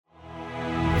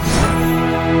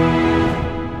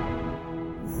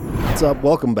What's up?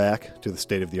 Welcome back to the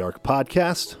State of the Ark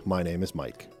podcast. My name is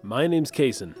Mike. My name's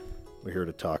Kaysen. We're here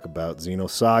to talk about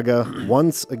Xenosaga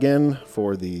once again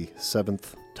for the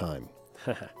 7th time.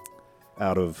 Is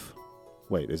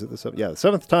it the 7th? Yeah, the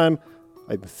 7th time.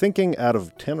 I'm thinking out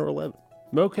of 10 or 11.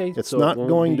 Okay. It's not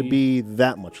going to be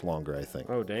that much longer, I think.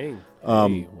 Oh, dang.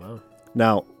 Hey, wow.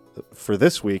 Now, for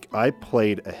this week, I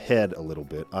played ahead a little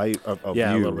bit. A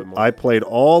little bit more. I played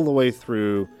all the way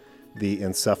through the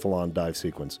Encephalon dive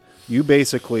sequence. You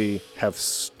basically have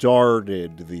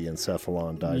started the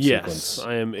Encephalon dive sequence. Yes,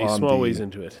 I am a small ways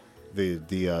into it.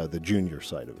 The junior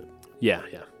side of it. Yeah.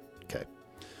 Okay.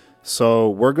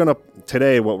 So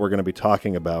today what we're gonna be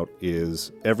talking about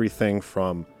is everything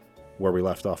from where we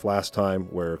left off last time,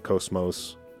 where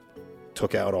Cosmos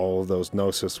took out all of those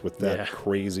Gnosis with that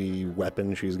crazy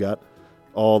weapon she's got,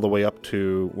 all the way up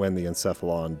to when the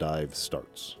Encephalon dive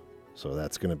starts. So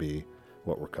that's gonna be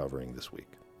what we're covering this week.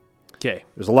 Okay.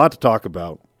 There's a lot to talk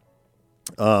about.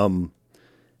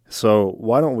 So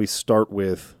why don't we start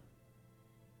with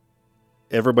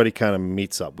everybody kind of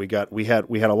meets up. We had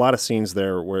a lot of scenes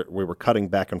there where we were cutting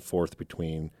back and forth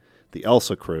between the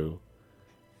Elsa crew.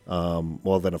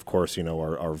 Well, then of course,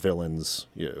 our villains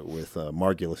with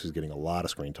Margulis is getting a lot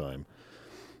of screen time.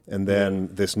 And then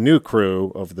this new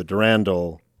crew of the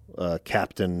Durandal,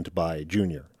 captained by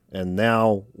Junior. And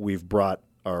now we've brought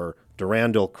our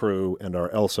Durandal crew and our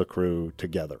Elsa crew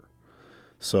together.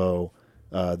 So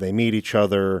they meet each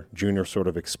other. Junior sort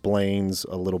of explains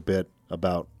a little bit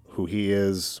about who he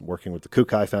is, working with the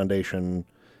Kukai Foundation,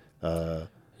 and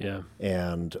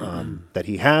that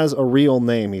he has a real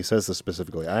name. He says this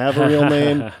specifically. I have a real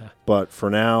name, but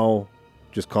for now,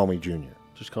 just call me Junior.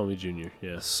 Just call me Junior,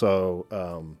 yeah. So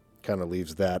kind of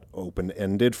leaves that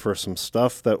open-ended for some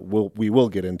stuff that we will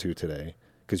get into today,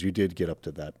 because you did get up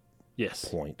to that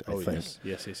point, I think.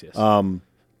 Yes.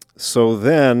 So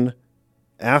then,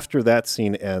 after that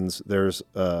scene ends, there's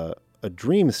a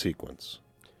dream sequence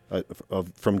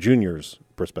from Junior's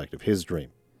perspective, his dream.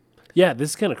 Yeah,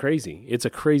 this is kind of crazy. It's a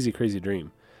crazy, crazy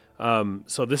dream.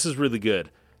 So this is really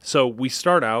good. So we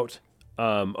start out.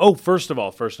 First of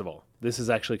all, this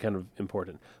is actually kind of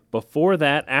important. Before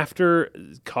that, after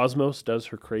Cosmos does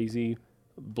her crazy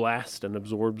blast and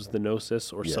absorbs the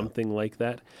Gnosis or something like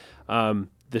that,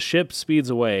 the ship speeds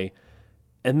away,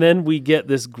 and then we get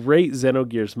this great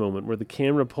Xenogears moment where the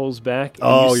camera pulls back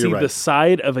and you see the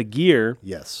side of a gear.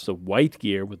 Yes. So white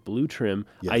gear with blue trim.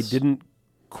 Yes. I didn't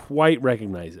quite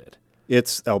recognize it.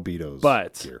 It's Albedo's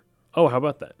gear. Oh, how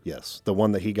about that? Yes, the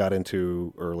one that he got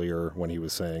into earlier when he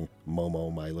was saying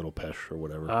Momo, my little Pesh, or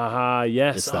whatever.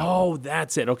 Yes.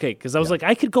 That's it. Okay, because I was like,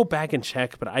 I could go back and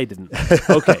check, but I didn't.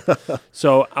 Okay,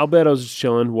 so Albedo's just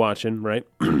chilling, watching, right?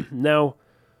 Now,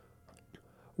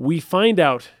 we find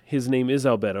out his name is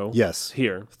Albedo. Yes.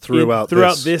 Here. Throughout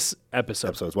this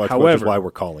episode. Which is why we're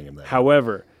calling him that.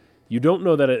 However, you don't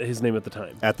know that his name at the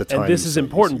time. At the time. And this is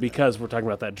important because we're talking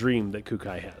about that dream that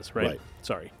Kukai has, right?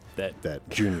 Sorry. That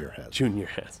Junior has. Junior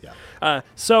has. Yeah.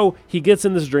 So he gets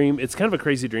in this dream. It's kind of a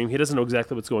crazy dream. He doesn't know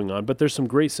exactly what's going on, but there's some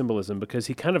great symbolism because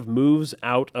he kind of moves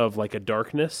out of like a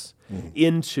darkness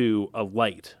into a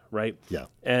light, right? Yeah.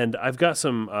 And I've got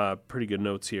some pretty good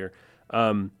notes here.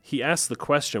 He asks the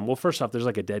question, well, first off, there's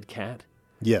like a dead cat.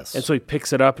 Yes. And so he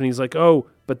picks it up and he's like, oh,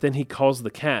 but then he calls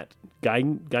the cat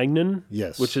Gaignan.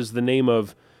 Yes. Which is the name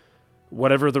of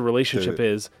whatever the relationship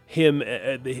is. Him.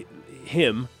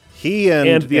 He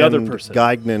and the other person.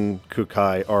 Gaignan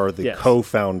Kukai are the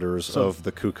co-founders of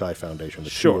the Kukai Foundation,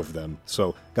 the two of them.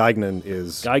 So Gaignan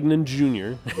is... Gaignan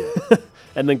Jr.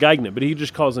 And then Gaignan, but he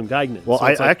just calls him Gaignan. Well, so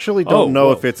I actually don't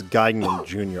know if it's Gaignan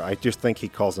Jr. I just think he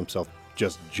calls himself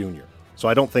just Junior. So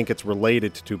I don't think it's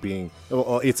related to being...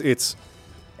 Well, it's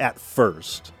at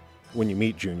first, when you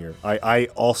meet Junior, I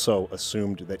also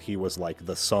assumed that he was like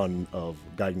the son of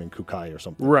Gaignan Kukai or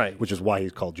something. Right. Which is why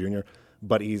he's called Junior.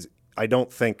 But I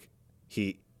don't think...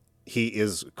 He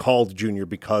is called Junior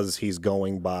because he's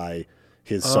going by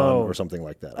his son or something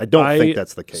like that. I don't think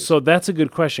that's the case. So that's a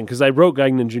good question because I wrote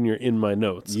Gaignan Jr. in my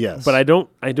notes. Yes. But I don't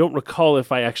recall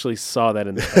if I actually saw that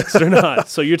in the text or not.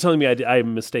 So you're telling me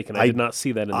I'm mistaken. I did not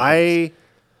see that in the text. I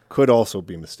could also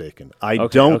be mistaken. I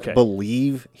don't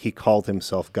believe he called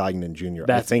himself Gaignan Jr.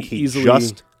 I think he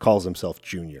just calls himself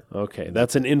Junior. Okay,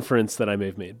 that's an inference that I may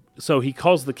have made. So he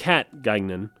calls the cat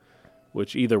Gaignan,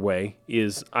 which either way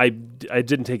is, I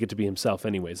didn't take it to be himself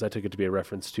anyways. I took it to be a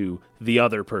reference to the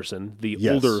other person, the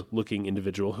older-looking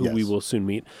individual who we will soon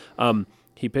meet.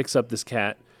 He picks up this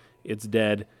cat. It's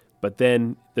dead. But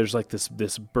then there's like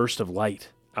this burst of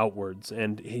light outwards,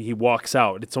 and he walks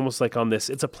out. It's almost like on this.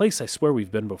 It's a place I swear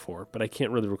we've been before, but I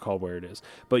can't really recall where it is.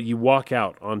 But you walk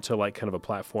out onto like kind of a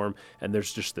platform, and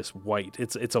there's just this white.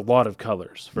 It's a lot of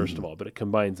colors, first of all, but it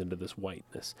combines into this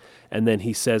whiteness. And then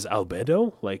he says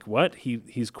albedo, like what?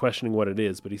 He's questioning what it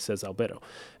is, but he says albedo,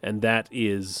 and that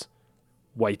is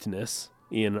whiteness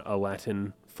in a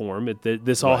Latin form.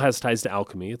 This all has ties to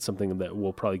alchemy. It's something that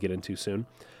we'll probably get into soon.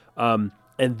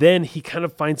 And then he kind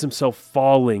of finds himself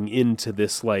falling into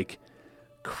this like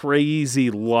crazy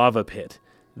lava pit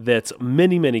that's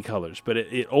many, many colors, but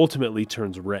it ultimately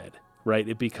turns red, right?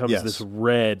 It becomes this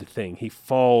red thing. He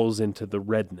falls into the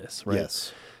redness, right?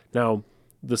 Yes. Now,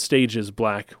 the stage is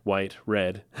black, white,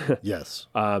 red. Yes.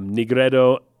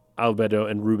 Nigredo, albedo,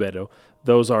 and rubedo.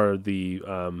 Those are the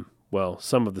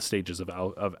some of the stages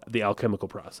of the alchemical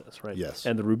process, right? Yes.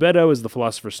 And the rubedo is the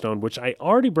Philosopher's Stone, which I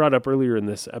already brought up earlier in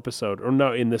this episode, or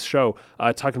no, in this show,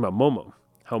 talking about Momo.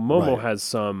 How Momo has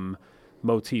some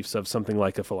motifs of something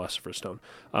like a Philosopher's Stone.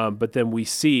 But then we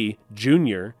see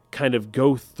Junior kind of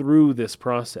go through this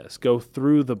process, go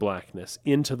through the blackness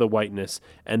into the whiteness,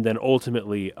 and then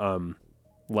ultimately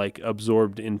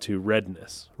absorbed into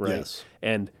redness, right? Yes.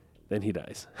 And then he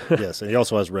dies. Yes, and he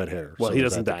also has red hair. Well, so he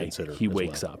there's doesn't that to die. consider He as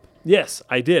wakes well. up. Yes,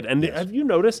 I did. And have you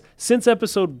noticed, since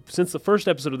the first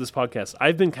episode of this podcast,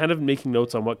 I've been kind of making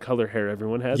notes on what color hair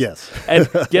everyone has. Yes. And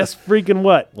guess freaking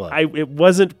what? What? It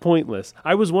wasn't pointless.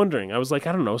 I was wondering. I was like,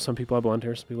 I don't know. Some people have blonde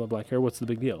hair. Some people have black hair. What's the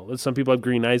big deal? Some people have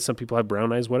green eyes. Some people have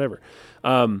brown eyes, whatever.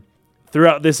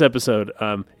 Throughout this episode,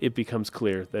 it becomes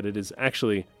clear that it is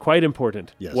actually quite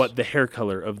important what the hair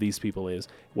color of these people is,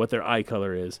 what their eye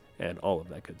color is, and all of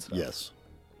that good stuff. Yes.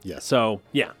 Yes. So,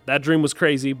 yeah, that dream was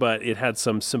crazy, but it had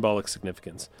some symbolic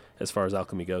significance as far as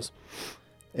alchemy goes.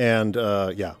 And,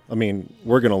 I mean,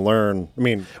 we're going to learn. I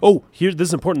mean... Oh, this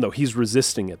is important, though. He's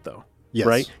resisting it, though. Yes.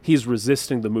 Right? He's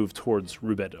resisting the move towards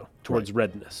rubedo, towards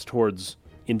redness, towards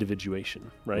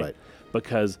individuation, right?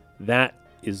 Because that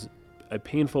is a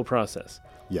painful process.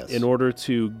 Yes. In order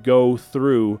to go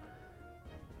through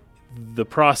the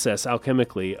process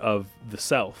alchemically of the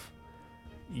self,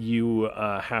 you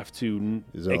have to...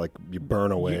 Is that like you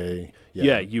burn away?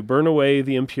 You burn away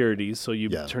the impurities, so you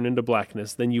turn into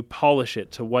blackness. Then you polish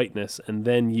it to whiteness, and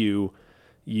then you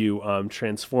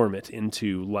transform it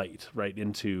into light, right,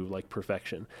 into like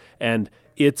perfection. And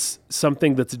it's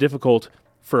something that's difficult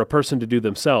for a person to do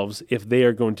themselves if they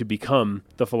are going to become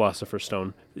the Philosopher's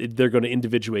Stone. They're going to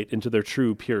individuate into their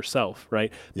true, pure self,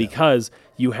 right? Yeah. Because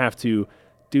you have to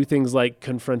do things like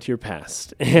confront your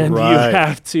past, and you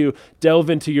have to delve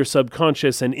into your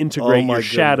subconscious and integrate your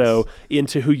shadow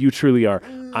into who you truly are.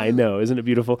 I know, isn't it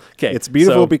beautiful? Okay, it's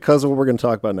beautiful because of what we're going to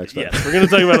talk about next time. Yes, we're going to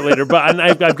talk about it later, but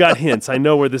I've got hints. I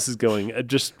know where this is going.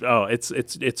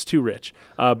 It's too rich.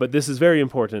 But this is very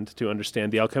important to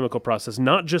understand the alchemical process,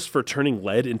 not just for turning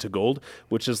lead into gold,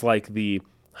 which is like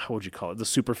how would you call it? The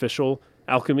superficial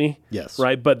alchemy. Yes.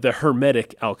 Right, but the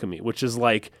hermetic alchemy, which is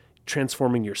like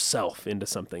transforming yourself into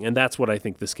something, and that's what I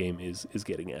think this game is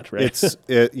getting at, right?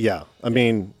 I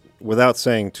mean, without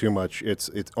saying too much,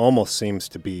 it almost seems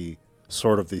to be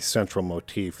sort of the central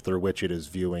motif through which it is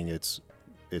viewing its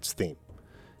theme.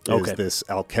 Is this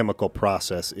alchemical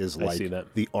process is like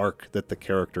the arc that the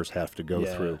characters have to go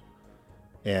through,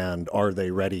 and are they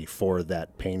ready for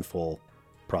that painful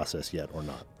process yet or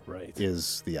not? Right,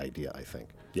 is the idea, I think.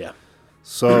 Yeah.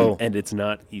 So and it's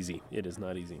not easy. It is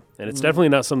not easy. And it's definitely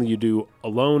not something you do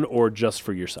alone or just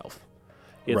for yourself.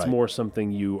 It's more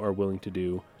something you are willing to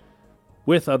do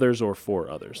with others or for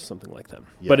others, something like that.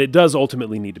 Yeah. But it does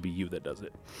ultimately need to be you that does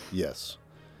it. Yes.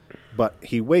 But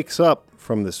he wakes up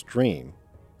from this dream,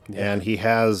 and he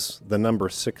has the number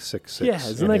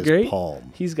 666 isn't in that great? his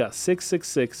palm. He's got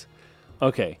 666.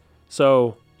 Okay,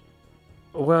 so...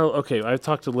 Well, okay, I've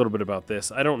talked a little bit about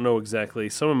this. I don't know exactly.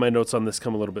 Some of my notes on this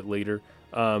come a little bit later.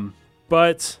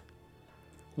 But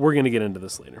we're going to get into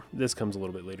this later. This comes a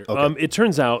little bit later. Okay. It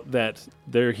turns out that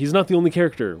he's not the only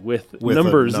character with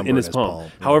numbers in his palm. Yeah.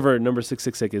 However, number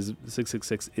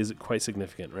 666 is quite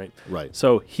significant, right? Right.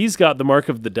 So he's got the mark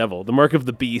of the devil, the mark of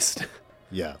the beast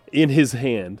in his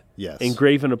hand,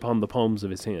 engraven upon the palms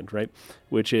of his hand, right?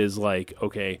 Which is like,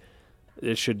 okay,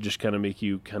 it should just kind of make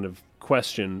you kind of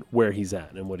question where he's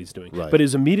at and what he's doing. Right. But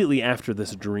it's immediately after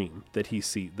this dream that he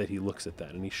looks at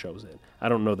that and he shows it. I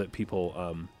don't know that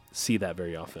people see that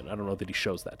very often. I don't know that he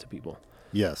shows that to people.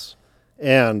 Yes.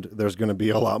 And there's going to be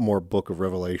a lot more Book of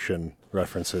Revelation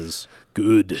references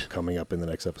coming up in the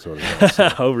next episode as well.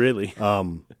 So, oh, really?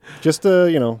 just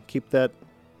to, keep that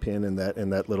pin in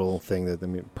that little thing that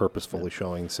they purposefully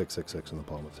showing 666 in the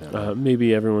palm of his hand.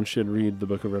 Maybe everyone should read the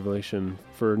Book of Revelation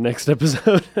for next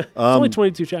episode. It's only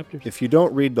 22 chapters. If you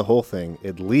don't read the whole thing,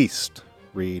 at least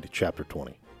read chapter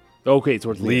 20. Okay,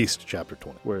 towards At least chapter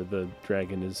 20. where the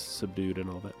dragon is subdued and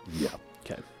all that. Yeah.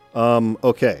 Okay.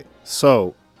 Okay,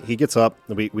 so he gets up.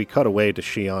 We cut away to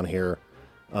Shion here.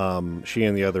 She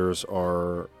and the others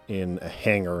are in a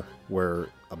hangar where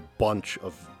a bunch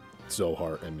of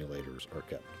Zohar emulators are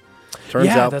kept. Turns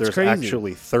Yeah, out that's there's crazy.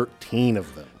 actually 13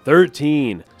 of them.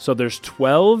 13. So there's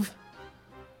 12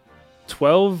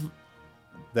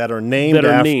 That are named That are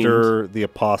after the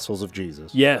apostles of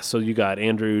Jesus. Yeah, so you got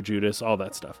Andrew, Judas, all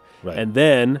that stuff. Right. And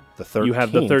then The 13th. you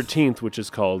have the 13th, which is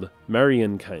called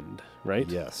Marienkind, right?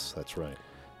 Yes, that's right.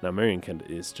 Now, Marienkind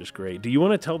is just great. Do you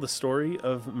want to tell the story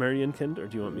of Marienkind, or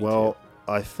do you want me Well,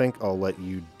 I think I'll let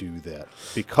you do that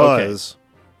because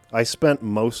I spent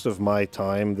most of my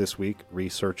time this week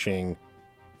researching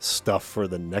stuff for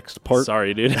the next to? part.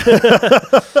 Sorry, dude.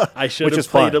 I should Which have is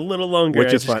played fine. a little longer.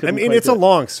 Which is just fine. I couldn't mean, quite it's do a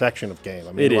long section of game.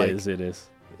 I mean, It like, is. It is.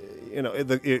 You know,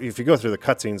 if you go through the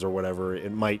cutscenes or whatever,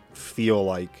 it might feel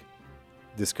like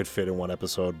this could fit in one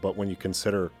episode. But when you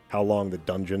consider how long the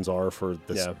dungeons are for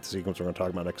this sequence we're going to talk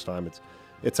about next time,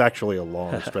 it's actually a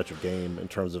long stretch of game in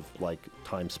terms of like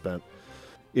time spent.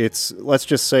 Let's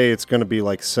just say it's going to be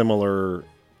like similar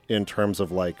in terms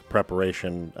of like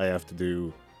preparation I have to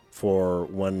do for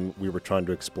when we were trying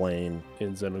to explain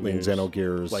In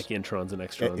Xenogears, like introns and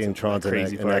extrons. introns that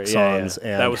crazy and part. exons, Yeah,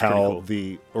 yeah. That and was pretty how cool.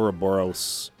 the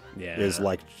Ouroboros Yeah. is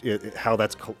like how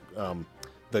that's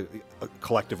the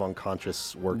collective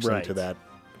unconscious works Right. into that,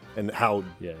 and how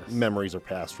Yes. memories are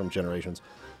passed from generations.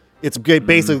 It's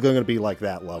basically going to be like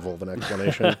that level of an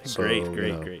explanation. So, Great. you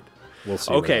know, Great. We'll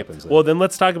see. What Okay, happens well then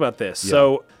let's talk about this. Yeah.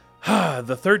 So,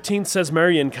 the 13th says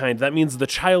Marienkind. That means the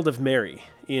child of Mary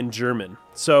in German.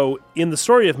 So, in the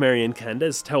story of Marienkind,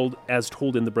 as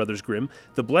told in the Brothers Grimm,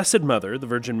 the Blessed Mother, the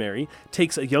Virgin Mary,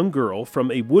 takes a young girl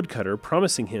from a woodcutter,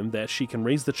 promising him that she can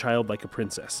raise the child like a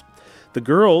princess. The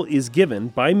girl is given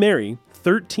by Mary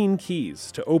 13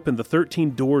 keys to open the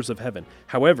 13 doors of heaven.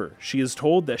 However, she is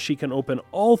told that she can open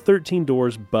all 13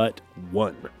 doors but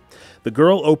one. The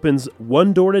girl opens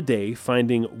one door a day,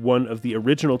 finding one of the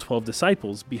original 12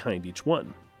 disciples behind each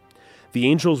one. The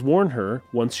angels warn her,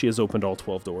 once she has opened all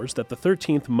 12 doors, that the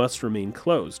 13th must remain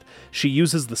closed. She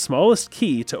uses the smallest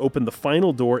key to open the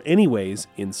final door anyways,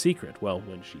 in secret. Well,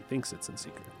 when she thinks it's in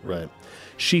secret. Right.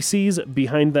 She sees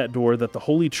behind that door that the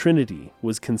Holy Trinity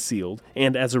was concealed,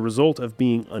 and as a result of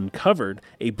being uncovered,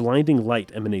 a blinding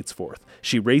light emanates forth.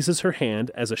 She raises her hand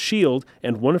as a shield,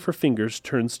 and one of her fingers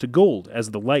turns to gold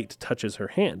as the light touches her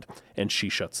hand, and she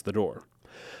shuts the door.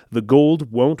 The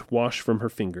gold won't wash from her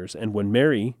fingers, and when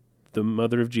Mary, the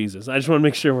mother of Jesus, I just want to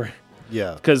make sure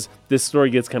Yeah. because this story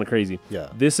gets kind of crazy. Yeah.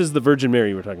 This is the Virgin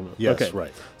Mary we're talking about. Yes. Okay.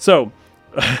 Right. So,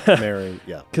 Mary.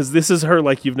 Yeah. because this is her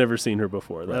like you've never seen her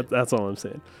before. Right. That's all I'm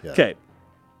saying. Yeah. Okay.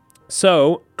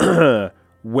 So,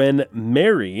 when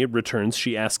Mary returns,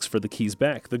 she asks for the keys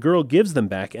back. The girl gives them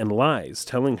back and lies,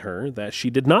 telling her that she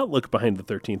did not look behind the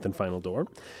 13th and final door.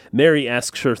 Mary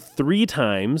asks her 3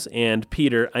 times, and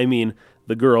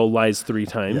the girl lies 3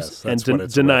 times Yes, and that's what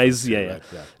it's denies, a reference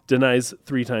to, right? Yeah. denies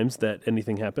 3 times that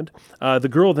anything happened. The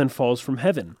girl then falls from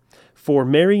heaven. For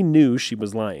Mary knew she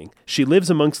was lying. She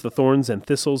lives amongst the thorns and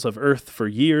thistles of earth for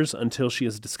years until she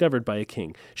is discovered by a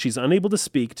king. She's unable to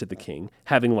speak to the king,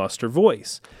 having lost her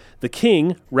voice. The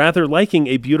king, rather liking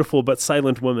a beautiful but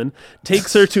silent woman,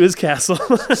 takes her to his castle.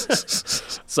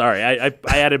 Sorry, I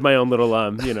added my own little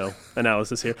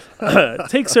analysis here.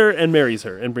 Takes her and marries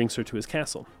her and brings her to his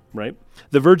castle. Right?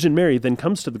 The Virgin Mary then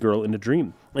comes to the girl in a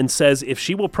dream and says if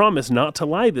she will promise not to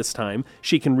lie this time,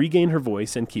 she can regain her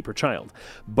voice and keep her child.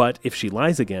 But if she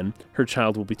lies again, her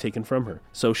child will be taken from her.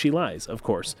 So she lies, of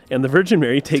course. And the Virgin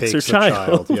Mary takes her the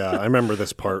child. Yeah, I remember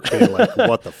this part being like,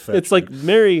 what the fuck? It's like,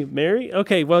 Mary?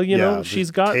 Okay, well, yeah, she's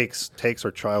got... Takes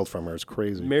her child from her. It's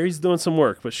crazy. Mary's doing some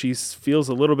work, but she feels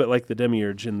a little bit like the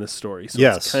demiurge in this story. So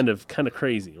Yes. it's kind of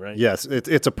crazy, right? Yes,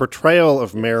 it's a portrayal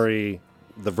of Mary,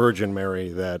 the Virgin Mary,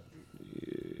 that,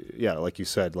 yeah, like you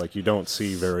said, like you don't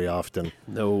see very often.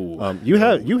 No. You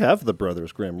have the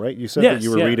Brothers Grimm, right? You said that Yes,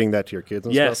 you were yeah. reading that to your kids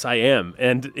and Yes, stuff? I am.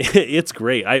 And it's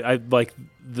great. I like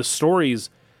the stories.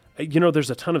 There's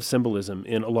a ton of symbolism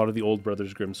in a lot of the old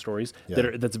Brothers Grimm stories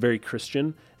that's very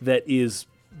Christian, that is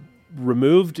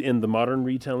removed in the modern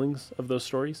retellings of those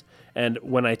stories. And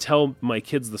when I tell my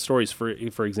kids the stories, for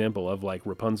example, of like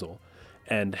Rapunzel,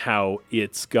 and how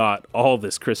it's got all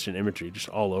this Christian imagery just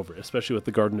all over it, especially with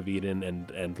the Garden of Eden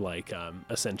and like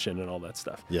Ascension and all that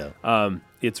stuff. Yeah.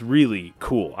 It's really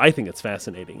cool. I think it's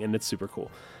fascinating and it's super cool.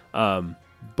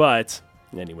 But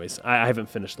anyways, I haven't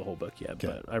finished the whole book yet,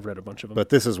 but I've read a bunch of them. But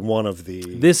this is one of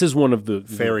the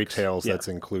fairy tales that's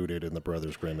included in the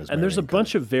Brothers Grimm. And there's a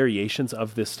bunch of variations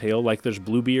of this tale. Like there's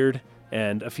Bluebeard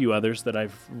and a few others that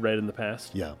I've read in the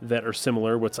past that are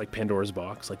similar. What's like Pandora's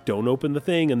Box, like don't open the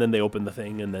thing, and then they open the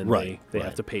thing, and then they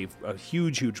have to pay a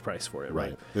huge price for it.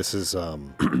 Right. This is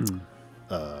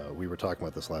we were talking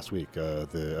about this last week.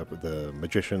 The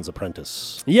Magician's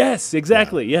Apprentice. Yes,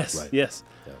 exactly. Yeah, yes, right. yes.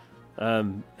 Yeah.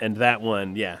 And that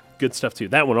one, good stuff too.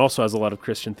 That one also has a lot of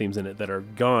Christian themes in it that are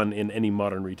gone in any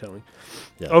modern retelling.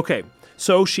 Yeah. Okay,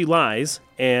 so she lies,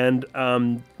 and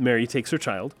Mary takes her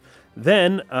child.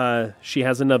 Then she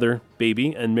has another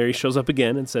baby, and Mary shows up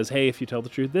again and says, hey, if you tell the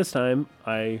truth this time,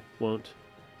 I won't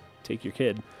take your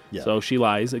kid. Yeah. So she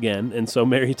lies again, and so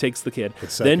Mary takes the kid.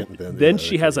 Then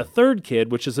she has a third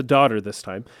kid, which is a daughter this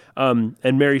time,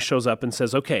 and Mary shows up and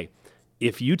says, okay,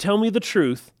 if you tell me the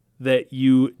truth that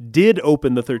you did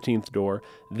open the 13th door,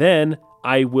 then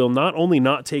I will not only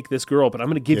not take this girl, but I'm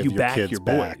going to give you back your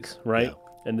boys, right? Yeah.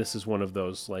 And this is one of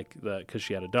those, like, because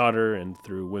she had a daughter, and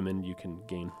through women you can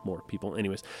gain more people.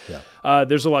 Anyways,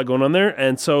 there's a lot going on there.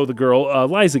 And so the girl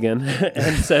lies again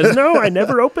and says, no, I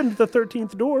never opened the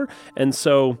 13th door. And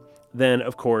so then,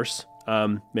 of course,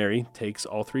 Mary takes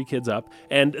all three kids up.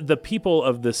 And the people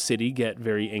of the city get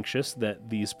very anxious that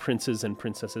these princes and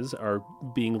princesses are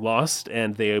being lost,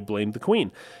 and they blame the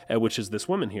queen, which is this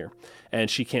woman here. And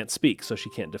she can't speak, so she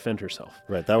can't defend herself.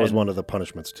 Right, that was one of the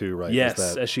punishments too, right?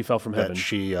 Yes, as she fell from heaven.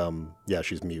 She's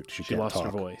mute. She can't lost talk.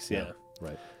 her voice, yeah.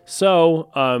 Right. So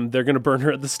they're going to burn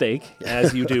her at the stake,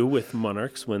 as you do with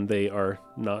monarchs when they are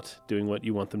not doing what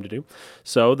you want them to do.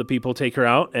 So the people take her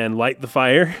out and light the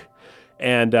fire,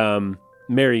 and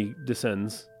Mary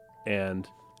descends and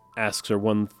asks her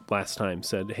one last time,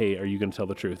 said, hey, are you going to tell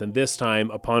the truth? And this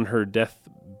time, upon her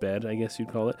deathbed, I guess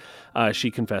you'd call it, she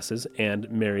confesses, and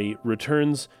Mary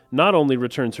not only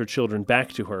returns her children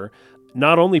back to her,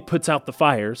 not only puts out the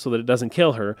fire so that it doesn't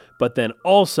kill her, but then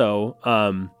also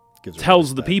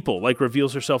tells the people, like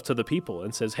reveals herself to the people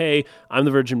and says, hey, I'm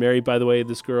the Virgin Mary, by the way.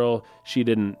 This girl, she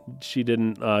didn't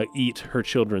eat her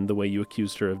children the way you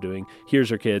accused her of doing.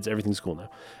 Here's her kids. Everything's cool now.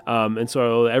 And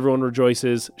so everyone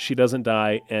rejoices. She doesn't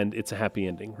die, and it's a happy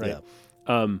ending, right?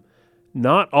 Yeah.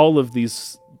 Not all of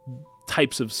these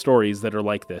types of stories that are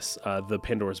like this, the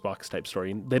Pandora's Box type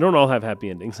story, they don't all have happy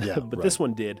endings, but this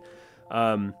one did.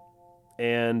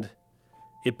 And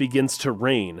it begins to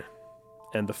rain,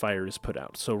 and the fire is put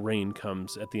out. So rain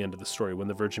comes at the end of the story. When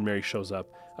the Virgin Mary shows up,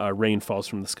 rain falls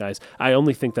from the skies. I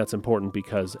only think that's important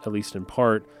because, at least in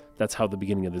part, that's how the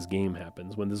beginning of this game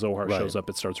happens. When the Zohar shows up,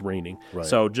 it starts raining. Right.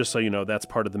 So just so you know, that's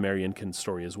part of the Mariankin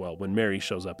story as well. When Mary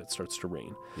shows up, it starts to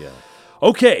rain. Yeah.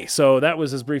 Okay, so that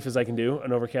was as brief as I can do,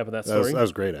 an overcap of that story. That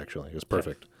was great, actually. It was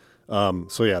perfect.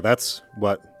 Okay. That's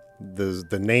what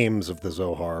the names of the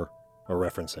Zohar are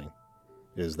referencing,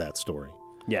 is that story.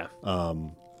 Yeah.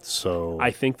 So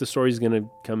I think the story's going to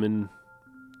come in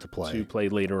to play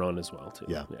later on as well, too.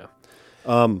 Yeah.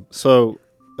 So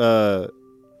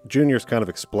Junior's kind of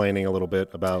explaining a little bit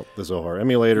about the Zohar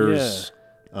emulators.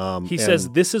 Yeah. He says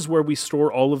this is where we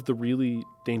store all of the really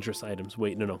dangerous items.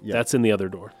 Wait, no. Yeah. That's in the other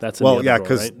door. That's in the other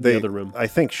door, right? The other room. I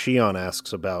think Shion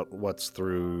asks about what's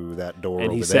through that door and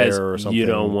over he says, there or something. You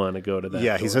don't want to go to that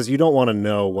door. He says you don't want to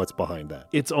know what's behind that.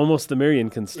 It's almost the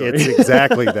Mariankin story. It's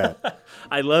exactly that.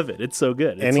 I love it. It's so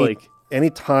good. It's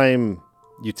anytime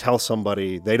you tell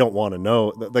somebody they don't want to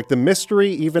know, like the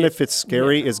mystery, even if it's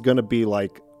scary, is going to be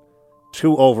like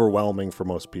too overwhelming for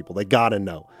most people. They got to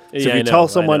know. So if you tell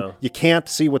someone you can't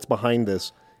see what's behind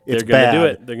this, it's bad. Do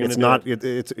it. They're going to do it.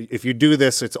 It's if you do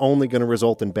this, it's only going to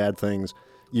result in bad things.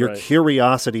 Your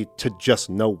curiosity to just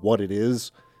know what it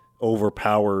is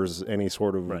overpowers any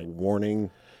sort of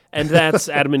warning. And that's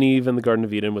Adam and Eve in the Garden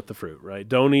of Eden with the fruit, right?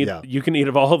 Don't eat. Yeah. You can eat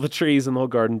of all the trees in the whole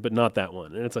garden, but not that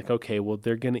one. And it's like, okay, well,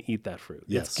 they're going to eat that fruit.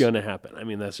 Yes. It's going to happen. I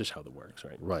mean, that's just how it works,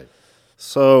 right? Right.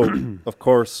 So, of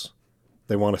course,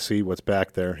 they want to see what's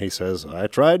back there. He says, I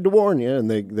tried to warn you.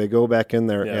 And they go back in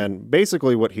there. Yeah. And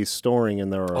basically what he's storing in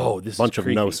there are a bunch of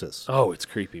gnosis. Oh, it's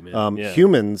creepy, man.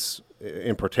 Humans,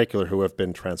 in particular, who have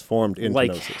been transformed into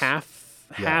like gnosis.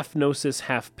 half gnosis,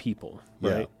 half people,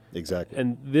 right? Yeah. Exactly.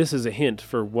 And this is a hint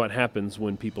for what happens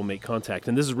when people make contact.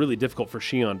 And this is really difficult for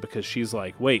Shion because she's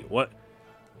like, wait, what?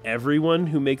 Everyone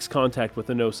who makes contact with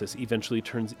a gnosis eventually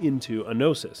turns into a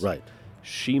gnosis. Right.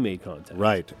 She made contact.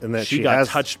 Right. And then she got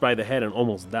touched by the head and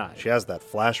almost died. She has that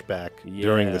flashback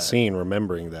during the scene,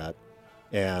 remembering that.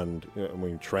 And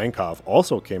Trankov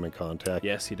also came in contact.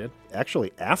 Yes, he did.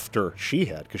 Actually, after she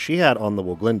had, because she had on the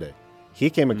Woglinde. He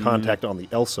came in contact on the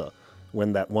Elsa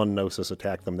when that one gnosis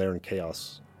attacked them there in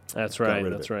Chaos That's got right.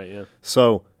 rid of That's it. right. Yeah.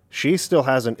 So she still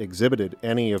hasn't exhibited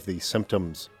any of the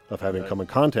symptoms of having come in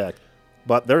contact.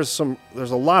 But there's a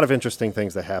lot of interesting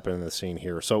things that happen in the scene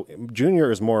here. So Junior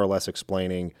is more or less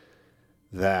explaining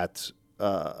that,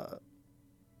 the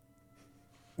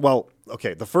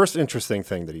first interesting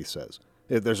thing that he says,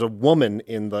 there's a woman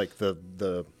in like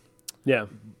the Yeah.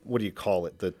 what do you call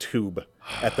it? The tube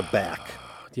at the back.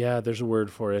 Yeah. There's a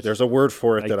word for it. There's a word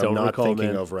for it I that I'm don't not recall, thinking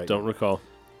man. of right Don't now. recall.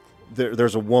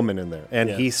 There's a woman in there. And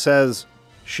Yeah. he says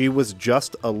she was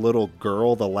just a little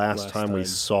girl the last time we time.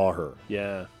 saw her.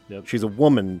 Yeah. Yep. She's a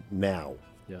woman now.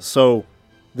 Yeah. So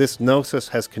this gnosis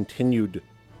has continued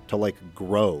to like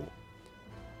grow.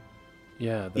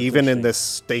 Yeah. That's Even in interesting. this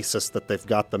stasis that they've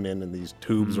got them in these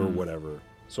tubes or whatever.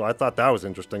 So I thought that was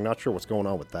interesting. Not sure what's going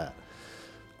on with that.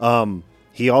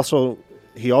 He also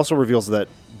reveals that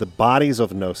the bodies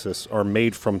of gnosis are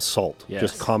made from salt, Yes.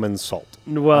 just common salt.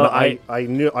 Well, And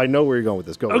I know where you're going with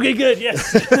this. Go. Okay, good.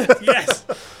 Yes. Yes.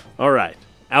 All right.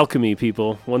 Alchemy,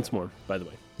 people. Once more, by the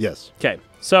way. Yes. Okay.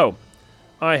 So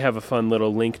I have a fun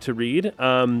little link to read.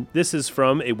 This is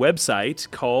from a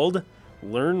website called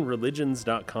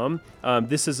learnreligions.com.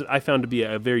 This is, I found to be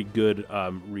a very good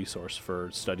resource for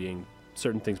studying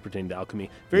certain things pertaining to alchemy.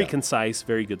 Very Yeah. concise,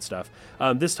 very good stuff.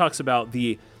 This talks about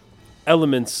the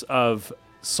elements of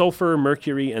sulfur,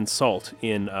 mercury, and salt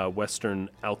in Western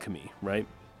alchemy, right?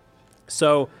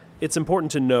 So it's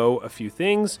important to know a few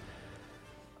things.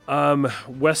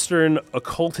 Western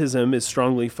occultism is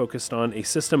strongly focused on a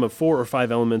system of 4 or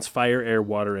 5 elements: fire, air,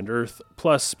 water, and earth,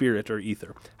 plus spirit or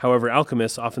ether. However,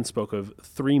 alchemists often spoke of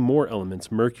 3 more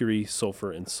elements: mercury,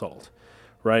 sulfur, and salt.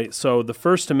 Right? So the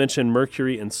first to mention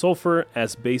mercury and sulfur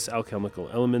as base alchemical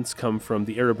elements come from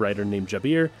the Arab writer named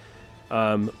Jabir.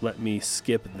 Let me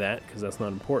skip that because that's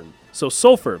not important. So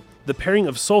sulfur. The pairing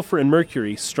of sulfur and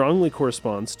mercury strongly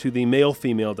corresponds to the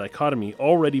male-female dichotomy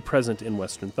already present in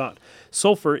Western thought.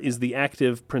 Sulfur is the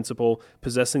active principle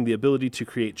possessing the ability to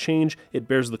create change. It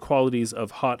bears the qualities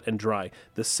of hot and dry,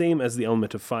 the same as the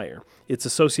element of fire. It's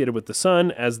associated with the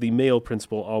sun, as the male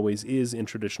principle always is in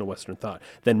traditional Western thought.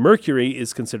 Then mercury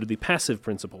is considered the passive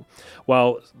principle.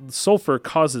 While sulfur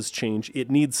causes change,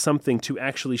 it needs something to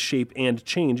actually shape and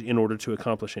change in order to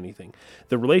accomplish anything.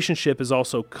 The relationship is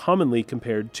also commonly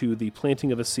compared to the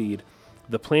planting of a seed,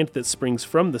 the plant that springs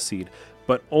from the seed,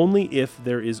 but only if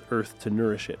there is earth to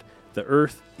nourish it. The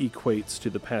earth equates to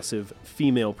the passive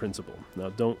female principle.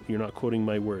 Now, you're not quoting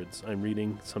my words. I'm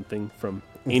reading something from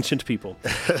ancient people.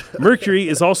 Mercury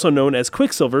is also known as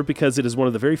quicksilver because it is one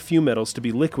of the very few metals to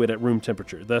be liquid at room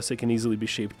temperature. Thus, it can easily be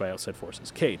shaped by outside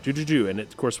forces. Okay, and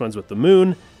it corresponds with the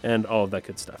moon and all of that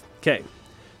good stuff. Okay,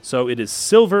 so it is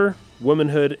silver,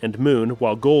 womanhood, and moon,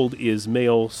 while gold is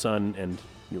male, sun, and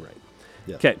you're right.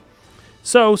 Yeah. Okay,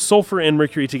 so sulfur and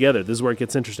mercury together. This is where it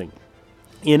gets interesting.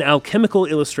 In alchemical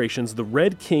illustrations, the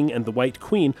red king and the white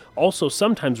queen also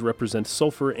sometimes represent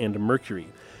sulfur and mercury.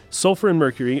 Sulfur and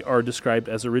mercury are described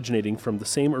as originating from the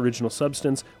same original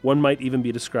substance. One might even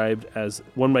describe as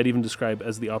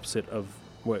the opposite of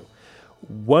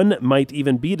One might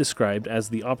even be described as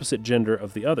the opposite gender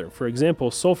of the other. For example,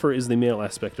 sulfur is the male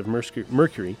aspect of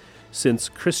Mercury, since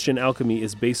Christian alchemy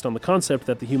is based on the concept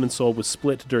that the human soul was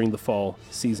split during the fall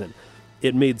season.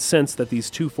 It made sense that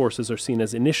these two forces are seen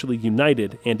as initially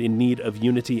united and in need of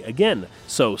unity again.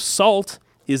 So salt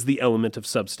is the element of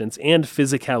substance and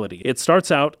physicality. It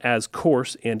starts out as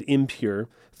coarse and impure.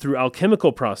 Through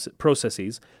alchemical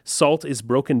processes, salt is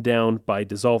broken down by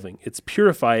dissolving. It's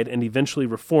purified and eventually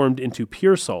reformed into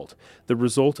pure salt, the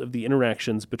result of the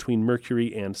interactions between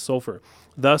mercury and sulfur.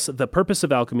 Thus, the purpose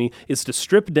of alchemy is to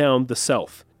strip down the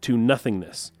self to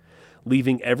nothingness,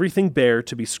 leaving everything bare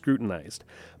to be scrutinized.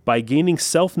 By gaining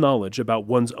self-knowledge about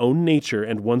one's own nature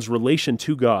and one's relation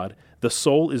to God, the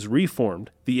soul is reformed,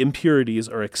 the impurities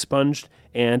are expunged,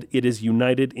 and it is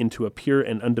united into a pure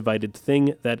and undivided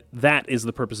thing. That is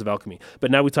the purpose of alchemy.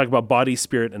 But now we talk about body,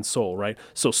 spirit, and soul, right?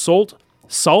 So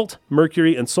salt,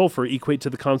 mercury, and sulfur equate to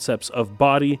the concepts of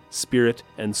body, spirit,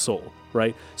 and soul,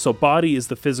 right? So body is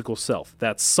the physical self.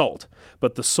 That's salt.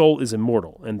 But the soul is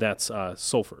immortal, and that's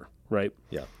sulfur, right?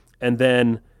 Yeah. And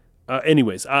then...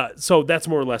 so that's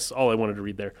more or less all I wanted to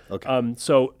read there. Okay.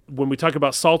 So when we talk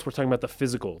about salt, we're talking about the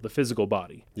physical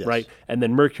body, Yes. right? And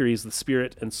then mercury is the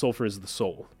spirit and sulfur is the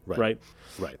soul, right?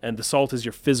 Right. And the salt is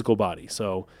your physical body.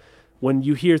 So when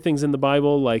you hear things in the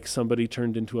Bible like somebody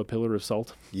turned into a pillar of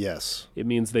salt, Yes. it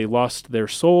means they lost their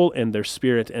soul and their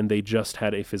spirit and they just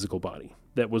had a physical body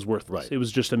that was worthless. Right. It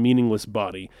was just a meaningless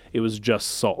body. It was just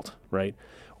salt, right?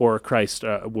 or Christ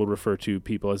will refer to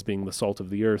people as being the salt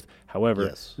of the earth. However,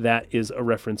 Yes. that is a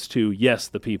reference to, yes,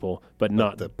 the people, but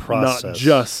not the process, not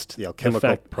just the alchemical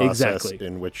fact. process Exactly.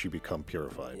 in which you become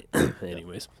purified.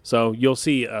 Anyways, so you'll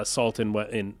see salt in what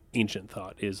in ancient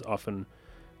thought is often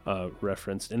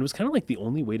referenced, and it was kind of like the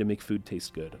only way to make food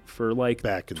taste good for like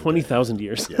Back in the 20,000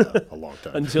 years. Yeah, a long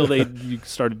time. Until you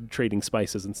started trading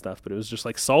spices and stuff. But it was just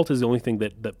like salt is the only thing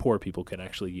that poor people could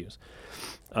actually use.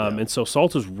 And so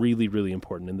salt is really, really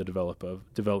important in the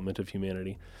development of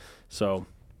humanity. So,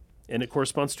 and it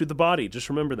corresponds to the body. Just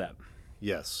remember that.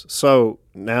 Yes. So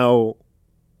now,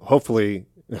 hopefully,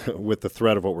 with the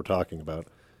thread of what we're talking about,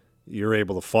 you're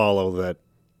able to follow that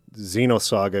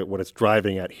Xenosaga, what it's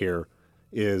driving at here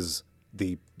is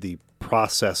the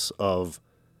process of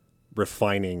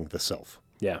refining the self.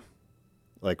 Yeah.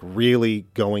 Like really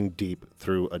going deep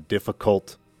through a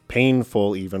difficult,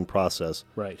 painful even process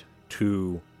Right.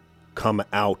 to come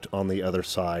out on the other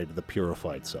side, the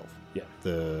purified self. Yeah.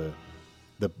 The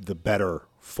better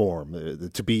form,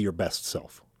 to be your best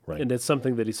self, right? And it's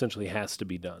something that essentially has to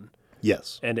be done.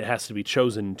 Yes. And it has to be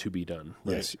chosen to be done.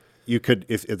 Right? Yes. You could,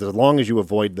 if as long as you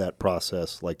avoid that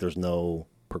process, like there's no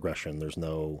progression, there's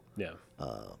no Yeah.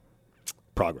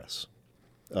 progress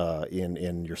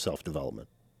in your self-development.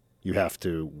 You have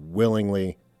to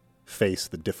willingly face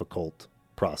the difficult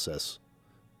process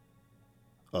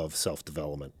of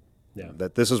self-development. Yeah.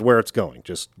 That this is where it's going.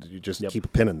 You just Yep. keep a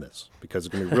pin in this because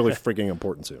it's going to be really freaking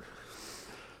important soon.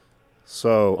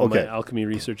 So, All okay. my alchemy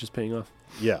research is paying off.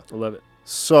 Yeah. I love it.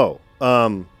 So,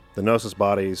 the Gnosis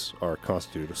bodies are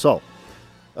constituted of salt.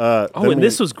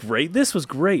 This was great. This was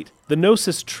great. The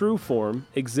Gnosis true form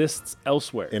exists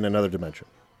elsewhere. In another dimension.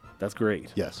 That's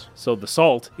great. Yes. So the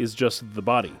salt is just the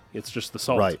body. It's just the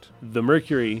salt. Right. The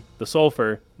mercury, the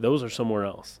sulfur, those are somewhere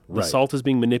else. The Right. salt is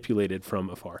being manipulated from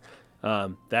afar.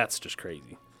 That's just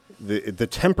crazy. The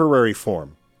temporary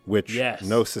form which Yes.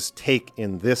 Gnosis take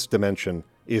in this dimension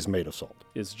is made of salt.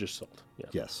 It's just salt. Yeah.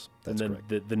 Yes, And that's then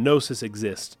correct. the Gnosis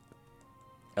exists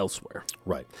elsewhere.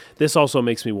 Right. This also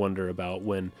makes me wonder about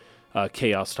when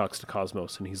Chaos talks to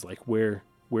Cosmos and he's like, where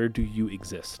do you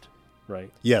exist?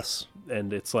 Right. Yes.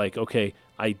 And it's like, okay,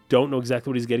 I don't know exactly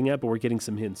what he's getting at, but we're getting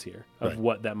some hints here of Right.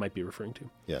 what that might be referring to.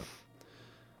 Yeah.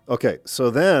 Okay, so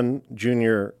then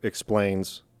Junior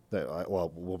explains that,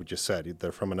 what we just said,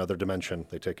 they're from another dimension.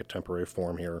 They take a temporary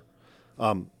form here.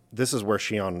 This is where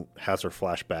Shion has her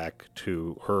flashback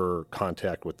to her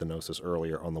contact with the Gnosis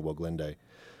earlier on the Woglinde.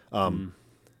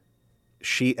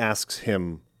 She asks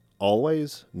him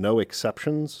always, no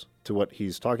exceptions to what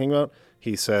he's talking about.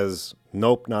 He says,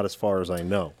 nope, not as far as I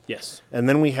know. Yes. And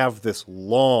then we have this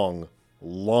long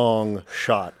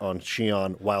shot on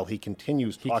Shion while he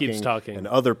continues talking, keeps talking. and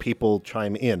other people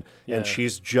chime in. Yeah. And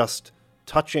she's just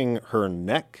touching her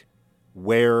neck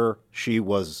where she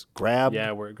was grabbed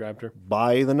Yeah, where it grabbed her.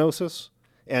 by the Gnosis.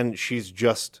 And she's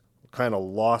just kind of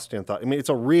lost in thought. I mean, it's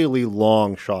a really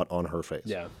long shot on her face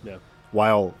Yeah, yeah.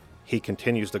 while he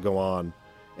continues to go on.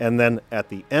 And then at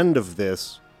the end of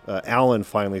this, Alan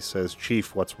finally says,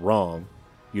 Chief, what's wrong?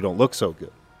 You don't look so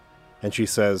good. And she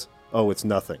says, oh, it's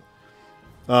nothing.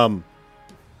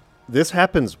 This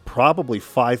happens probably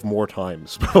 5 more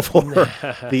times before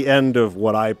the end of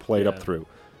what I played up Yeah. through.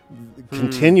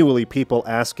 Continually people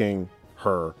asking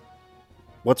her,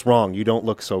 what's wrong? You don't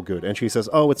look so good. And she says,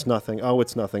 oh, it's nothing. Oh,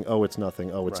 it's nothing. Oh, it's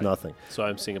nothing. Oh, it's Right. nothing. So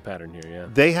I'm seeing a pattern here, yeah.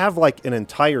 They have like an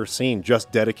entire scene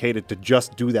just dedicated to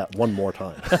just do that one more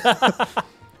time.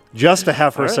 Just to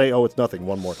have her right. say, oh, it's nothing,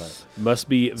 one more time. Must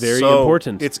be very So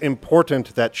important. It's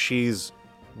important that she's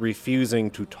refusing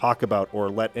to talk about or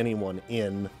let anyone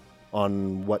in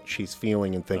on what she's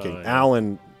feeling and thinking. Oh, yeah.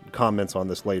 Alan comments on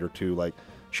this later too, like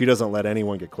she doesn't let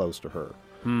anyone get close to her.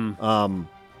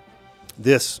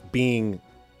 This being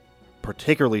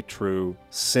particularly true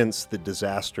since the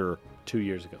disaster 2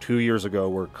 years ago. 2 years ago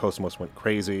where Cosmos went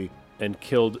crazy. And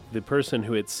killed the person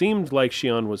who it seemed like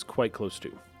Shion was quite close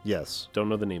to. Yes. Don't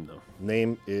know the name, though.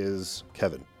 Name is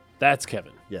Kevin. That's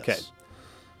Kevin. Yes. Okay.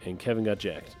 And Kevin got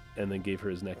jacked and then gave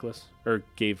her his necklace. Or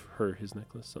gave her his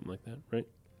necklace, something like that, right?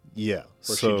 Yeah.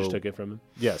 Or she just took it from him.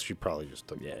 Yes, she probably just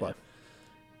took Yeah. it. But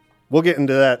we'll get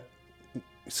into that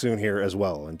soon here as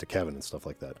well, into Kevin and stuff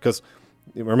like that. Because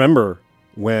remember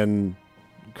when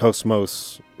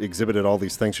Cosmos exhibited all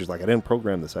these things, she's like, I didn't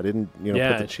program this. I didn't,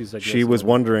 Yeah, put she's like, she yes, was no.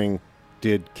 wondering,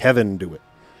 did Kevin do it?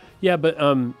 Yeah, but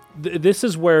this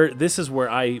is where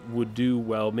I would do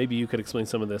well. Maybe you could explain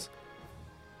some of this.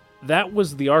 That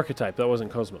was the archetype. That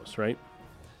wasn't Cosmos, right?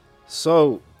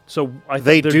 So So I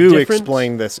they they're do different.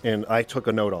 explain this, and I took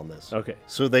a note on this. Okay.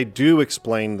 So they do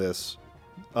explain this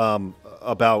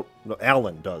about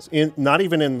Alan does. Not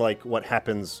even in like what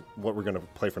happens, what we're going to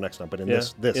play for next time, but in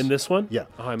this. In this one? Yeah.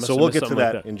 Oh, I must so have we'll missed get to something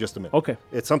like that in just a minute. Okay.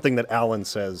 It's something that Alan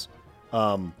says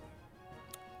to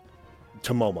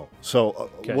Momo. So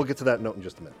we'll get to that note in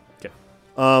just a minute.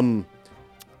 Okay.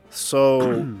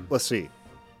 So let's see.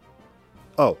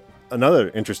 Oh, another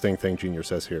interesting thing Junior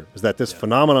says here is that this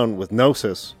phenomenon with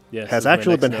Gnosis Yes, has is my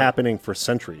actually next been note. happening for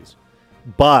centuries.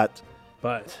 But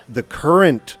But the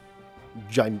current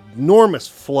ginormous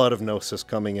flood of Gnosis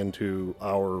coming into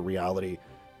our reality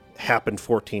happened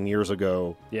 14 years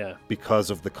ago yeah, because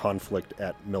of the conflict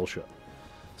at Miltia.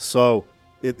 So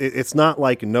it's not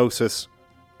like Gnosis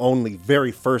only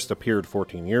very first appeared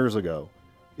 14 years ago.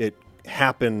 It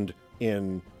happened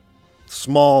in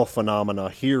small phenomena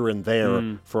here and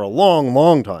there for a long,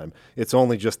 long time. It's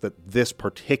only just that this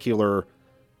particular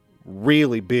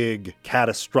really big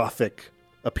catastrophic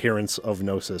appearance of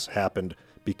Gnosis happened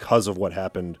because of what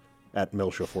happened at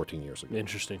Miltia 14 years ago.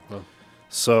 interesting. Well,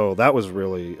 So that was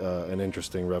really an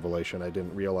interesting revelation. I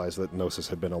didn't realize that Gnosis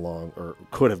had been along or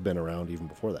could have been around even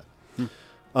before that.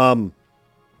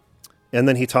 And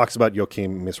then he talks about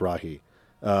Joachim Mizrahi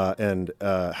and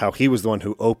how he was the one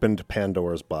who opened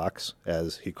Pandora's box,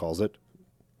 as he calls it.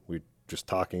 We're just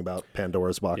talking about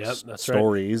Pandora's box Yep, that's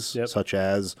stories, right. Yep. such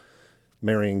as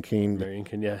Marion King, Marion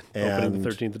can, opening And, the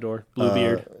 13th door.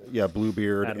 Bluebeard.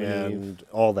 Bluebeard, Adam and and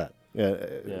all that.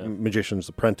 Magician's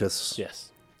Apprentice,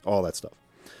 Yes. all that stuff.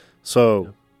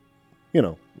 So,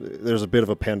 there's a bit of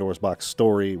a Pandora's box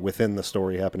story within the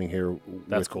story happening here.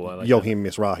 That's with cool. I like Joachim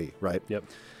Mizrahi, right? Yep.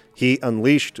 He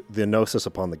unleashed the Gnosis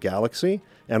upon the galaxy,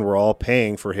 and we're all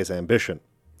paying for his ambition.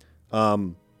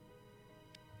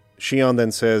 Shion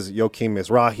then says Joachim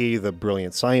Mizrahi, the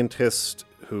brilliant scientist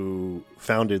who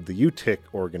founded the UTIC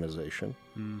organization.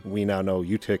 We now know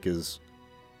UTIC is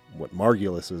what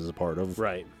Margulis is a part of.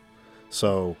 Right.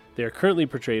 So They are currently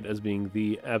portrayed as being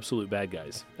the absolute bad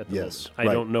guys at the Yes, moment. I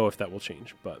right. don't know if that will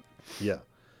change, but yeah.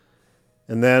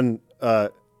 And then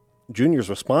Junior's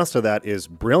response to that is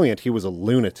brilliant. He was a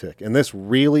lunatic. And this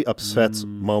really upsets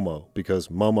Momo because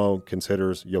Momo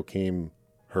considers Joachim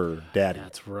her daddy.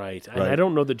 that's right. And Right. I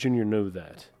don't know that Junior knew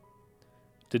that.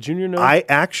 Did Junior know? I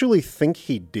actually think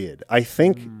he did. I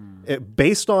think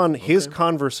based on his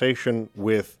conversation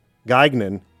with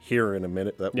Gagnon here in a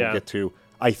minute that we'll Yeah. get to,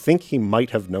 I think he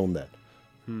might have known that.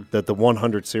 That the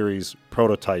 100 series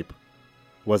prototype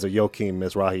was a Joachim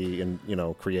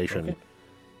Mizrahi creation. Okay.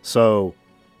 So,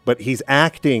 but he's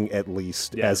acting at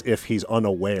least Yeah. as if he's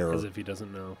unaware As if he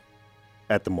doesn't know.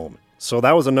 at the moment. So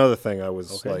that was another thing I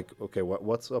was Okay. like, okay,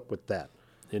 what's up with that?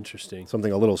 Interesting.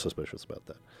 Something a little suspicious about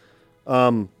that.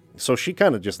 So she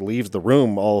kind of just leaves the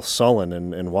room all sullen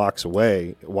and walks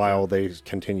away while they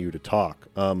continue to talk.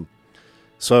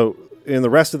 So in the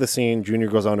rest of the scene, Junior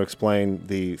goes on to explain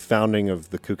the founding of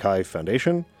the Kukai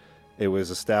Foundation. It was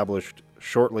established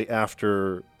shortly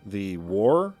after the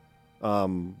war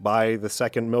by the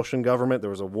second Miltian government. There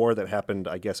was a war that happened,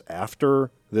 I guess,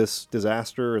 after this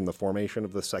disaster and the formation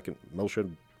of the second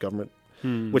Miltian government,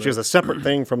 which is a separate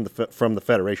thing from the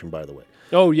Federation, by the way.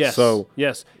 Oh, yes. So-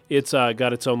 yes. It's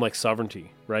got its own,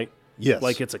 sovereignty, right? Yes.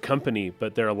 Like it's a company,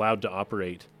 but they're allowed to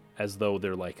operate as though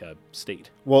they're like a state.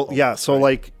 Well, yeah. So,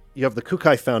 you have the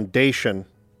Kukai Foundation,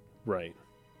 Right.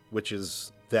 which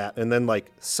is that, and then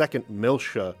Second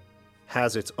Miltia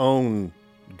has its own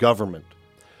government,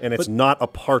 and it's not a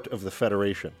part of the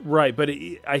Federation. Right, but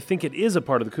I think it is a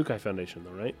part of the Kukai Foundation,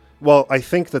 though, right? Well, I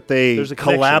think that they There's a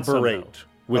connection collaborate somehow.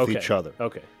 with Okay, each other.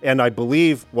 okay. And I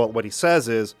believe, what he says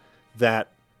is that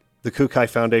the Kukai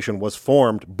Foundation was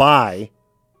formed by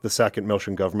the second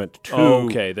Miltian government to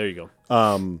Okay, there you go.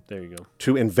 There you go.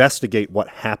 to investigate what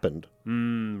happened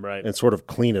Right. and sort of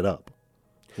clean it up,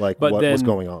 But what was then-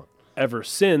 going on. Ever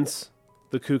since,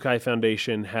 the Kukai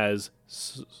Foundation has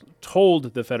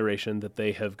told the Federation that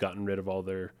they have gotten rid of all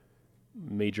their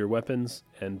major weapons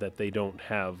and that they don't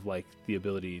have the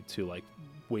ability to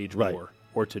wage Right. war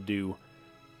or to do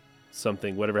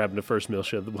something. Whatever happened to First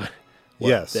Miltia,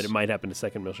 Yes. that it might happen to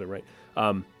Second Miltia,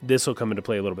 right? This will come into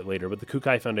play a little bit later, but the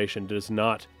Kukai Foundation does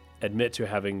not admit to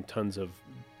having tons of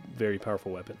very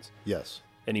powerful weapons Yes.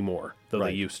 anymore, though Right.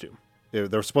 they used to. There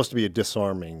was supposed to be a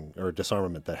disarmament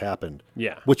that happened.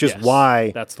 Yeah, Which is yes,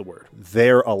 why that's the word.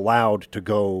 they're allowed to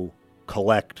go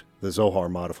collect the Zohar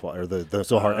modifier, the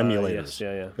Zohar emulators. Yes,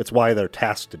 yeah. It's why they're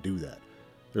tasked to do that.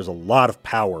 There's a lot of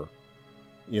power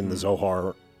in the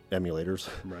Zohar emulators.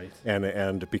 Right.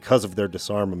 And because of their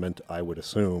disarmament, I would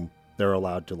assume they're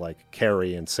allowed to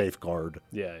carry and safeguard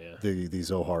Yeah. the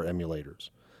Zohar emulators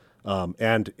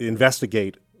and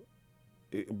investigate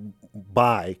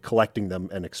by collecting them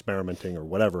and experimenting or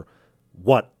whatever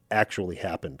what actually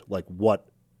happened. Like, what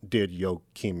did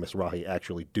Joachim Mizrahi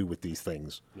actually do with these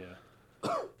things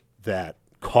that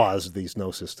caused these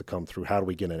gnosis to come through? How do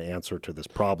we get an answer to this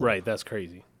problem? Right, that's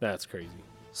crazy. That's crazy.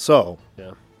 So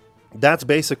Yeah. that's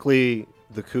basically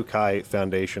the Kukai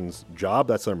Foundation's job.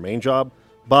 That's their main job.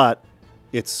 But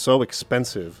it's so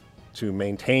expensive to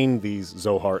maintain these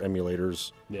Zohar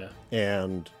emulators Yeah.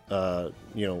 and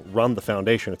run the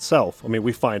foundation itself. I mean,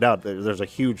 we find out that there's a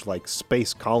huge like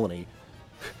space colony.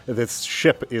 This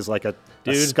ship is like a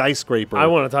skyscraper. I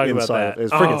want to talk about inside. that.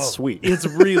 It's freaking sweet. It's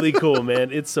really cool,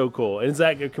 man. It's so cool. And is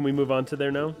that good? Can we move on to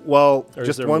there now? Well, Or is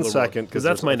just there one a little more? second, 'Cause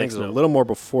that's my I think next there's note. a little more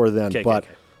before then. Okay, but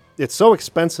okay. it's so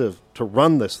expensive to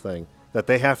run this thing that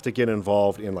they have to get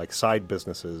involved in like side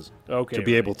businesses Okay, to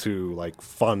be right. able to like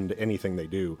fund anything they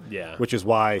do. Yeah. Which is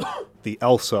why the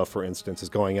Elsa, for instance, is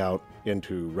going out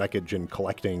into wreckage and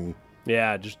collecting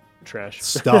Yeah, just trash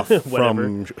stuff Whatever.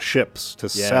 from ships to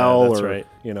Yeah, sell, that's or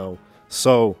right.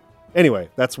 So anyway,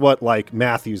 that's what like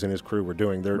Matthews and his crew were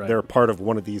doing. Right. They're part of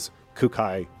one of these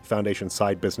Kukai Foundation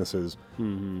side businesses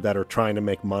Mm-hmm. that are trying to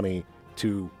make money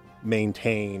to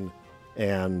maintain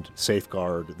and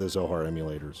safeguard the Zohar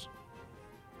emulators,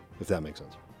 if that makes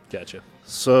sense. Gotcha.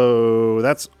 So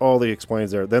that's all he explains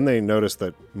there. Then they notice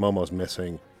that Momo's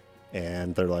missing,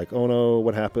 and they're like, "Oh no,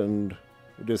 what happened?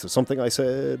 This is something I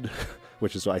said,"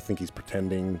 which is I think he's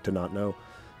pretending to not know.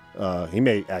 He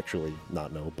may actually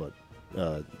not know, but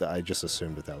I just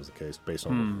assumed that was the case based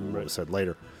on what was said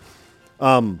later.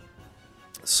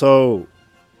 So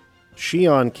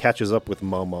Shion catches up with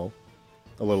Momo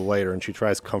a little later, and she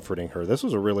tries comforting her. This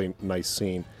was a really nice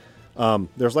scene.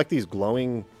 There's like these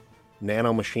glowing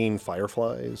nanomachine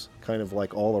fireflies kind of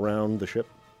like all around the ship.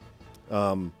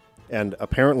 And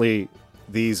apparently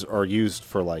these are used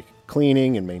for like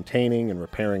cleaning and maintaining and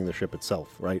repairing the ship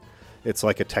itself, right? It's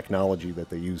like a technology that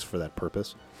they use for that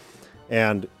purpose.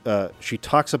 And she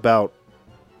talks about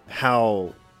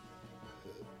how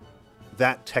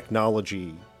that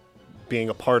technology being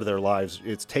a part of their lives,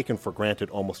 it's taken for granted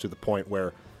almost to the point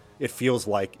where it feels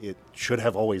like it should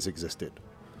have always existed.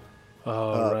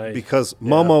 Oh, right. Because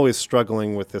Momo is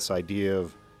struggling with this idea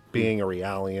of being a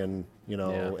Realian, Yeah.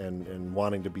 and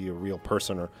wanting to be a real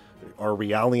person. Or are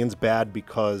Realians bad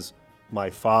because my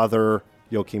father,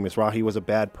 Joachim Mizrahi, was a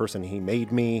bad person? He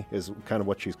made me, is kind of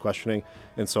what she's questioning.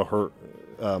 And so her,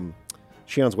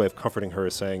 Shion's way of comforting her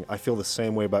is saying, I feel the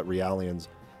same way about Realians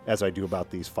as I do about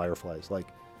these fireflies. Like,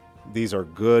 these are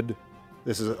good.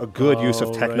 This is a good use of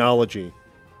right. technology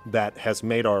that has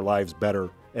made our lives better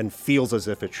and feels as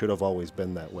if it should have always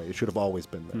been that way. It should have always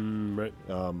been there.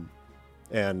 Right.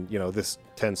 And, this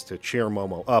tends to cheer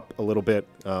Momo up a little bit.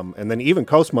 And then even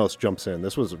Cosmos jumps in.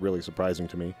 This was really surprising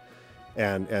to me.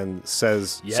 And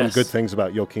says some Yes. good things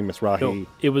about Joachim Mizrahi. No,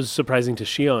 it was surprising to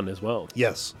Shion as well.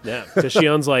 Yes. Yeah, because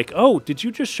Shion's like, "Oh, did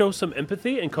you just show some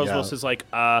empathy?" And Cosmos Yeah. is like,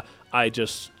 I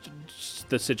just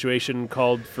the situation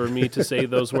called for me to say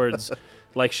those words."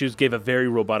 Like she gave a very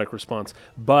robotic response,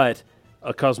 but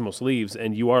Cosmos leaves,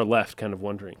 and you are left kind of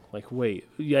wondering, like, "Wait,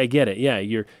 yeah, I get it. Yeah,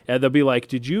 you're." They'll be like,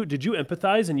 "Did you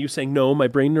empathize?" And you saying, "No, my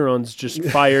brain neurons just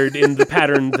fired in the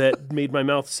pattern that made my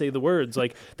mouth say the words."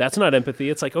 Like that's not empathy.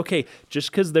 It's like, okay,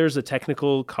 just because there's a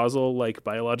technical, causal, like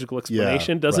biological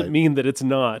explanation doesn't right. mean that it's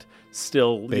not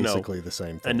still Basically the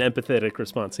same thing. an empathetic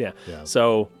response. Yeah. Yeah.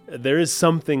 So there is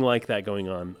something like that going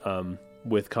on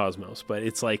with Cosmos, but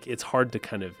it's like it's hard to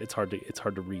read.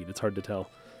 It's hard to tell.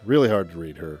 Really hard to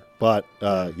read her. But,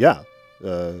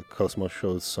 Cosmos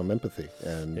shows some empathy.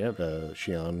 And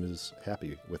Shion is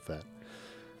happy with that.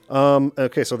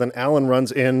 Okay, so then Alan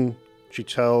runs in. She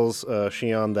tells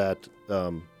Shion that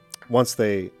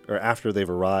after they've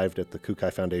arrived at the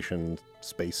Kukai Foundation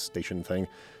space station thing,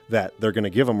 that they're going to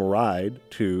give them a ride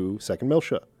to Second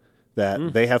Milsha.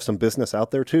 That they have some business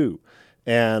out there too.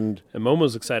 And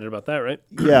Momo's excited about that, right?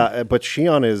 yeah, but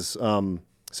Shion is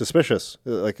suspicious.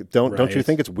 Like, don't you Right.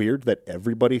 think it's weird that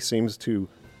everybody seems to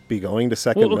be going to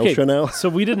Second Milsha now? So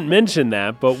we didn't mention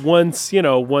that, but once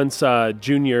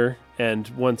Junior and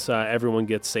once everyone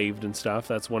gets saved and stuff,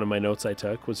 that's one of my notes I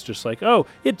took, was just like, oh,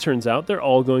 it turns out they're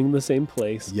all going to the same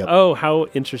place. Yep. Oh, how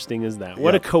interesting is that?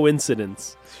 What a Yep.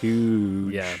 coincidence.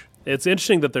 Huge. Yeah. It's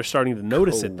interesting that they're starting to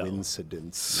notice it, though.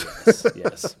 Coincidence.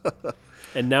 Yes.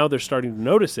 And now they're starting to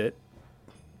notice it,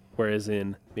 whereas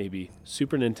in maybe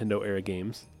Super Nintendo era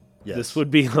games, Yes. this would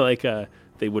be like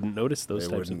they wouldn't notice those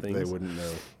types of things. They wouldn't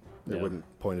know. They Yeah.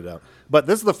 wouldn't point it out. But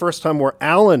this is the first time where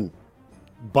Alan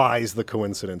buys the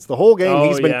coincidence. The whole game,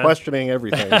 he's been yeah. questioning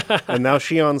everything. And now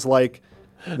Shion's like,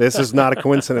 this is not a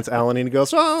coincidence, Alan. And he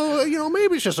goes,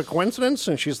 maybe it's just a coincidence.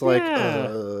 And she's like, Yeah.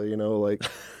 like,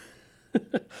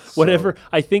 Whatever.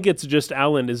 I think it's just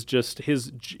Alan is just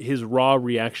his raw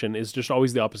reaction is just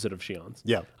always the opposite of Shion's.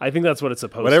 Yeah. I think that's what it's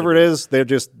supposed Whatever to it be. is, they're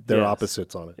Yes.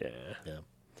 opposites on it. Yeah. Yeah.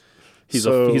 He's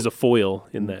So a foil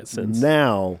in that sense.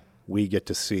 now we get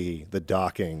to see the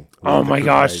docking. Oh with the my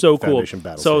gosh, Kukai so cool. Foundation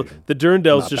battle So station. the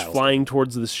Durandal's Not just battle flying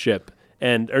towards this ship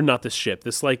or not this ship.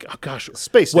 This like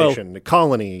Space well, station, the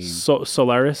colony.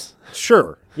 Solaris.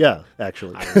 Sure. Yeah,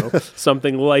 actually.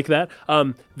 Something like that.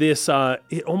 This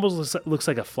it almost looks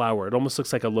like a flower. It almost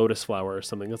looks like a lotus flower or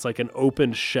something. It's like an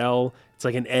opened shell. It's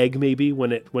like an egg maybe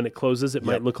when it closes. It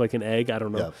might look like an egg. I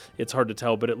don't know. Yep. It's hard to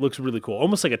tell, but it looks really cool.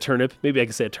 Almost like a turnip. Maybe I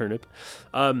could say a turnip.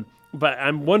 But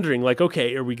I'm wondering, like,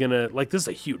 okay, are we gonna like this is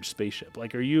a huge spaceship?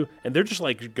 Like, are you? And they're just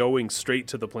like going straight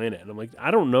to the planet. And I'm like,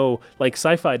 I don't know. Like,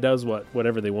 sci-fi does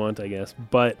whatever they want, I guess.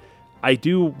 But I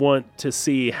do want to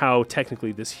see how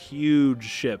technically this huge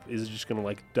ship is just gonna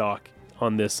like dock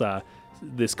on this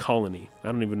this colony.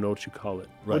 I don't even know what you call it.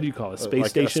 Right. What do you call it? Space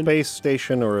like station? A space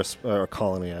station or a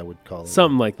colony, I would call it.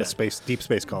 Something like that. Deep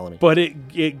space colony. But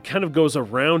it kind of goes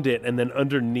around it and then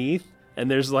underneath, and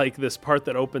there's like this part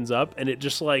that opens up, and it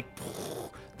just like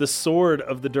the sword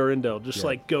of the Durandal just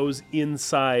like goes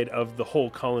inside of the whole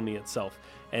colony itself,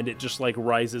 and it just like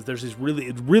rises. There's this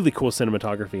really cool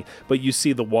cinematography, but you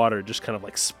see the water just kind of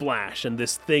like splash, and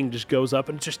this thing just goes up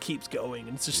and it just keeps going,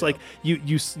 and it's just like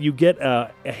you get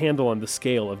a handle on the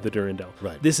scale of the Durandal.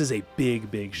 Right. This is a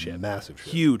big ship, Massive ship.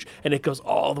 huge, and it goes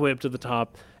all the way up to the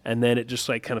top, and then it just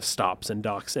like kind of stops and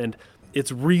docks, and it's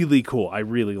really cool. I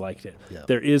really liked it. Yeah.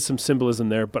 There is some symbolism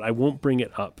there, but I won't bring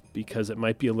it up because it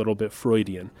might be a little bit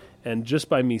Freudian. And just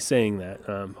by me saying that,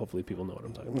 hopefully people know what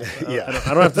I'm talking about. Yeah.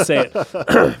 I don't have to say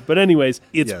it. But anyways,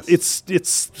 Yes.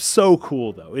 it's so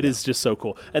cool, though. It is just so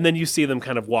cool. And then you see them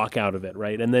kind of walk out of it,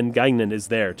 right? And then Guinan is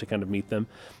there to kind of meet them.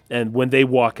 And when they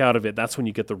walk out of it, that's when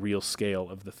you get the real scale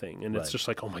of the thing. And it's Right. just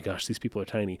like, oh my gosh, these people are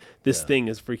tiny. This thing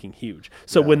is freaking huge.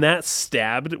 So when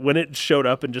it showed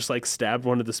up and just like stabbed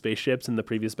one of the spaceships in the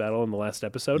previous battle in the last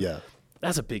episode, Yeah.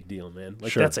 that's a big deal, man.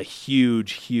 Like Sure. that's a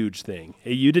huge thing.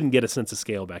 You didn't get a sense of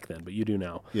scale back then, but you do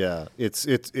now. Yeah. It's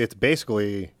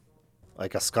basically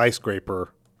like a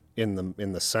skyscraper in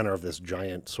the center of this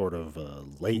giant sort of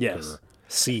lake Yes. or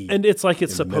sea. And it's like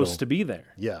it's in the supposed middle. to be there.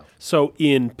 Yeah. So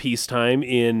in peacetime,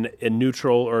 in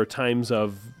neutral or times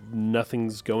of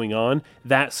nothing's going on,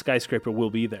 that skyscraper will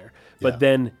be there. But Yeah.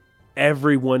 then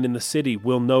everyone in the city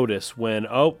will notice when,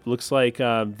 looks like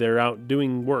they're out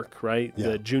doing work, right? Yeah.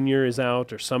 The junior is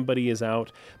out or somebody is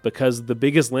out because the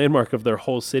biggest landmark of their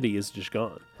whole city is just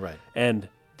gone. Right. And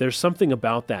there's something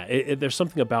about that. There's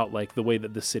something about like the way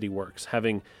that the city works,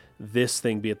 having this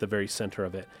thing be at the very center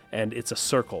of it, and it's a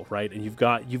circle, right? And you've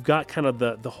got kind of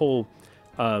the whole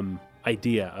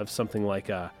idea of something like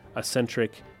a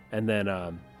centric and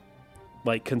then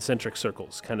like concentric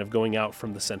circles kind of going out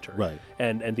from the center. Right.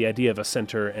 And the idea of a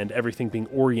center and everything being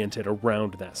oriented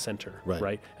around that center.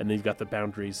 Right. And then you've got the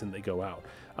boundaries and they go out.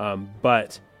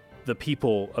 But the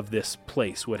people of this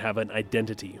place would have an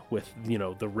identity with,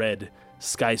 the red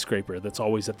skyscraper that's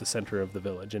always at the center of the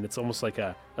village. And it's almost like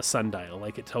a sundial.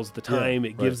 Like it tells the time,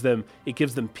 it gives them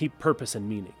purpose and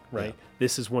meaning, right? Yeah.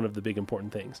 This is one of the big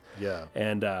important things. Yeah.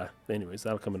 And anyways,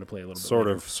 that'll come into play a little bit Sort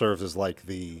later. of serves as like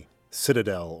the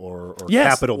citadel or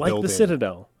Yes, Capitol like building the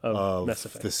Citadel of of Mass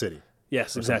Effect. the city.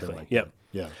 Yes, or something exactly. like Yep. that.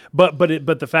 Yeah.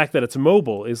 But the fact that it's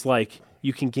mobile is like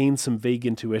you can gain some vague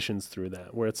intuitions through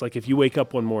that. Where it's like if you wake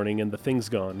up one morning and the thing's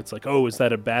gone, it's like, oh, is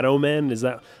that a bad omen? Is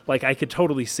that like I could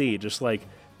totally see just like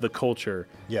the culture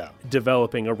Yeah.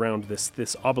 developing around this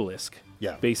obelisk.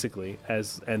 Yeah. Basically,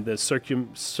 and the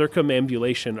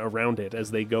circumambulation around it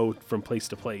as they go from place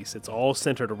to place. It's all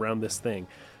centered around this thing.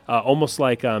 Almost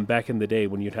like back in the day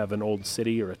when you'd have an old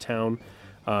city or a town,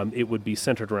 it would be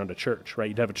centered around a church, right?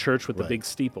 You'd have a church with the Right. big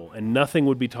steeple, and nothing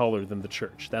would be taller than the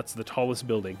church. That's the tallest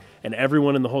building, and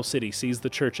everyone in the whole city sees the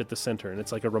church at the center, and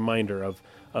it's like a reminder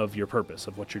of your purpose,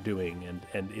 of what you're doing,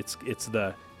 and it's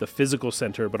the physical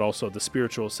center, but also the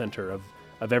spiritual center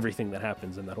of everything that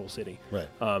happens in that whole city. Right.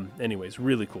 Anyways,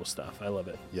 really cool stuff. I love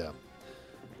it. Yeah.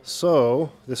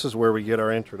 So this is where we get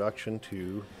our introduction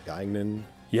to Guinan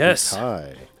Yes.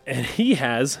 Kukai. And he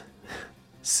has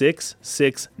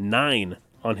 669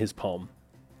 on his palm.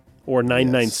 Or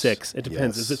 996. It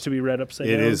depends. Yes. Is it to be read upside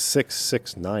It down? is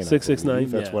 669. 669,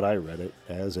 That's yeah. what I read it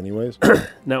as, anyways.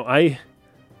 Now, I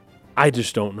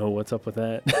just don't know what's up with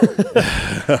that.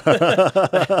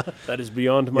 That is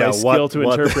beyond my Yeah, skill to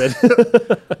what-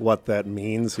 interpret. What that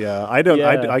means, yeah. I don't. Yeah.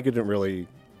 I couldn't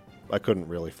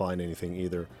really find anything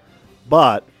either.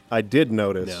 But I did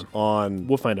notice Yeah. on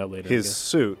We'll find out later. I his guess.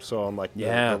 suit. So on like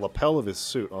Yeah. the lapel of his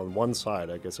suit on one side,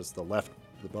 I guess it's the left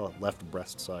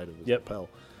breast side of his Yep. lapel.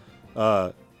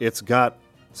 it's got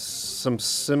some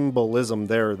symbolism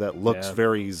there that looks Yeah.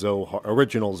 very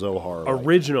original Zohar.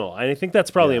 Original. And I think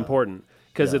that's probably Yeah. important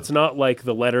because Yeah. it's not like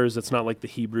the letters, it's not like the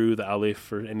Hebrew, the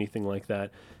Aleph, or anything like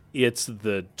that. It's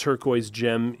the turquoise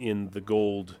gem in the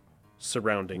gold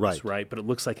surroundings, right? But it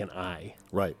looks like an eye,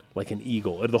 Right. like an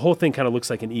eagle. The whole thing kind of looks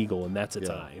like an eagle, and that's its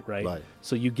Yeah. eye, right? Right.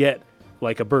 So you get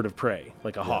like a bird of prey,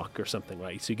 like a hawk or something,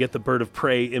 right? So you get the bird of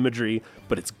prey imagery,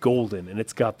 but it's golden, and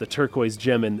it's got the turquoise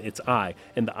gem in its eye.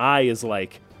 And the eye is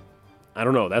like, I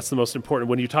don't know, that's the most important.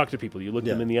 When you talk to people, you look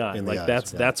them in the eye. in the Like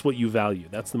eyes, that's what you value.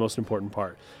 That's the most important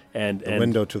part. And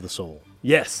Window to the soul.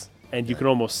 yes, and you can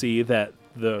almost see that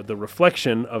the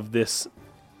reflection of this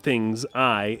thing's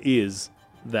eye is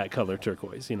that color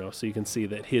turquoise, so you can see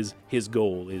that his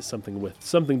goal is something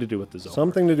to do with the Zohar.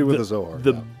 Something to do with the Zohar.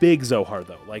 The big Zohar,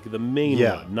 though, like the main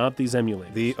Yeah. one, not these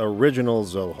emulators. The original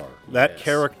Zohar. That Yes.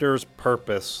 character's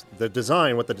purpose, the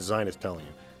design, what the design is telling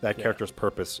you, that character's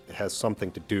purpose has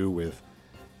something to do with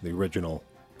the original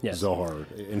Yes. Zohar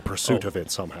in pursuit of it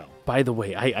somehow. By the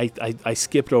way, I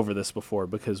skipped over this before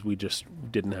because we just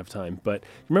didn't have time. But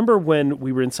remember when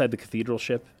we were inside the cathedral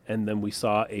ship and then we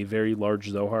saw a very large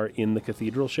Zohar in the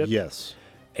cathedral ship? Yes.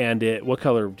 And what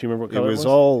color? Do you remember what color it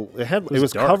was? It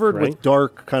was dark, covered right? with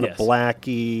dark, kind Yes. of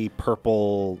blacky,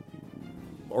 purple,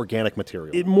 organic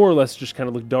material. It more or less just kind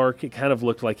of looked dark. It kind of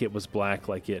looked like it was black,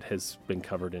 like it has been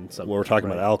covered in something. Well, we're talking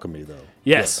right? about alchemy, though.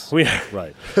 Yes, we are.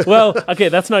 Right. Well, okay,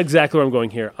 that's not exactly where I'm going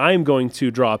here. I'm going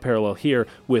to draw a parallel here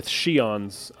with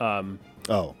Shion's,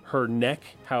 Oh, her neck.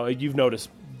 How you've noticed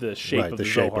the shape Right, of the the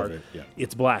shape Zohar. of it, yeah.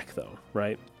 It's black, though,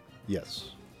 right?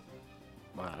 yes.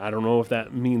 I don't know if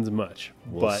that means much,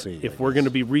 We'll but see, if I we're guess. going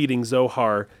to be reading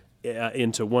Zohar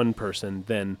into one person,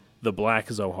 then the black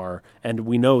Zohar, and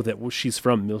we know that she's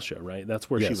from Milsha, right? That's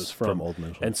where she Yes, was from Old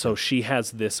Milsha, and so she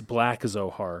has this black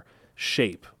Zohar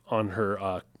shape on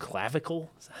her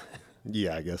clavicle,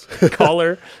 Yeah, I guess.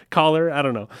 collar. I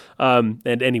don't know.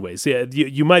 And anyways, yeah,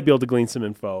 you might be able to glean some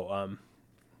info,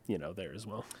 there as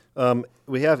well.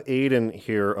 We have Aiden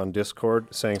here on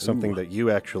Discord saying something that you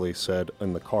actually said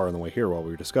in the car on the way here while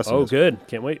we were discussing Oh, this. good.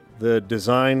 Can't wait. The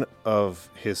design of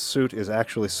his suit is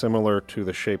actually similar to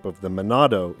the shape of the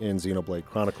Monado in Xenoblade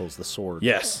Chronicles, the sword.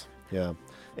 Yes. Yeah.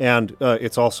 And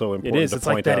it's also It important is. to It's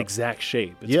like point that out. exact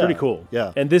shape. It's Yeah, pretty cool.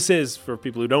 yeah. And this is, for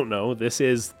people who don't know, this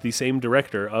is the same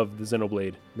director of the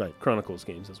Xenoblade Right. Chronicles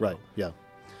games as well. Right, yeah.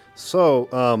 So,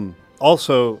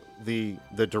 also the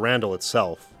Durandal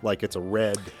itself, like it's a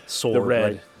red sword, red,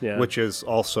 right? yeah. Which is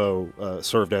also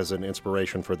served as an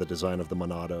inspiration for the design of the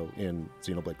Monado in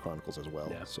Xenoblade Chronicles as well.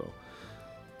 Yeah. So,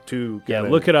 two Yeah,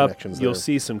 canon look it up. connections You'll there.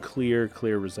 see some clear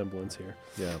resemblance here.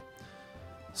 Yeah.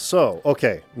 So,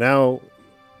 okay, now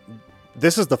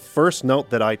this is the first note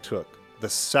that I took. The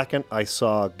second I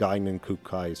saw Guinan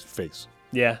Kukai's face,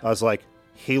 Yeah. I was like,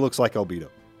 he looks like Albedo.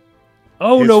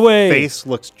 Oh, His no way. face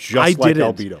looks just I like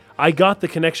didn't. Albedo. I got the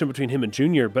connection between him and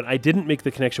Junior, but I didn't make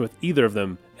the connection with either of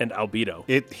them and Albedo.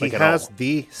 He like, at has all.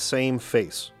 the same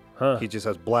face. Huh. He just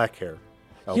has black hair.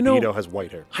 Albedo You know- has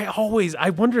white hair.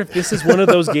 I wonder if this is one of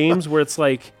those games where it's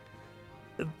like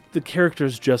the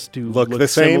characters just do Look the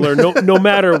same. similar. No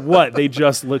matter what, they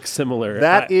just look similar.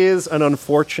 That is an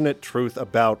unfortunate truth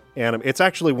about anime. It's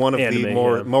actually one of the Anime,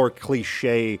 more yeah. more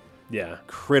cliche yeah.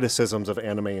 criticisms of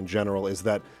anime in general is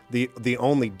that the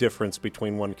only difference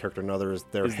between one character and another is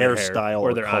their Is their hair, hairstyle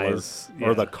or their color, eyes, or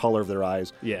yeah. the color of their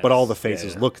eyes. Yes, But all the yeah,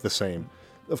 faces yeah. look the same.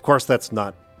 Of course, that's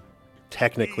not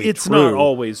technically It's true. not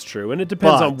always true, and it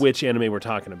depends on But- which anime we're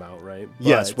talking about, right?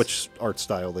 Yes, But- which art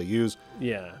style they use.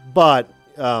 yeah. But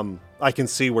I can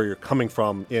see where you're coming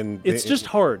from. It's just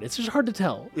hard. It's just hard to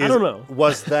tell. I Is- don't know.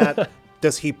 Was that?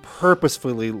 Does he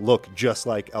purposefully look just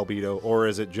like Albedo, or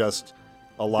is it just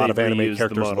a lot They of anime reused the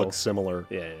characters model. look similar,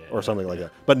 Yeah, yeah, or something like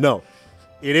that? But no,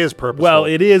 it is purposeful. Well,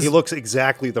 it is- He looks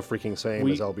exactly the freaking same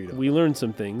as Albedo. We learned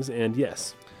some things, and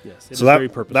yes, it is so very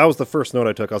purposeful. that was the first note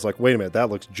I took. I was like, wait a minute, that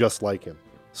looks just like him.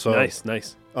 So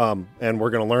nice. and we're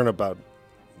going to learn about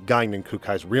Guinan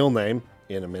Kukai's real name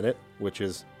in a minute, which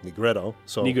is Nigredo.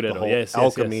 So the Nigredo, whole yes,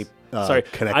 alchemy Sorry,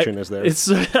 connection is there. It's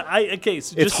okay.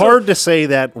 So It's just so- hard to say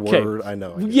that word. I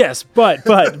know. Yes, but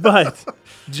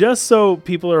just so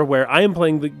people are aware, I am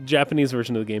playing the Japanese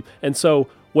version of the game, and so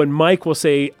when Mike will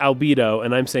say Albedo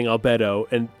and I'm saying Albedo,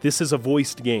 and this is a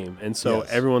voiced game, and so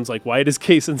Yes. everyone's like, why does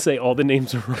Kason say all the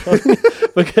names are wrong?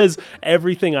 Because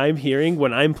everything I'm hearing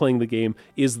when I'm playing the game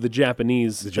is the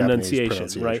Japanese,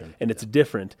 pronunciation, right? And it's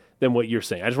different than what you're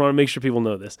saying. I just want to make sure people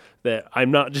know this, that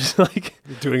I'm not just like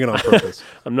Doing it on purpose.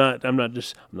 I'm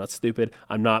not stupid.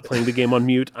 I'm not playing the game on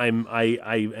mute. I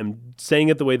am saying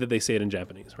it the way that they say it in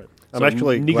Japanese, right? I'm So,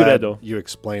 actually glad Nigredo. you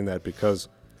explained that because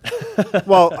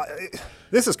Well,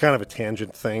 this is kind of a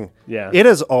tangent thing. Yeah. It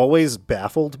has always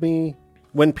baffled me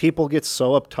when people get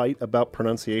so uptight about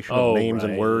pronunciation Oh, of names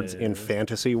and right, words yeah, in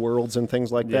fantasy worlds and things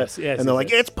like Yes, that. yes, and they're yes,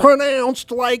 like, yes. it's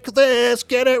pronounced like this,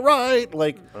 get it right.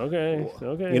 Like, Okay.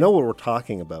 you know what we're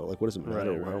talking about. Like, what does it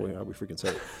matter? Right, How we freaking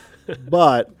say it?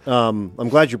 But I'm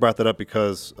glad you brought that up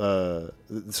because,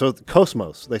 so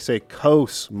Cosmos, they say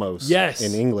Cosmos Yes.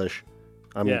 in English.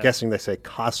 I'm Yeah. guessing they say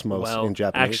Cosmos Well, in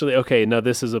Japanese. actually, okay. No,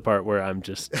 this is a part where I'm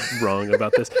just wrong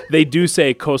about this. They do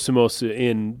say cosmos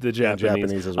in the Japanese,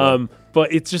 Japanese as well.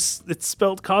 but it's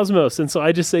spelled cosmos, and so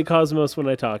I just say cosmos when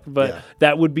I talk. But Yeah.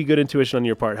 that would be good intuition on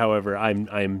your part. However,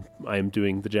 I'm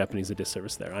doing the Japanese a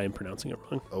disservice there. I am pronouncing it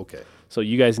wrong. Okay. So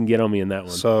you guys can get on me in that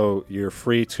one. So you're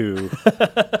free to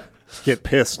get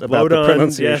pissed about Load the on,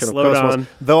 pronunciation yes, of load Cosmos. on.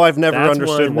 Though I've never That's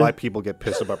understood one. why people get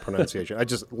pissed about pronunciation. I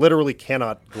just literally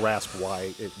cannot grasp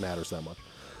why it matters that much.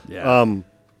 yeah,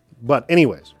 But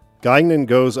anyways, Guinan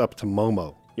goes up to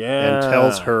Momo Yeah, and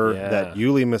tells her yeah. that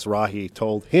Yuli Mizrahi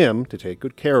told him to take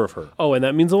good care of her. Oh, and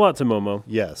that means a lot to Momo.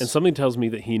 Yes. And something tells me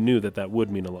that he knew that would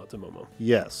mean a lot to Momo.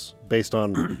 Yes, based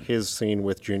on his scene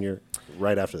with Junior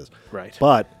right after this. Right.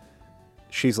 But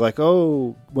she's like,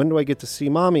 oh, when do I get to see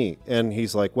Mommy? And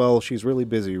he's like, well, she's really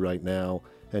busy right now.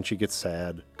 And she gets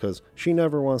sad because she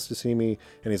never wants to see me.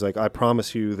 And he's like, I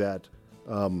promise you that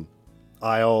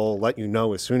I'll let you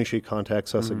know as soon as she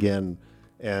contacts us again.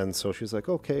 And so she's like,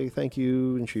 okay, thank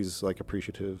you. And she's like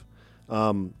appreciative.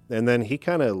 And then he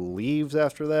kind of leaves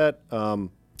after that.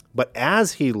 But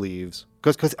as he leaves,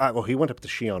 because he went up to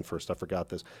Shion first. I forgot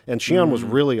this. And Shion was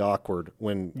really awkward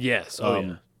when Yes. Oh,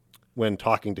 yeah. when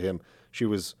talking to him. She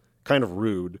was kind of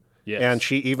rude. Yes. And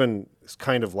she even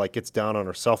kind of like gets down on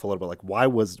herself a little bit. Like,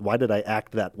 why did I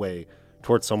act that way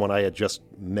towards someone I had just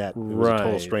met? It was a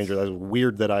total Right. stranger. That was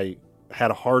weird that I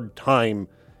had a hard time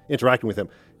interacting with him.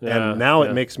 Yeah, And now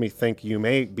yeah. it makes me think you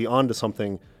may be onto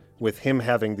something with him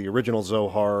having the original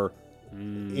Zohar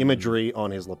imagery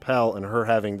on his lapel and her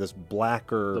having this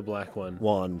blacker The black one.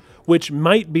 one. Which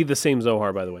might be the same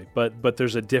Zohar, by the way, but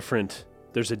there's a difference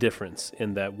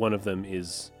in that one of them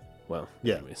is, well,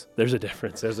 Yeah. anyways, there's a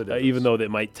difference. There's a difference. Even though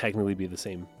it might technically be the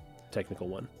same technical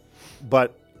one.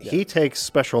 But he takes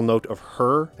special note of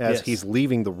her as Yes. he's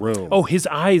leaving the room. Oh, his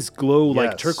eyes glow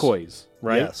like Yes. turquoise,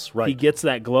 right? Yes, right. He gets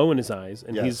that glow in his eyes,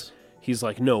 and Yes. he's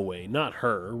like, no way, not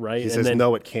her, right? He and says, then,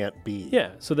 no, it can't be.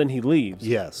 Yeah, so then he leaves.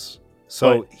 Yes.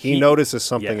 So But he he- notices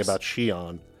something yes. about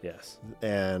Shion, Yes.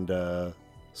 and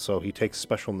so he takes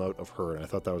special note of her, and I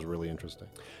thought that was really interesting.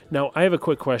 Now, I have a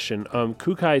quick question.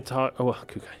 Kukai taught... Oh,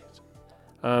 Kukai.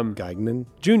 Guinan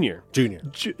Junior.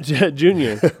 Jr.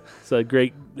 Junior. It's a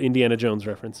great Indiana Jones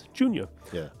reference. Junior.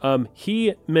 Yeah.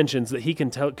 He mentions that he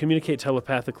can communicate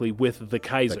telepathically with the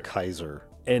Kaiser. The Kaiser.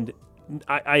 And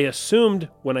I assumed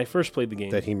when I first played the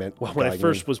game That he meant when I Guinan.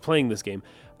 first was playing this game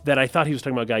that I thought he was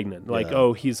talking about Guinan. Like, Yeah.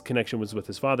 oh, his connection was with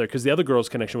his father because the other girl's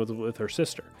connection was with her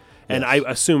sister. And Yes.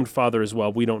 I assumed father as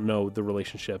well. We don't know the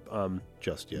relationship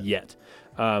Just yet. yet.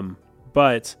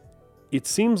 But it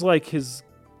seems like his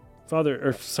father,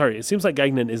 or sorry, it seems like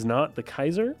Guinan is not the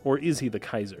Kaiser, or is he the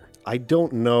Kaiser? I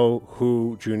don't know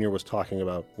who Junior was talking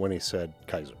about when he said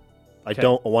Kaiser. I Okay.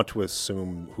 don't want to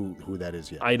assume who that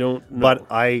is yet. I don't know. But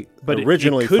I But it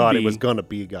originally could thought it be was going to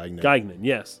be Guinan. Guinan,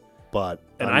 yes. But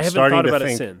And I'm I haven't starting thought to about it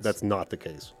think since. that's not the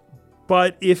case.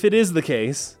 But if it is the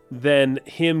case, then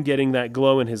him getting that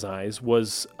glow in his eyes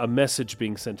was a message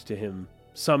being sent to him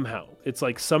somehow. It's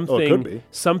like something could be.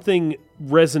 something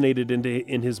resonated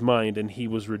in his mind and he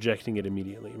was rejecting it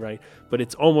immediately, right? But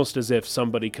it's almost as if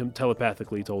somebody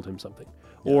telepathically told him something,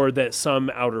 or that some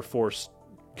outer force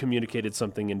communicated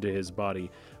something into his body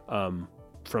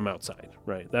from outside,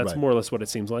 right? That's Right. more or less what it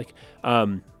seems like.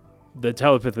 The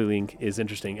telepathy link is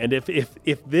interesting, and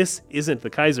if this isn't the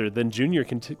Kaiser, then Junior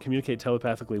can communicate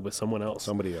telepathically with someone else.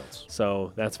 Somebody else.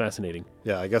 So that's fascinating.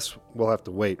 Yeah, I guess we'll have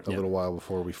to wait a little while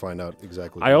before we find out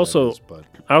exactly. I who that also is, but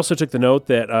I also took the note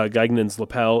that Guignan's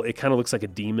lapel, it kind of looks like a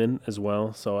demon as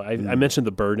well. So I mentioned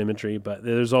the bird imagery, but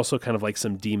there's also kind of like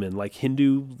some demon, like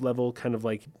Hindu level, kind of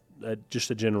like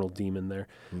just a general demon there.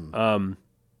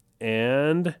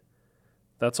 And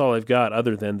that's all I've got,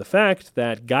 other than the fact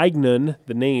that Guignan,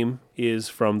 the name, is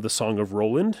from the Song of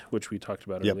Roland, which we talked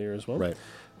about Yep, earlier as well. right.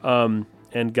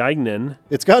 And Guignan,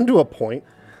 It's gotten to a point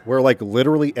where like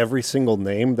literally every single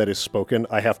name that is spoken,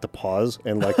 I have to pause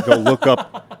and like go look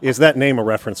up, is that name a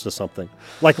reference to something?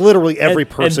 Like literally every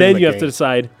person. and then in the you have game. to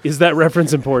decide, is that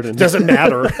reference important? Doesn't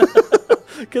matter.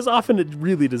 Because often it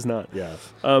really does not. Yeah.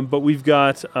 But we've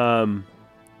got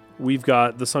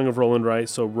the Song of Roland, right?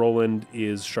 So Roland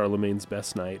is Charlemagne's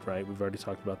best knight, right? We've already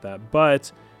talked about that.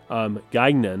 But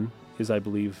Guignan is, I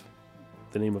believe,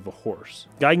 the name of a horse.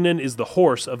 Gagnon is the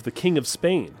horse of the King of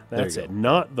Spain. That's you it, go.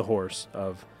 not the horse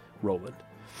of Roland.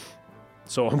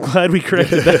 So I'm glad we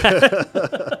corrected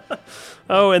that.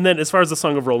 Oh, and then as far as the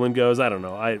Song of Roland goes, I don't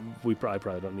know. I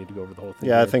probably don't need to go over the whole thing.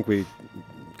 Yeah, I here. think we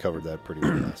covered that pretty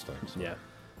well last time. So. Yeah.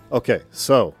 Okay,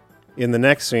 so in the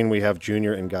next scene, we have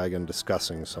Junior and Guygon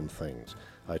discussing some things.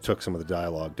 I took some of the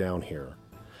dialogue down here.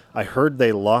 I heard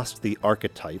they lost the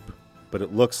archetype, but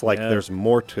it looks like Yeah. there's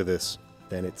more to this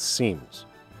than it seems.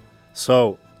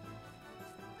 So,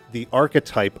 the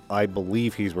archetype I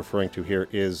believe he's referring to here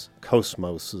is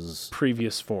Cosmos's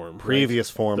Previous form. previous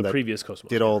form The that previous Cosmos.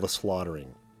 did all the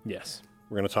slaughtering. Yes.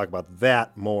 We're going to talk about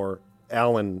that more.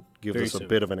 Alan gives Very us a soon.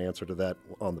 bit of an answer to that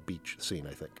on the beach scene,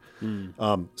 I think.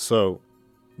 Hmm. So,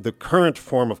 the current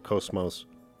form of Cosmos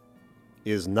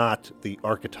is not the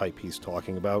archetype he's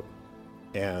talking about,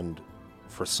 and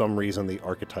for some reason, the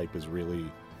archetype is really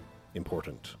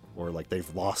important, or like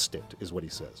they've lost it, is what he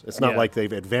says. It's not Yeah. like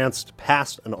they've advanced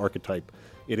past an archetype.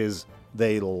 It is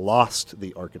they lost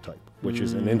the archetype, which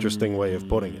is an interesting way of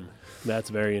putting it. That's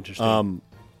very interesting.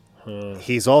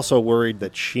 He's also worried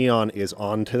that Shion is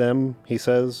on to them, he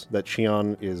says. That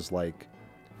Shion is, like,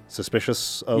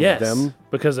 suspicious of yes, them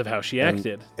because of how she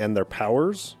acted. and their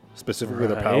powers, specifically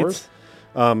their Right. powers.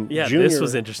 Yeah, this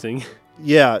was interesting.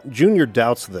 Yeah, Junior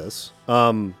doubts this.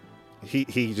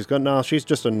 He just goes, no, she's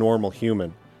just a normal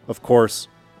human. Of course,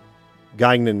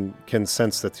 Guygon can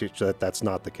sense that that's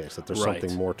not the case, that there's Right.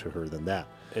 something more to her than that.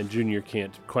 And Junior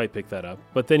can't quite pick that up.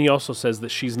 But then he also says that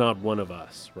she's not one of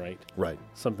us, right? Right.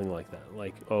 Something like that.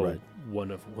 Like, oh, Right.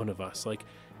 one of us. Like,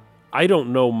 I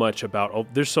don't know much about. Oh,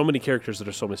 there's so many characters that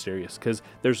are so mysterious because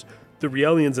there's the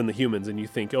Realians and the humans, and you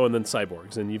think, oh, and then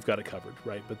cyborgs, and you've got it covered,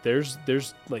 right? But there's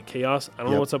like Chaos. I don't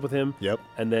know Yep. what's up with him. Yep.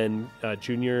 And then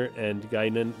Junior and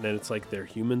Guygon, and it's like they're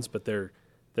humans, but they're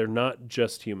not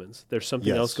just humans. There's something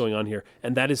Yes. else going on here,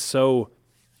 and that is so.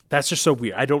 That's just so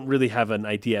weird. I don't really have an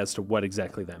idea as to what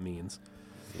exactly that means.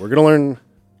 We're going to learn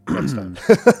next time.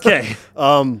 Okay.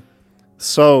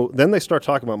 So then they start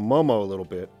talking about Momo a little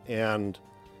bit, and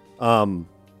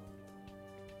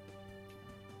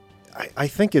I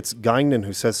think it's Guygon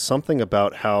who says something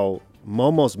about how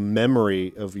Momo's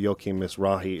memory of Joachim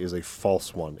Mizrahi is a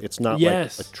false one. It's not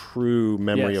Yes. like a true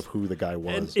memory Yes. of who the guy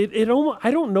was. And it almost, I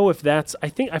don't know if that's, I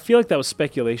feel like that was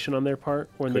speculation on their part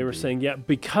when they Could were be. saying, yeah,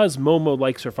 because Momo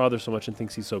likes her father so much and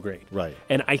thinks he's so great. Right.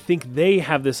 And I think they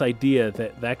have this idea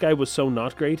that that guy was so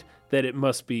not great that it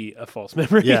must be a false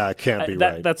memory. Yeah, it can't be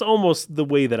right. That's almost the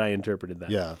way that I interpreted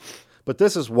that. Yeah. But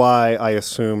this is why I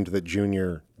assumed that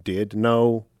Junior did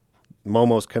know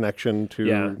Momo's connection to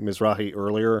Yeah. Mizrahi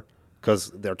earlier,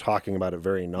 because they're talking about it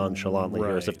very nonchalantly here,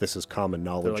 as Right. if this is common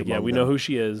knowledge They're like, yeah, among we them. know who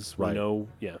she is. Right. We know,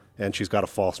 yeah. And she's got a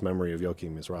false memory of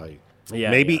Joachim Mizrahi. Yeah,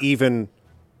 Maybe yeah. even,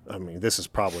 I mean, this is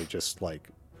probably just like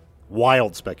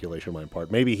wild speculation on my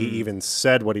part. Maybe he even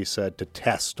said what he said to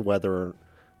test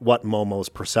what Momo's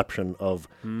perception of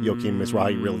Joachim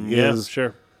Mizrahi really Yeah, is.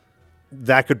 sure.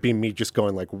 That could be me just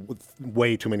going like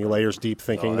way too many layers deep,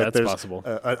 thinking Oh, that that's there's possible.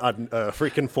 a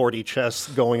freaking 4D chess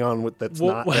going on that's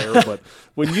Well, not there. But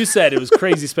When you said it was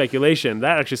crazy speculation,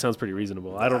 that actually sounds pretty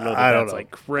reasonable. I don't know that I don't that's know. like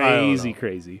I don't crazy, know.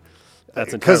 crazy.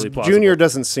 That's because entirely plausible. Junior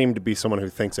doesn't seem to be someone who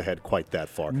thinks ahead quite that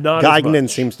far. Not as Guygon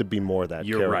much. seems to be more that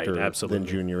You're right, character absolutely. than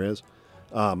Junior is.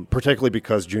 Particularly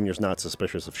because Junior's not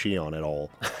suspicious of Shion at all.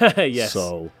 Yes.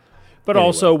 So, But anyway.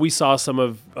 also, we saw some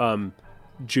of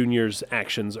Junior's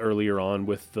actions earlier on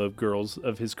with the girls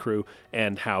of his crew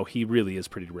and how he really is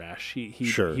pretty rash. He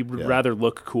Sure, he would yeah. rather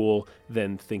look cool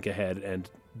than think ahead and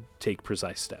take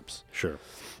precise steps. sure.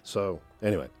 So,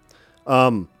 anyway.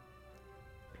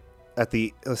 At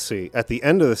the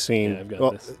end of the scene, Yeah, I've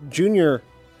got this. Junior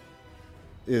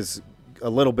is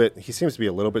he seems to be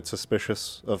a little bit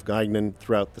suspicious of Guygon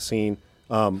throughout the scene.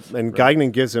 And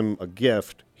Guygon gives him a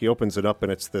gift. He opens it up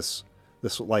and it's this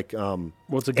like Well,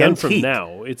 it's a gun from antique.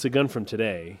 now. It's a gun from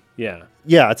today. Yeah.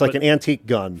 Yeah, it's like But- an antique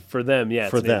gun. For them, yeah, it's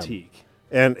For an them. antique.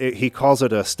 And he calls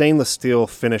it a stainless steel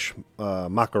finish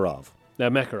Makarov. Now,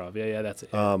 Makarov. Yeah, that's it.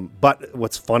 But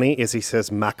what's funny is he says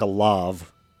Makalov,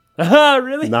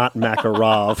 Really? not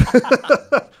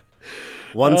Makarov.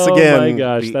 Once Oh again, my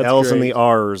gosh, the that's L's and great. the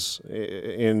R's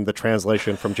in the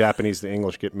translation from Japanese to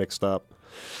English get mixed up.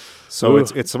 So Ooh,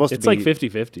 it's supposed it's to be like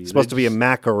 50-50. It's supposed to be a They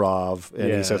just- Makarov,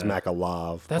 and he says Yeah.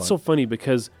 Makalov. That's but- so funny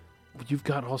because you've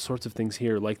got all sorts of things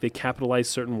here. Like they capitalize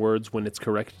certain words when it's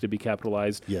correct to be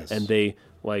capitalized. Yes. And they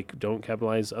like don't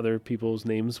capitalize other people's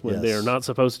names when they Yes. are not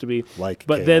supposed to be. Like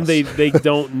but then chaos. they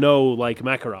don't know like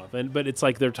Makarov. But it's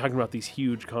like they're talking about these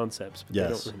huge concepts. But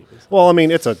Yes. They don't really. Well, I mean,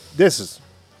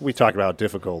 we talk about how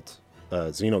difficult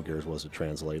Xenogears was to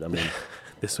translate. I mean,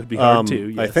 This would be hard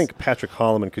too. I Yes. think Patrick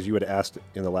Holloman, because you had asked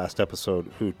in the last episode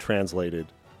who translated,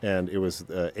 and it was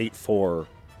 8-4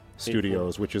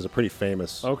 Studios, which is a pretty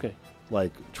famous Okay.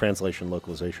 like translation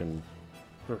localization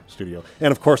studio.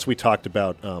 And of course, we talked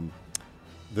about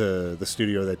the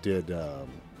studio that did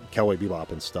Cowboy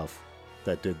Bebop and stuff,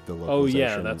 that did the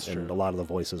localization that's and true. a lot of the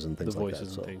voices and The things like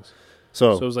voices that. and things.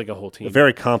 So So it was like a whole team. a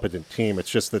very competent team. It's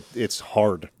just that it's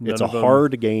hard. None it's a of them-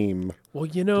 hard game Well,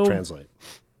 to translate.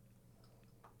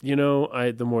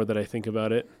 The more that I think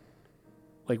about it,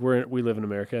 like we live in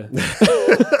America,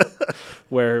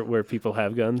 where people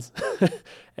have guns,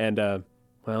 and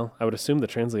well, I would assume the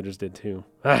translators did too.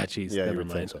 Jeez, Yeah, you never would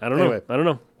think mind. so. I don't Anyway. know. I don't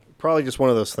know. Probably just one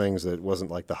of those things that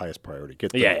wasn't like the highest priority.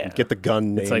 Get the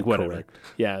gun name It's like whatever. correct.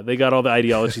 Yeah, they got all the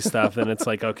ideology stuff, and it's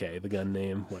like okay, the gun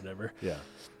name, whatever. Yeah.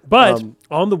 But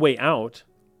on the way out,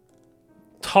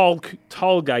 tall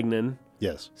Gagnon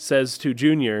Yes. says to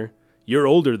Junior, "You're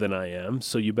older than I am,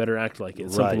 so you better act like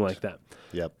it." Something Right. like that.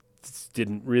 Yep.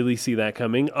 Didn't really see that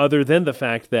coming, other than the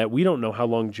fact that we don't know how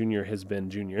long Junior has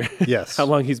been Junior. Yes. How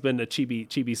long he's been a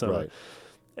chibi sama. Right.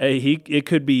 He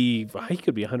could be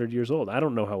 100 years old. I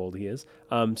don't know how old he is.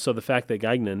 So the fact that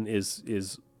Gagnon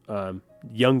is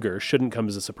younger shouldn't come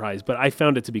as a surprise. But I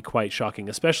found it to be quite shocking,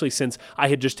 especially since I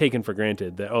had just taken for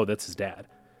granted that that's his dad.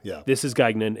 Yeah. This is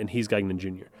Gagnon and he's Gagnon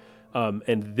Jr.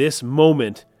 And this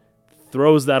moment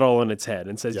throws that all on its head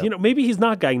and says, Yep. maybe he's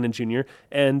not Gagnon Jr.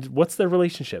 And what's their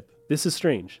relationship? This is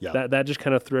strange. Yeah. That just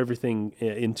kind of threw everything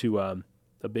into a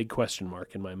big question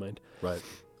mark in my mind. Right.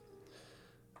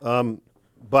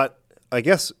 But I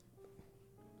guess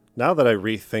now that I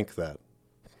rethink that,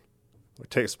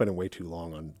 we're spending way too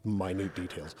long on minute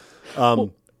details.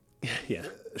 Yeah.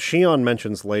 Shion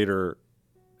mentions later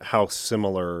how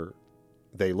similar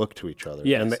they look to each other.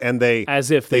 Yes. And they As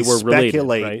if they were related,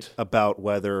 speculate right? about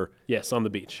whether Yes, on the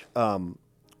beach.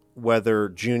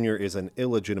 Junior is an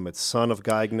illegitimate son of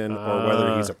Gagnon or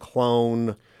whether he's a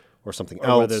clone or something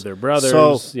else. whether they're brothers,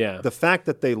 So yeah. the fact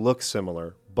that they look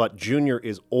similar, but Junior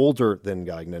is older than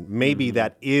Gagnon, maybe Mm-hmm.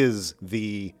 that is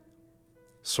the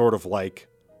sort of like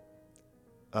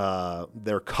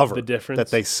their cover The difference? that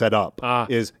they set up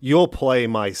is you'll play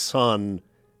my son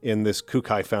in this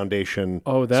Kukai Foundation.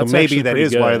 Oh, that's so maybe actually that pretty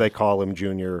is why good. they call him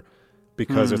Junior,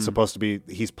 because it's supposed to be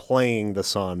he's playing the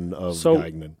son of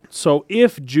Gagnon. So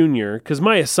if Junior, because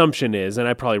my assumption is, and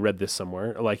I probably read this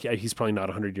somewhere, like he's probably not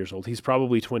 100 years old. He's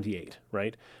probably 28,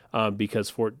 right? Because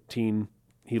 14,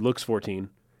 he looks 14.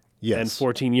 Yes. And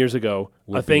 14 years ago,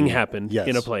 a Would thing be- happened yes.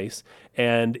 in a place,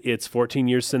 and it's 14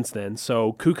 years since then.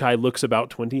 So Kukai looks about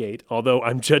 28, although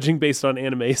I'm judging based on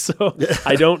anime, so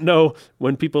I don't know.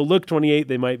 When people look 28,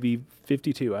 they might be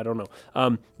 52. I don't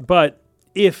know. But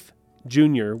if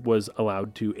Junior was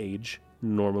allowed to age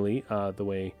normally, the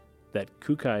way that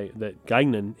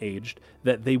Gagnon aged,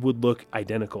 that they would look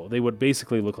identical. They would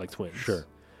basically look like twins. Sure.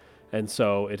 And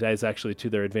so it is actually to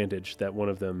their advantage that one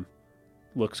of them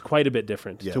looks quite a bit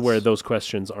different Yes. to where those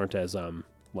questions aren't as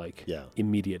Yeah.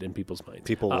 immediate in people's minds.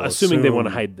 People will assuming they want to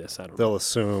assume- hide this. I don't know. They'll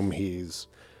assume he's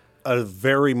a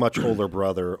very much older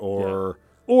brother or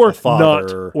Or a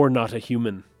father. not a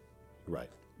human, Right.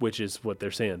 which is what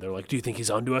they're saying. They're like, "Do you think he's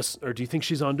onto us, or do you think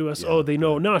she's onto us?" Yeah, Oh, they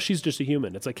know. No, she's just a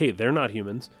human. It's like, hey, they're not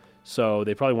humans, so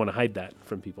they probably want to hide that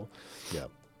from people. Yeah.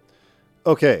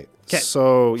 Okay. 'Kay.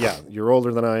 So yeah, you're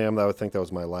older than I am. I would think that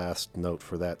was my last note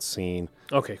for that scene.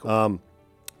 Okay, cool.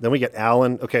 Then we get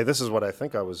Alan. Okay, this is what I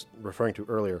think I was referring to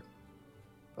earlier.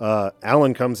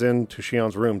 Alan comes into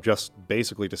Shion's room just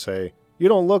basically to say, "You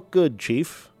don't look good,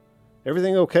 Chief.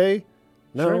 Everything okay?"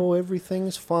 No, Sure.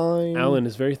 everything's fine. Alan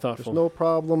is very There's thoughtful. no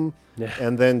problem. Yeah.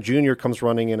 And then Junior comes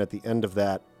running in at the end of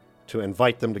that to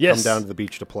invite them to Yes. come down to the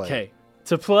beach to play. Okay,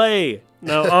 to play.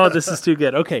 No, this is too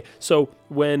good. Okay, so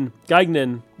when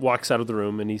Gagnon walks out of the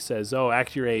room and he says, "Oh,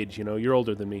 act your age, you're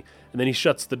older than me," and then he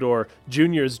shuts the door,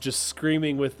 Junior's just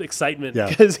screaming with excitement Yeah.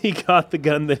 because he got the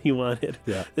gun that he wanted.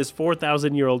 Yeah. This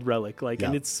 4,000-year-old relic, and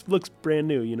Yeah. it looks brand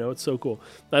new. It's so cool.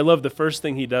 I love the first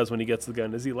thing he does when he gets the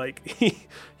gun is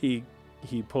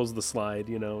he pulls the slide,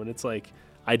 and it's like,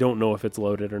 I don't know if it's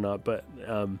loaded or not, but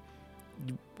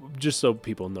just so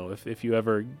people know, if you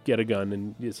ever get a gun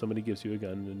and somebody gives you a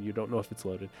gun and you don't know if it's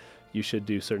loaded, you should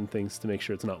do certain things to make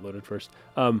sure it's not loaded first.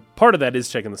 Part of that is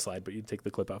checking the slide, but you take the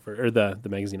clip out first, or the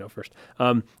magazine out first.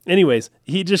 Anyways,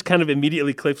 he just kind of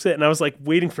immediately clips it, and I was like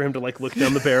waiting for him to look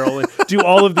down the barrel and do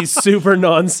all of these super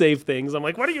non-safe things. I'm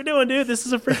like, what are you doing, dude? This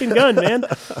is a freaking gun, man.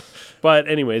 But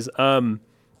anyways,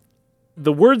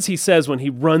 the words he says when he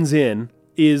runs in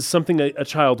is something a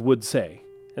child would say.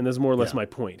 And that's more or less Yeah. my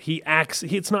point. He acts.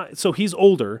 It's not. So he's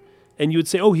older. And you would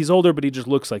say, oh, he's older, but he just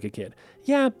looks like a kid.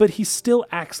 Yeah, but he still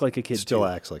acts like a kid. Still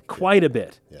acts like a kid. Quite a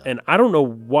bit. Yeah. And I don't know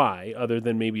why, other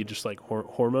than maybe just like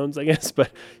hormones, I guess.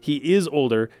 But he is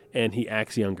older and he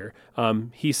acts younger.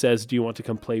 He says, "Do you want to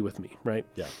come play with me?" Right?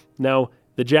 Yeah. Now,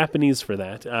 the Japanese for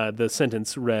that, the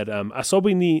sentence read,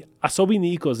 "Asobi ni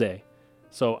ikoze."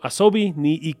 So asobi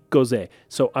ni ikoze.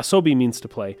 So asobi means to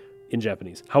play in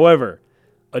Japanese. However,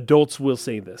 adults will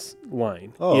say this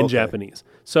line in Japanese.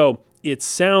 So it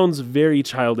sounds very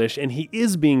childish, and he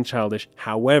is being childish.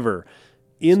 However,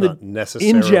 in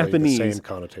Japanese, the same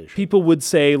connotation. People would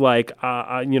say like,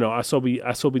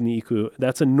 asobi ni iku.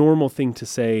 That's a normal thing to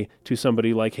say to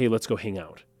somebody like, hey, let's go hang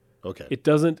out. Okay. It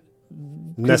doesn't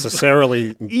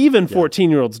necessarily. Even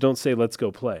 14-year-olds don't say let's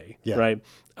go play, right?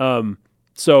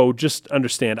 So just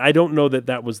understand, I don't know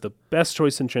that was the best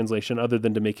choice in translation other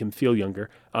than to make him feel younger.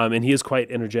 And he is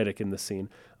quite energetic in this scene.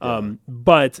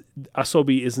 But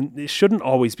asobi shouldn't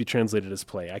always be translated as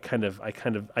play. I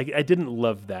didn't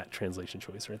love that translation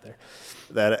choice right there.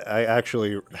 That I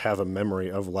actually have a memory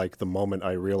of like the moment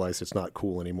I realized it's not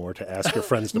cool anymore to ask your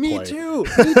friends to play. Me too,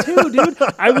 dude.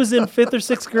 I was in 5th or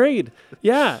 6th grade.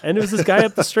 Yeah. And it was this guy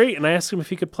up the street and I asked him if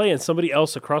he could play and somebody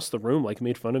else across the room like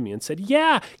made fun of me and said,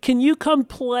 yeah, can you come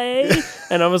play?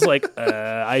 And I was like,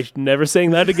 I never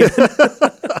saying that again.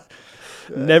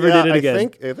 Never did it again. I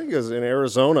think it was in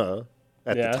Arizona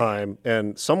at the time,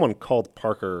 and someone called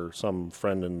Parker, some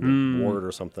friend in the ward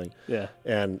or something,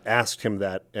 and asked him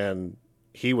that, and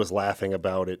he was laughing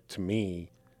about it to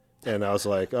me, and I was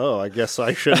like, oh, I guess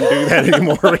I shouldn't do that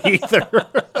anymore either.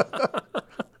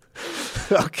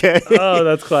 Okay. Oh,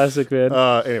 that's classic, man.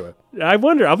 Anyway. I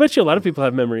wonder, I'll bet you a lot of people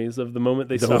have memories of the moment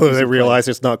they stopped. They realize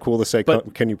it's not cool to say,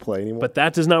 can you play anymore? But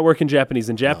that does not work in Japanese.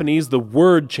 In Japanese, the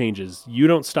word changes. You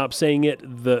don't stop saying it.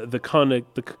 The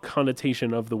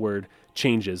connotation of the word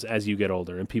changes as you get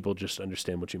older, and people just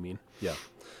understand what you mean. Yeah.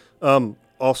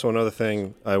 Also, another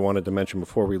thing I wanted to mention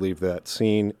before we leave that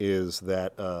scene is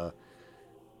that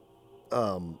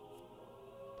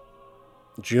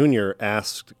Junior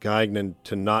asked Guignan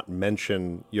to not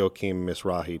mention Joachim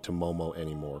Mizrahi to Momo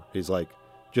anymore. He's like,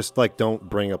 just like, don't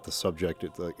bring up the subject.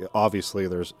 It's like, obviously,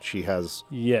 she has,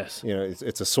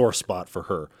 it's a sore spot for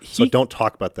her. So don't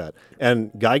talk about that.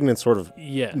 And Guignan sort of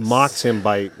mocks him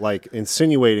by like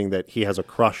insinuating that he has a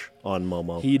crush on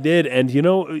Momo. He did. And,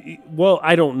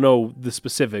 I don't know the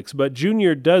specifics, but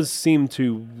Junior does seem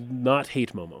to not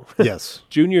hate Momo. Yes.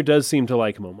 Junior does seem to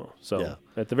like Momo. So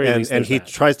at the very least, and he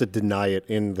tries to deny it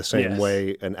in the same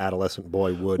way an adolescent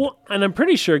boy would. Well, and I'm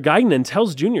pretty sure Guignan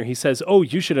tells Junior, he says, oh,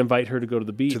 you should invite her to go to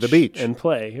the beach. And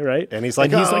play, right? And he's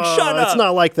like, shut up. It's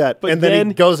not like that. But and then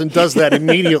he goes and does that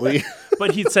immediately.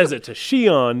 But he says it to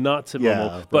Shion, not to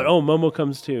Momo. But Momo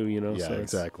comes too, Yeah, so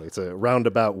exactly. It's a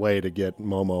roundabout way to get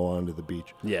Momo onto the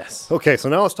beach. Yes. Okay, so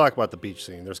now let's talk about the beach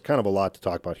scene. There's kind of a lot to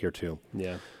talk about here too.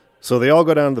 Yeah. So they all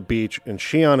go down to the beach, and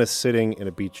Shion is sitting in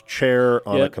a beach chair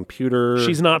on a computer.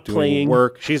 She's not doing playing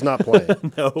work. She's not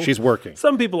playing. No. She's working.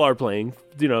 Some people are playing.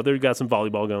 They've got some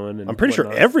volleyball going. And I'm pretty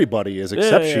sure everybody is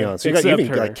except Shion. So you got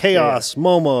even like Chaos,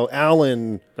 Momo,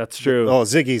 Alan. That's true. Oh,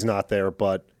 Ziggy's not there,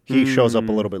 but he shows up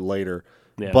a little bit later.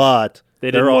 Yeah. But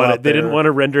they didn't want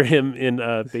to render him in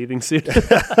a bathing suit.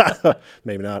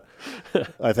 Maybe not.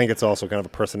 I think it's also kind of a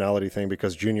personality thing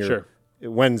because Junior. Sure.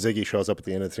 When Ziggy shows up at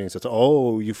the end of the scene, says,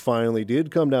 "Oh, you finally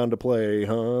did come down to play,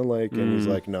 huh?" And he's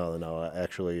like, "No.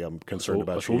 Actually, I'm concerned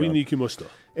about you."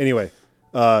 Anyway,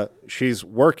 she's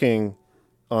working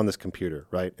on this computer,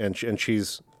 right? And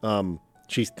she's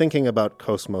thinking about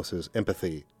Cosmos's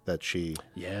empathy that she.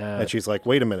 Yeah. And she's like,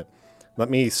 "Wait a minute, let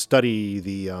me study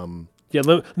the."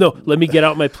 Let me get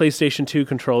out my PlayStation 2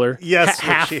 controller. Yes,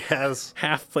 she has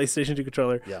half PlayStation 2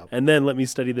 controller. Yeah. And then let me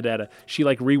study the data. She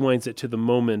like rewinds it to the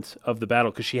moment of the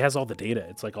battle because she has all the data.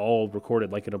 It's like all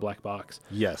recorded like in a black box.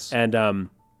 Yes. And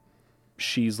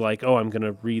she's like, oh, I'm going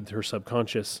to read her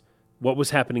subconscious. What was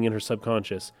happening in her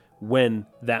subconscious when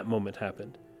that moment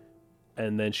happened?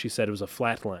 And then she said it was a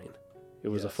flat line. It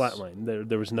was a flat line.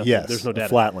 There was nothing. Yes, there's no data. A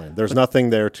flat line. There's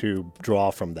nothing there to draw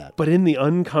from that. But in the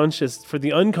unconscious, for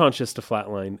the unconscious to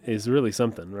flatline is really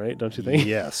something, right? Don't you think?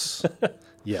 Yes.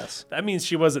 Yes. That means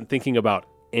she wasn't thinking about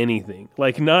anything.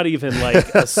 Like not even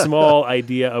like a small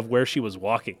idea of where she was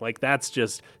walking. Like that's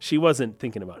just, she wasn't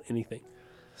thinking about anything.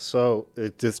 So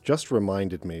it just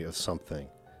reminded me of something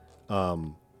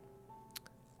that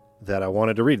I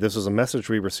wanted to read. This was a message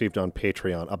we received on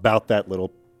Patreon about that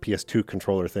little PS2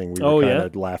 controller thing we were kind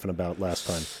of laughing about last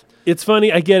time. It's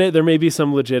funny. I get it. There may be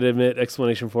some legitimate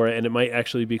explanation for it, and it might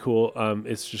actually be cool.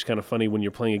 It's just kind of funny when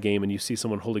you're playing a game and you see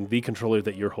someone holding the controller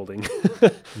that you're holding.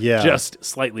 Yeah. Just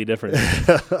slightly different.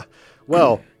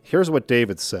 Well, Here's what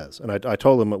David says, and I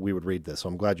told him that we would read this, so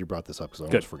I'm glad you brought this up because I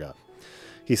Good. almost forgot.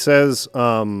 He says,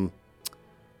 in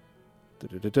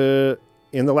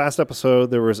the last episode,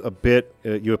 there was a bit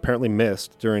you apparently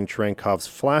missed during Cherenkov's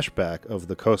flashback of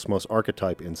the Cosmos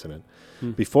archetype incident.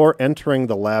 Before entering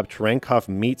the lab, Cherenkov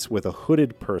meets with a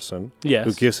hooded person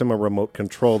who gives him a remote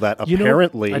control that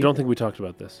apparently... I don't think we talked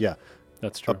about this. Yeah.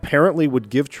 That's true. Apparently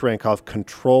would give Cherenkov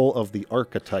control of the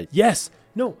archetype. Yes.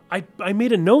 No, I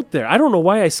made a note there. I don't know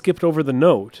why I skipped over the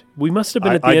note. We must have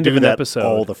been at the end of an episode.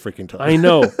 All the freaking time. I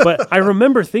know, but I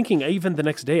remember thinking, even the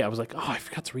next day, I was like, oh, I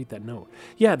forgot to read that note.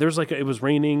 Yeah, there's it was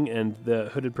raining, and the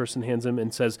hooded person hands him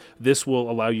and says, this will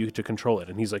allow you to control it.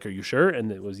 And he's like, are you sure?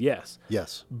 And it was yes.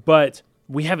 Yes. But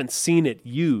we haven't seen it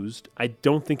used. I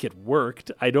don't think it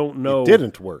worked. I don't know. It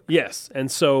didn't work. Yes. And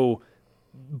so,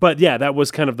 but yeah, that was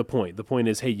kind of the point. The point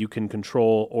is, hey, you can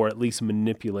control or at least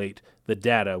manipulate the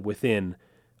data within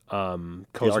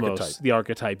Cosmos, the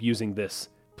archetype, using this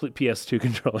PS2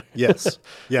 controller. Yes.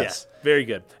 Yes. Yeah, very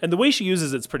good. And the way she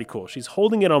uses it's pretty cool. She's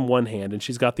holding it on one hand, and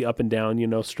she's got the up and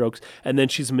down, strokes, and then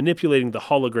she's manipulating the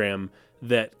hologram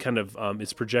that kind of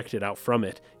is projected out from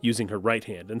it using her right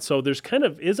hand. And so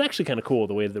is actually kind of cool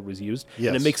the way that it was used. Yes.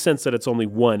 And it makes sense that it's only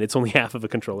one. It's only half of a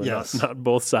controller, yes. not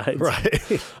both sides.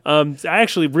 Right. I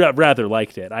actually rather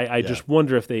liked it. I just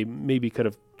wonder if they maybe could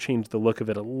have changed the look of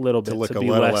it a little bit to be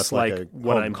little less like a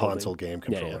what I'm console holding. game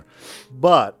controller.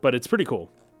 Yeah. But it's pretty cool.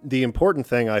 The important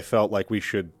thing I felt like we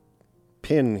should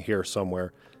pin here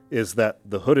somewhere is that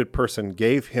the hooded person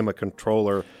gave him a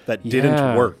controller that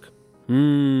didn't work.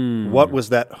 What was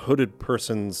that hooded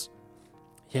person's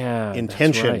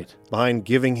intention behind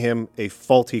giving him a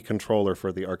faulty controller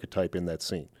for the archetype in that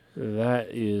scene? That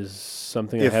is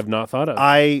something I have not thought of.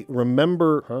 I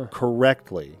remember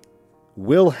correctly,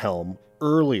 Wilhelm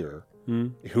earlier,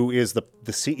 who is the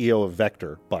CEO of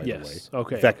Vector, by the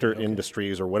way, Vector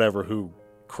Industries or whatever, who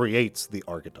creates the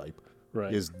archetype,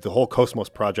 is the whole Cosmos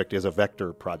project is a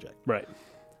Vector project. Right.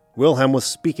 Wilhelm was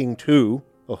speaking to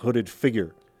a hooded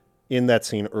figure in that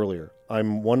scene earlier.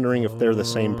 I'm wondering if they're the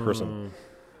same person.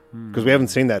 Because we haven't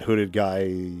seen that hooded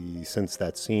guy since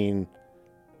that scene.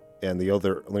 And the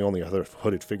only other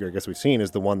hooded figure I guess we've seen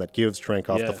is the one that gives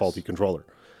Cherenkov the faulty controller.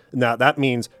 Now, that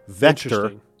means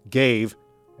Vector gave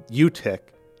Utic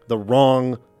the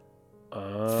wrong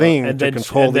thing to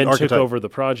control the archetype. And then took over the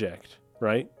project,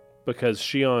 right? Because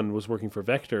Shion was working for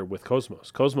Vector with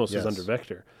Cosmos. Cosmos is under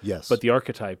Vector. Yes. But the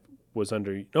archetype was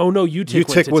under... Oh, no,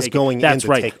 Utic was going in to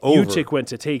take over. Utic went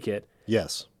to take it.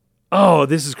 Yes. Oh,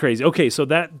 this is crazy. Okay, so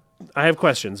that... I have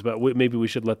questions, but maybe we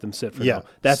should let them sit for now.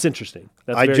 That's interesting.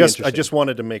 That's very interesting. I just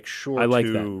wanted to make sure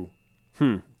to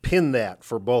pin that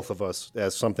for both of us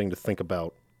as something to think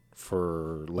about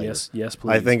for later. Yes,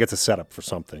 please. I think it's a setup for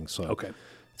something. So. Okay.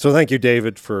 So thank you,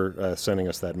 David, for sending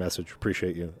us that message.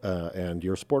 Appreciate you. And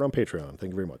your support on Patreon.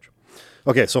 Thank you very much.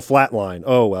 Okay, so Flatline.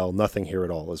 Oh, well, nothing here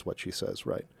at all is what she says,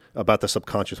 right? About the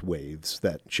subconscious waves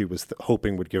that she was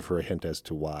hoping would give her a hint as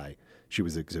to why she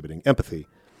was exhibiting empathy.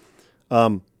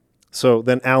 So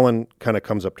then Alan kind of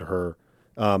comes up to her,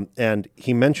 and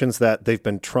he mentions that they've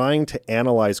been trying to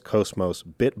analyze Cosmos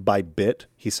bit by bit.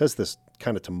 He says this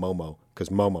kind of to Momo, because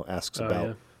Momo asks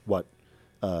about what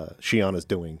Shion is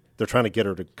doing. They're trying to get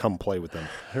her to come play with them.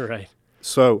 Right.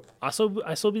 So...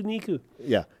 Asobi Niku.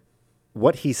 Yeah.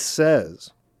 What he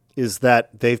says is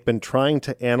that they've been trying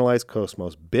to analyze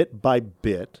Cosmos bit by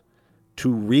bit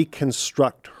to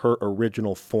reconstruct her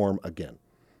original form again.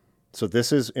 So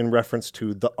this is in reference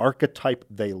to the archetype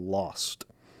they lost.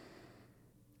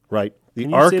 Right? Can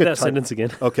you say that sentence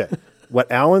again? Okay.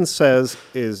 What Alan says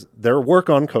is their work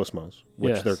on Cosmos,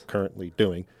 which they're currently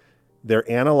doing, they're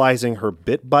analyzing her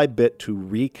bit by bit to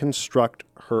reconstruct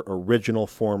her original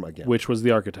form again. Which was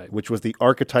the archetype. Which was the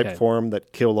archetype form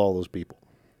that killed all those people.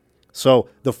 So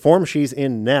the form she's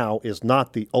in now is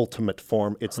not the ultimate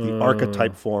form. It's the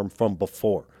archetype form from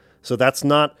before. So that's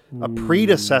not a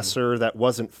predecessor that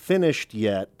wasn't finished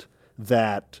yet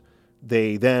that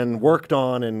they then worked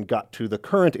on and got to the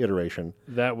current iteration.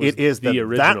 That was the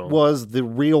original. That was the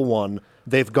real one.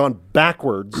 They've gone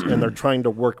backwards and they're trying to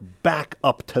work back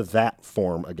up to that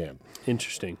form again.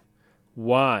 Interesting.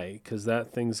 Why? Because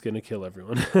that thing's going to kill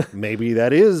everyone. Maybe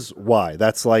that is why.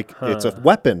 That's like, it's a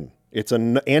weapon. It's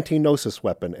an anti-gnosis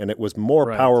weapon, and it was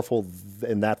more powerful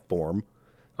in that form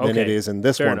than it is in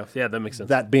this one. Fair enough. Yeah, that makes sense.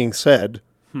 That being said,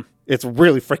 it's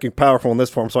really freaking powerful in this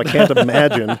form, so I can't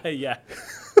imagine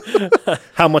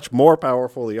how much more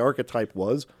powerful the archetype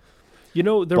was. You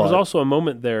know, there was also a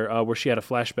moment there where she had a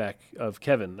flashback of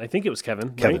Kevin. I think it was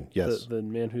Kevin, right? Yes. The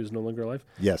man who's no longer alive?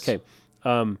 Yes. Okay.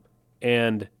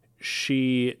 And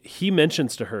he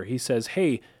mentions to her, he says,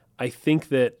 hey, I think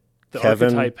that the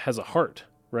Kevin- archetype has a heart,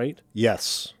 right?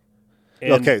 Yes.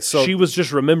 And Okay, so she was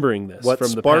just remembering this What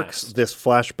from the sparks past. this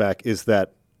flashback is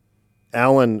that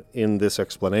Alan, in this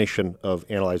explanation of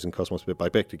analyzing Cosmos bit by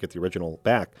bit to get the original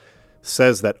back,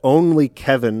 says that only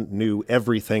Kevin knew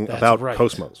everything about right.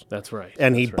 Cosmos. That's right.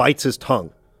 And he That's right. bites his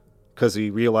tongue because he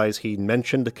realized he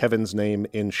mentioned Kevin's name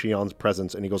in Shion's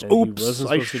presence, and he goes, And he oops, wasn't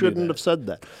I supposed to do shouldn't that." have said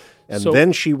that. And So-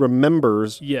 then she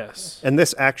remembers, Yes. and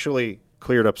this actually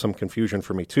cleared up some confusion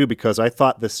for me too, because I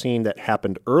thought the scene that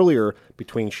happened earlier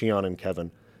between Shion and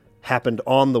Kevin happened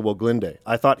on the Woglinde.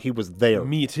 I thought he was there.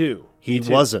 Me too. He Me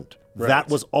too. wasn't. Right. That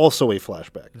was also a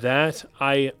flashback. That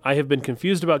I have been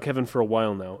confused about Kevin for a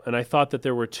while now, and I thought that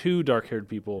there were two dark-haired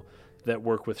people that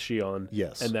work with Shion.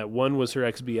 Yes. And that one was her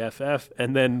ex-BFF,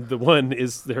 and then the one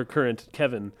is her current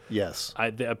Kevin. Yes.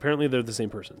 Apparently they're the same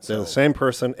person. They're So the same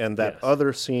person, and that Yes.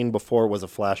 other scene before was a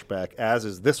flashback, as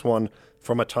is this one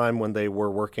from a time when they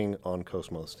were working on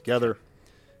Cosmos together.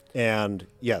 And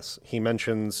yes, he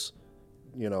mentions,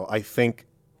 I think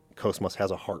Cosmos has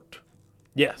a heart,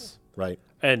 yes. right?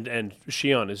 And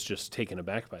Shion is just taken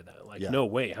aback by that. Like, Yeah. no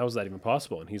way, how is that even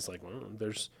possible? And he's like, well,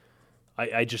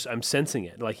 I'm sensing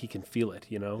it, like he can feel it,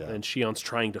 Yeah. And Shion's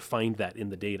trying to find that in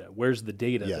the data. Where's the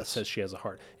data that Yes. says she has a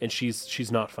heart? And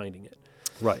she's not finding it.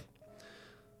 Right.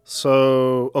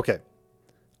 So, okay.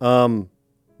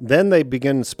 Then they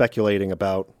begin speculating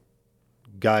about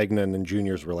Gagnon and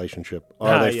Junior's relationship.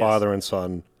 Are they yes. father and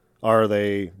son? Are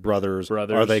they brothers?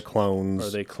 Brothers. Are they clones? Are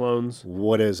they clones?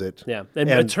 What is it? Yeah, and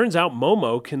it turns out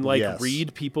Momo can Yes.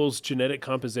 read people's genetic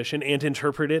composition and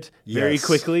interpret it very Yes,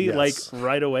 quickly, yes.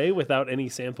 right away without any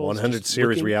samples. 100 just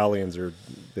series looking. Realians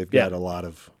they've Yeah. got a lot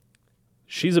of.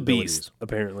 She's a beast, abilities.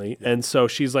 apparently, and so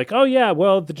she's like, "Oh yeah,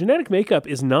 well the genetic makeup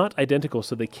is not identical,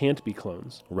 so they can't be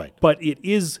clones, Right. but it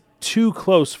is too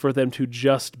close for them to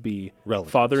just be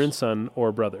Relatives. father and son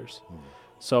or brothers."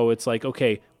 So it's like,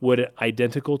 okay, would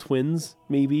identical twins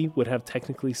maybe would have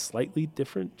technically slightly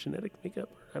different genetic makeup?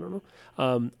 I don't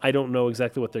know. I don't know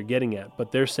exactly what they're getting at,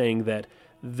 but they're saying that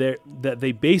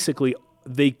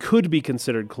they could be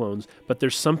considered clones, but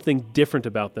there's something different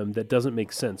about them that doesn't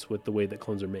make sense with the way that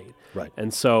clones are made. Right.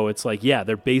 And so it's like, yeah,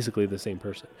 they're basically the same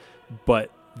person, but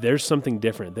there's something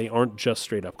different. They aren't just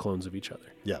straight up clones of each other.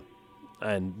 Yeah.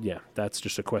 And yeah, that's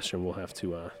just a question we'll have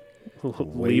to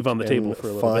Wait leave on the table and for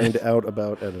a little find bit. out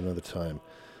about at another time.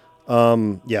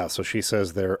 Yeah, so she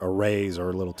says their arrays are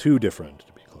a little too different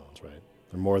to be clones, right?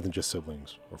 They're more than just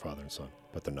siblings or father and son,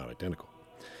 but they're not identical.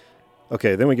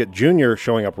 Okay, then we get Junior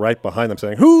showing up right behind them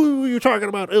saying, "Who are you talking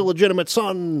about, illegitimate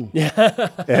son?" Yeah.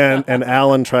 and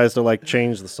Alan tries to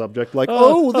change the subject,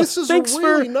 this is a thanks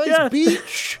really for- nice yeah."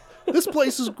 beach. This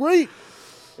place is great.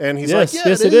 And he's Yes, like, "Yeah,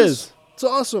 yes, it it is. It's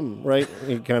awesome," right?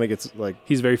 He kind of gets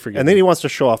He's very forgiving. and then he wants to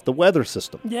show off the weather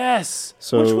system. Yes,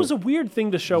 So- which was a weird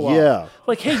thing to show off. Yeah.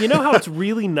 Like, hey, you know how it's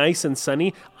really nice and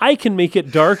sunny? I can make it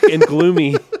dark and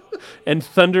gloomy and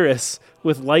thunderous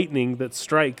with lightning that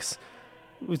strikes.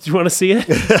 Do you want to see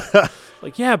it?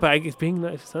 Yeah, but I guess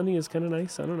being sunny is kind of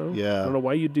nice. I don't know. Yeah. I don't know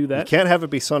why you'd do You that. can't have it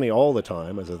be sunny all the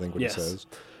time, as I think what Yes. he says.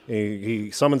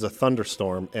 He summons a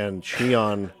thunderstorm, and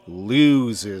Shion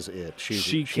loses it.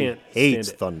 She can't hates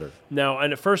stand it. thunder. Now,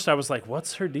 and at first I was like,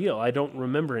 what's her deal? I don't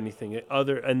remember anything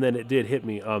other. And then it did hit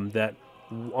me that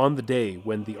on the day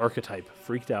when the archetype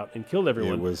freaked out and killed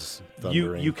everyone, It was you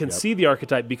thundering. can Yep. see the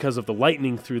archetype because of the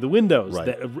lightning through the windows Right.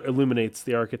 that illuminates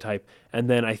the archetype. And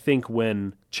then I think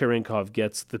when Cherenkov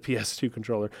gets the PS2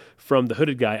 controller from the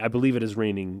hooded guy, I believe it is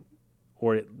raining,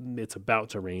 or it's about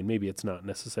to rain. Maybe it's not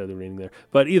necessarily raining there.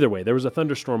 But either way, there was a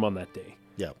thunderstorm on that day.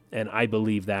 Yeah, And I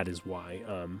believe that is why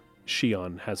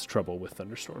Shion has trouble with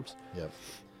thunderstorms. yeah.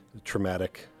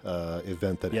 Traumatic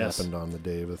event that Yes. happened on the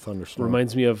day of the thunderstorm.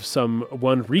 Reminds me of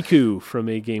one Riku from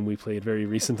a game we played very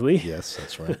recently. Yes,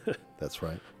 that's right. That's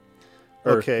right.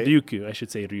 Or Okay. Ryuku, I should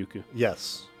say Ryuku.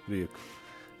 Yes.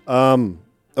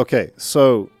 Okay,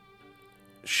 so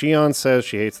Shion says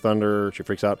she hates thunder. She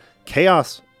freaks out.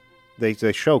 Chaos. They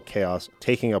show Chaos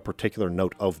taking a particular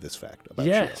note of this fact about Shion.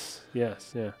 Yes,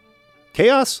 yes, yeah.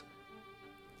 Chaos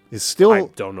is still. I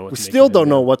don't know what We to make still of him don't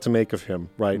know now. what to make of him,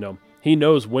 right? No, he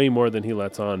knows way more than he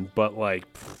lets on. But I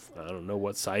don't know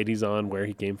what side he's on, where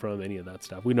he came from, any of that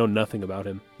stuff. We know nothing about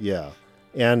him. Yeah,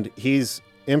 and he's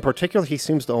in particular. He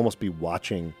seems to almost be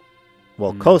watching,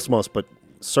 well, Hmm. Cosmos, but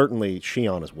certainly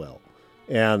Shion as well,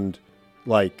 and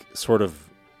sort of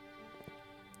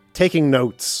taking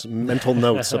notes, mental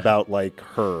notes about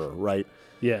her, right?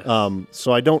 Yeah,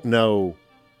 So I don't know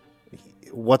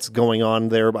what's going on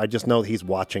there, but I just know he's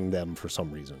watching them for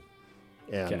some reason.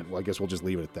 And Okay. I guess we'll just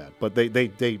leave it at that. But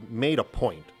they made a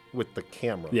point with the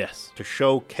camera. Yes. To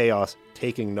show Chaos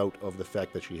taking note of the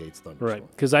fact that she hates Thunderstorm.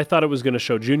 Right. Because I thought it was going to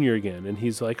show Junior again. And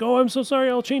he's like, oh, I'm so sorry.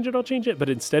 I'll change it. But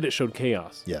instead it showed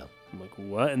Chaos. Yeah. I'm like,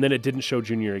 what? And then it didn't show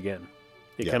Junior again.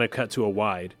 It Yeah. kind of cut to a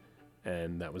wide.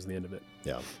 And that was the end of it.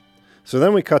 Yeah. So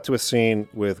then we cut to a scene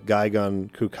with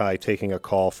Guigun Kukai taking a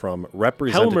call from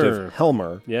Representative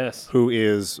Helmer, Yes. who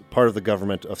is part of the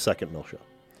government of Second Miltia.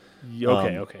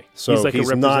 Okay. so he's like he's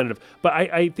a representative. But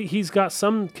I think he's got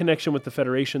some connection with the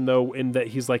Federation, though, in that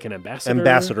he's like an ambassador.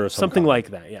 Ambassador of some something kind. like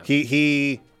that, yeah.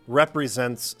 He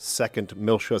represents Second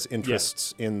Miltia's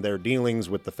interests in their dealings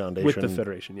with the Foundation. With the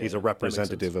Federation, yeah. He's a That makes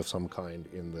representative of some kind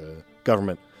in the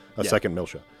government of Yeah. Second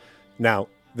Miltia. Now,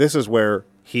 this is where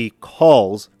he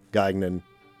calls Guigun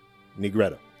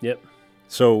Nigredo. Yep.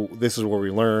 So this is where we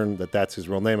learn that that's his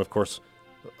real name. Of course,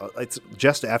 it's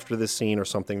just after this scene or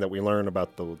something that we learn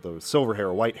about the silver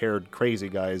hair, white haired crazy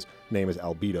guy's name is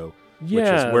Albedo. Which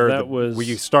Yeah, is where that was- where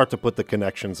you start to put the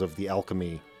connections of the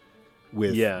alchemy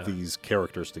with Yeah. these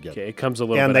characters together. Okay, it comes a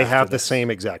little And bit they after have the this.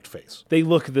 same exact face. They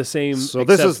look the same. So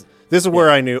except- this is where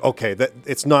I knew, okay, that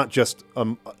it's not just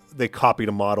they copied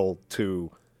a model to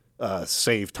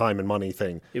save time and money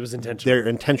thing. It was intentional. They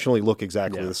intentionally look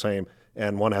exactly Yeah. the same,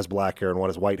 and one has black hair and one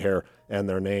has white hair, and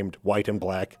they're named White and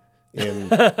Black in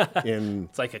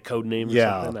It's like a code name or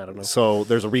yeah. something. I don't know. So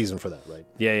there's a reason for that, right?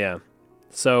 Yeah.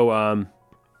 So,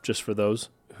 just for those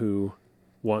who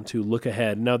want to look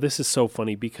ahead, now this is so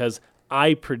funny because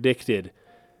I predicted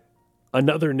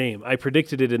another name. I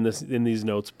predicted it in these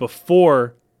notes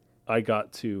before I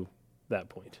got to that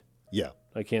point. Yeah.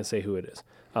 I can't say who it is,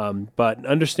 but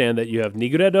understand that you have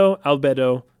Nigredo,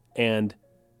 Albedo, and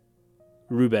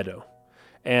Rubedo,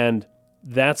 and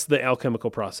that's the alchemical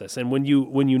process. And when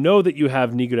you know that you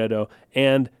have Nigredo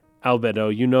and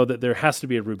Albedo, you know that there has to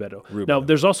be a Rubedo. Now,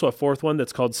 there's also a fourth one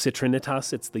that's called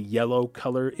Citrinitas. It's the yellow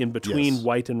color in between Yes.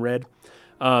 white and red.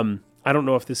 I don't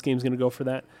know if this game's going to go for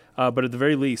that, but at the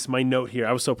very least, my note here,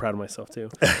 I was so proud of myself too.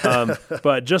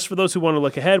 But just for those who want to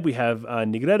look ahead, we have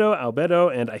Nigredo,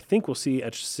 Albedo, and I think we'll see a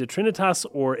Citrinitas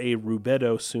or a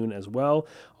Rubedo soon as well,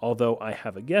 although I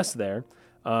have a guess there.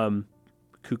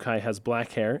 Kukai has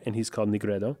black hair, and he's called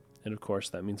Nigredo, and of course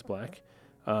that means black.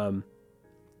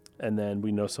 And then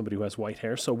we know somebody who has white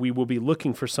hair, so we will be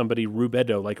looking for somebody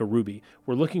Rubedo, like a ruby.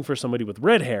 We're looking for somebody with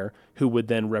red hair who would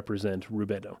then represent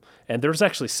Rubedo. And there's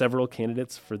actually several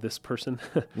candidates for this person.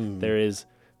 There is,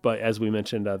 but as we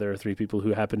mentioned, there are 3 people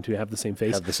who happen to have the same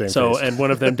face. Have the same so, face. and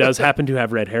one of them does happen to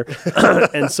have red hair.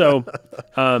 And so,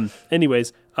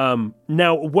 anyways,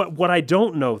 now what I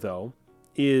don't know though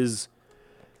is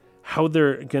how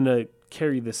they're gonna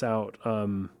carry this out.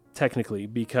 Technically,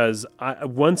 because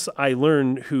once I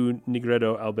learn who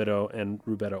Nigredo, Albedo, and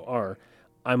Rubedo are,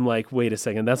 I'm like, wait a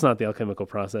second, that's not the alchemical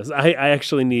process. I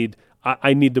actually need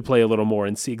to play a little more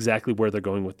and see exactly where they're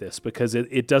going with this, because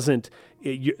the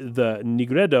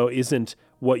Nigredo isn't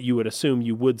what you would assume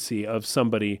you would see of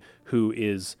somebody who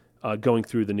is going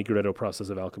through the Nigredo process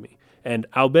of alchemy. And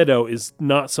Albedo is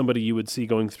not somebody you would see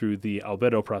going through the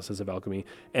Albedo process of alchemy.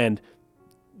 And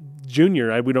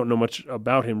Junior, we don't know much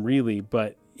about him really,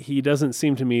 but he doesn't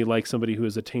seem to me like somebody who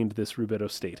has attained this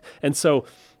Rubedo state. And so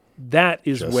that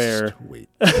is Just where wait.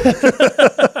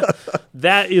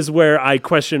 that is where I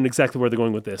question exactly where they're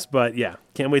going with this. But yeah,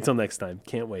 can't wait till next time.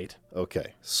 Can't wait.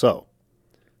 Okay, so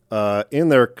in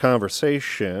their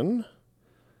conversation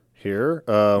here,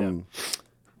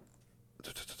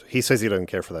 he says he doesn't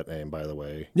care for that name, by the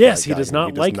way. Yes, he Guigan. does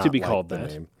not like to be called the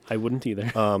that. name. I wouldn't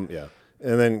either. Yeah.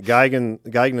 And then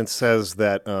Guigan says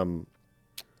that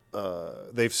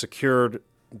they've secured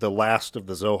the last of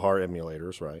the Zohar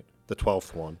emulators, right? The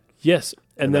 12th one. Yes,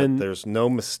 and then there's no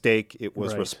mistake it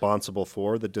was Right. responsible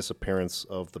for the disappearance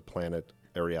of the planet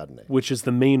Ariadne. which is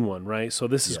the main one, right? So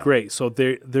this is Yeah. great. So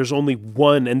there's only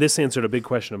one, and this answered a big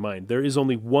question of mine. There is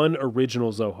only one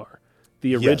original Zohar.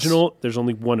 The original, there's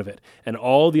only one of it. And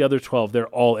all the other 12, they're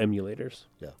all emulators.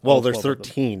 Yeah. Well, All there's 12 of them.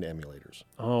 13 emulators.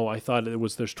 Oh, I thought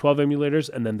there's 12 emulators,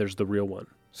 and then there's the real one.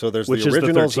 So there's Which the is the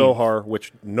original 13th. Zohar,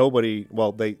 which nobody,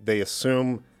 well, they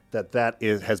assume that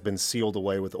has been sealed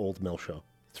away with old Miltia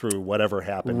through whatever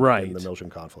happened Right. in the Miltian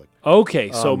conflict.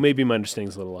 Okay, so maybe my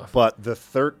understanding's a little off. But the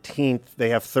 13th, they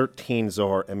have 13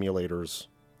 Zohar emulators.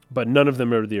 But none of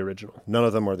them are the original. None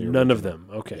of them are the original. None of them.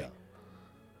 Okay. Yeah.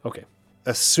 Okay.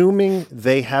 Assuming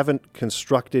they haven't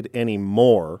constructed any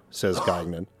more, says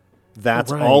Guigan,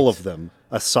 that's Right. all of them,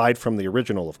 aside from the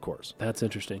original, of course. That's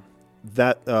interesting.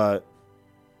 That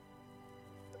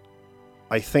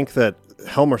I think that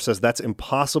Helmer says that's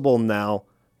impossible now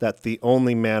that the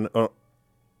only man...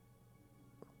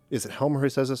 is it Helmer who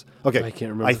says this? Okay. I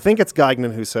can't remember. I think it's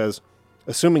Guigan who says,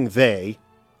 assuming they,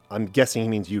 I'm guessing he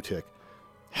means Utic,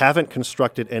 haven't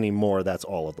constructed any more. That's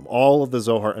all of them. All of the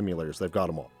Zohar emulators, they've got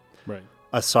them all. Right.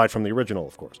 Aside from the original,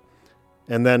 of course.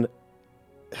 And then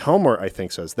Helmer, I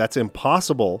think, says that's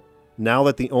impossible now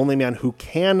that the only man who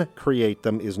can create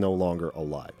them is no longer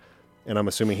alive. And I'm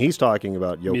assuming he's talking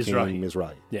about Joachim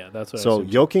Mizrahi. Yeah, that's what I So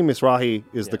assumed. Joachim Mizrahi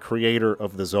is the creator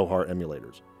of the Zohar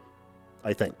emulators,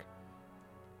 I think.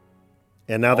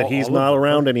 And now that he's all of not them,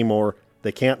 around anymore,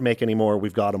 they can't make any more.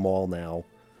 We've got them all now.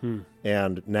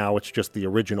 And now it's just the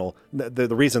original.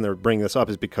 The reason they're bringing this up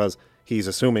is because he's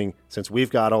assuming since we've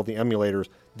got all the emulators,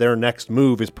 their next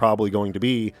move is probably going to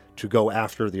be to go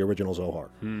after the original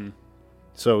Zohar.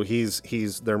 So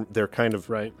they're kind of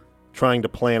right. trying to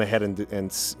plan ahead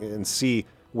and see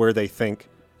where they think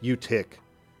Utic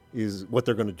is what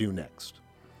they're going to do next.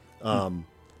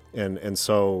 And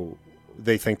so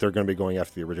they think they're going to be going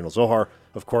after the original Zohar.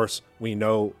 Of course, we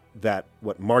know that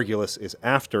what Margulis is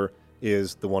after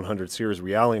is the 100 Series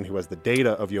Realian, who has the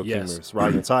data of Joachim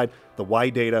Mizrahi inside, the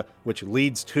Y data, which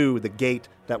leads to the gate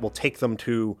that will take them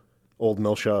to Old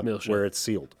Milsha. Where it's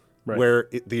sealed, Right. where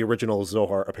the original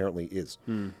Zohar apparently is.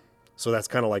 So that's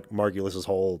kind of like Margulis's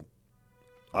whole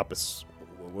what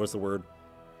was the word?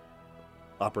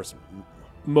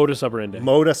 Modus operandi.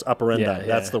 Modus operandi. Yeah,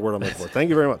 That's yeah. the word I'm looking for. Thank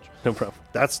you very much. No problem.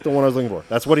 That's the one I was looking for.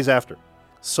 That's what he's after.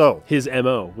 So His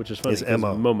MO, which is funny. His 'cause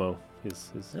MO. Momo is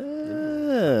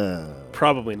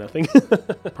probably nothing.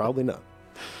 probably not.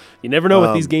 You never know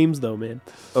with these games, though, man.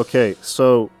 Okay,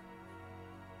 so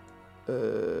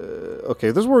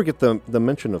this is where we get the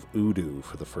mention of Udu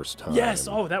for the first time. Yes.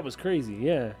 Oh, that was crazy.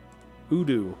 Yeah.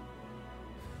 Udu.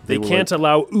 They were can't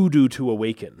allow Udu to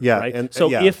awaken. Yeah, Right? and- so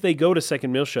yeah. if they go to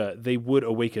Second Milsha, they would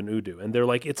awaken Udu. And they're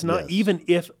like, it's not, Yes. even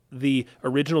if the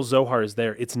original Zohar is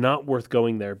there, it's not worth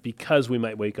going there because we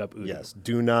might wake up Udu. Yes,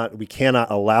 we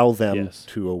cannot allow them Yes.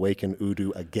 to awaken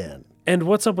Udu again. And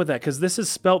what's up with that? Because this is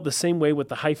spelt the same way with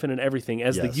the hyphen and everything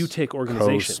as Yes. the UTIC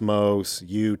organization. Cosmos,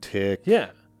 Utic, Yeah.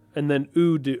 And then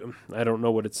Udu, I don't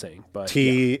know what it's saying, but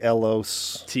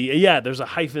Telos. yeah, there's a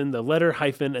hyphen, the letter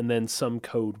hyphen, and then some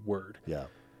code word. Yeah.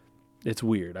 It's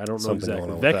weird. I don't know Something exactly. going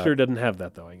on with Vector that. doesn't have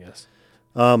that, though, I guess.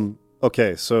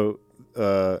 Okay, so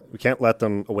we can't let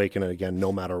them awaken it again,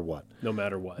 no matter what. No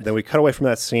matter what. Then we cut away from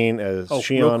that scene as Oh,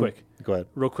 Shion. real quick. Go ahead.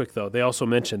 Real quick, though, they also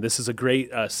mentioned this is a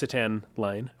great Citan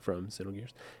line from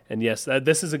Xenogears. And yes,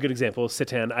 this is a good example of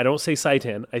Citan. I don't say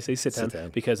Saitan, I say Citan,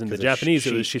 Citan. because in the 'Cause it's Japanese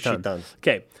it was Shitan. Shitan.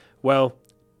 Okay, well,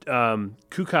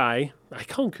 Kukai, I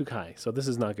call him Kukai, so this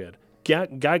is not good.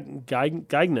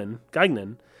 Gaignan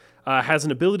has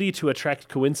an ability to attract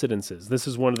coincidences. This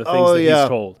is one of the things Oh, that yeah. he's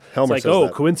told. Helmer it's says like,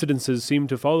 that. coincidences seem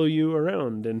to follow you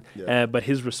around. And but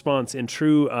his response in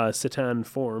true Citan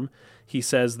form, he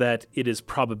says that it is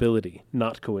probability,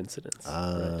 not coincidence.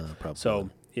 Probably. So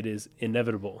it is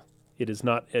inevitable. It is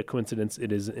not a coincidence.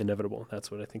 It is inevitable.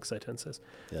 That's what I think Citan says.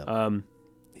 Yeah.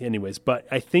 Anyways, but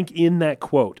I think in that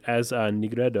quote, as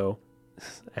Nigredo,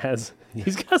 as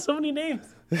he's got so many names.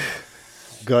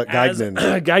 Gaignan.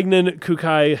 Gaignan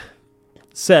Kukai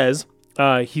says,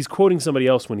 he's quoting somebody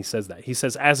else when he says that. He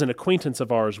says, as an acquaintance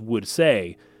of ours would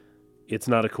say, it's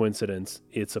not a coincidence,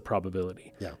 it's a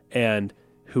probability. Yeah. And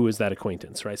who is that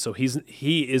acquaintance, right? So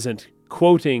he isn't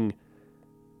quoting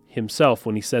himself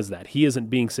when he says that. He isn't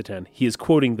being Citan. He is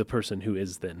quoting the person who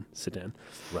is then Citan.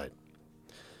 Right.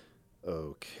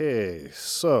 Okay,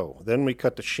 so then we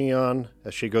cut to Shion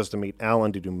as she goes to meet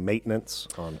Alan to do maintenance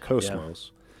on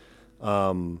Cosmos.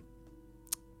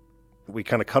 We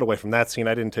kind of cut away from that scene.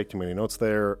 I didn't take too many notes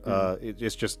there.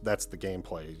 It's just that's the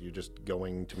gameplay. You're just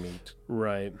going to meet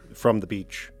Right. from the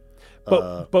beach.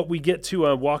 But we get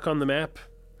to walk on the map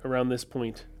around this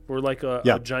point. We're like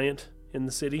a giant in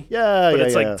the city. Yeah, But yeah,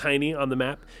 it's yeah. like tiny on the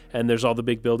map, and there's all the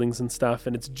big buildings and stuff,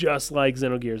 and it's just like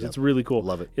Xenogears. It's really cool.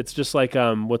 Love it. It's just like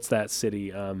what's that city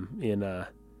in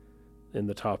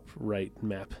the top right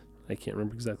map? I can't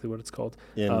remember exactly what it's called.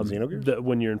 In Xenogears?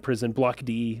 When you're in prison, Block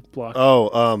D, Block.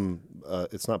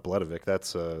 It's not Bledovic.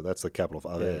 That's the capital of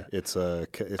Ave. Yeah. It starts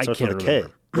can't with a K.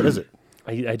 remember. What is it?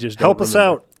 I just don't Help us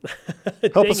remember. out.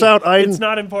 Help Dang us it. out, Aiden. It's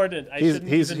not important.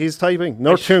 He's typing.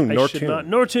 Nortune.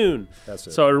 Nortune. That's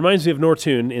it. So it reminds me of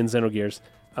Nortune in Xenogears,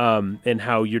 and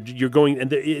how you're going,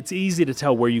 and it's easy to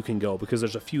tell where you can go because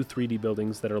there's a few 3D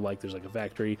buildings that are like there's like a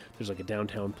factory, there's like a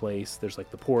downtown place, there's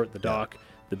like the port, the dock,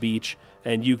 the beach,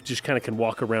 and you just kind of can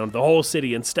walk around the whole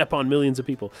city and step on millions of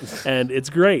people, and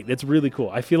it's great. It's really cool.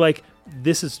 I feel like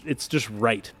it's just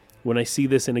right. When I see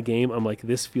this in a game, I'm like,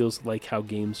 this feels like how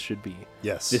games should be.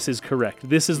 Yes. This is correct.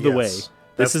 This is the way. Yes.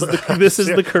 This is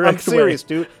the correct way. I'm serious,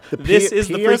 dude. This is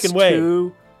the freaking way.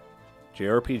 PS2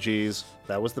 JRPGs,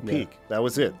 that was the peak. That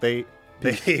was it. They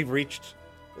reached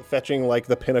fetching like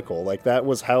the pinnacle. Like that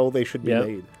was how they should be Yep.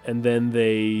 made. And then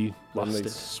they Then lost they it.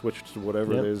 switched to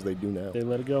whatever Yep. it is they do now. They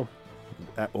let it go.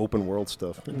 Open world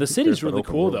stuff. The city's really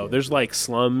open cool world though. games. There's like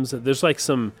slums. There's like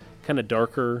some kind of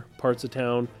darker parts of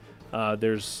town.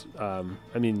 There's, I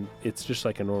mean, it's just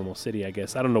like a normal city, I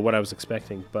guess. I don't know what I was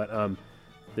expecting, but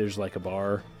there's like a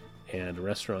bar and a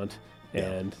restaurant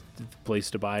and a place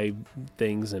to buy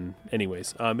things. And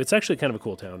anyways, it's actually kind of a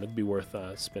cool town. It'd be worth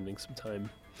spending some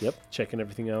time. Yep. Checking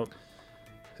everything out.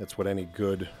 That's what any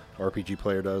good RPG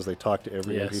player does. They talk to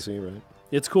every Yes. NPC, right?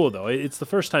 It's cool though. It's the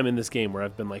first time in this game where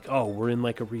I've been like, oh, we're in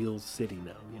like a real city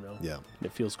now, you know? Yeah. And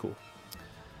it feels cool.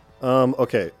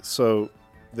 Okay, so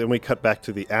then we cut back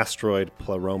to the asteroid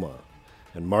Pleroma,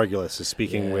 and Margulis is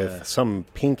speaking Yeah. with some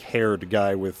pink-haired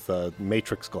guy with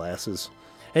matrix glasses,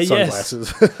 Hey,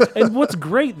 sunglasses. And what's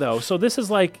great though, so this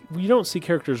is like, you don't see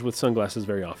characters with sunglasses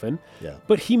very often. Yeah.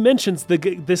 But he mentions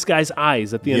this guy's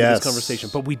eyes at the end of Yes. this conversation,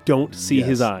 but we don't see Yes,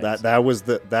 his eyes.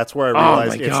 That's where I Oh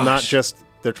realized my it's not gosh. just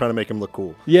they're trying to make him look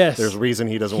cool. Yes. There's a reason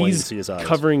he doesn't want you to He's see his eyes.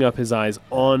 covering up his eyes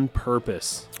on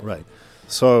purpose. Right.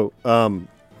 So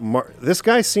this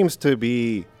guy seems to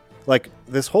be like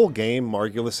this whole game.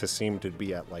 Margulis has seemed to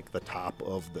be at like the top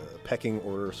of the pecking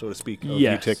order, so to speak, of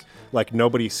Yes. UTIC. Like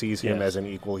nobody sees him Yes. as an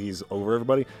equal. He's over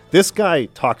everybody. This guy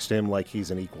talks to him like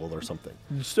he's an equal or something.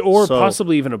 Or So-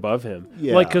 possibly even above him.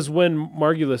 Yeah. Like, because when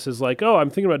Margulis is like, oh, I'm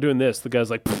thinking about doing this, the guy's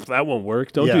like, that won't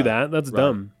work. Don't Yeah, do that. That's right.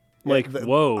 dumb. Like,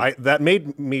 whoa. That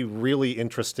made me really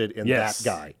interested in yes. that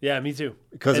guy. Yeah, me too.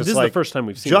 Because And it's this like is the first time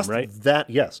we've seen just him, right? that,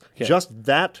 yes, Okay. just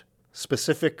that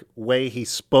specific way he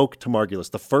spoke to Margulis.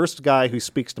 The first guy who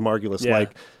speaks to Margulis Yeah.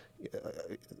 like,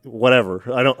 whatever.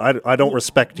 I don't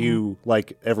respect you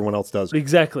like everyone else does.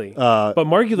 Exactly. But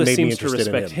Margulis made me seems to interested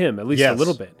in respect him. him, at least Yes. a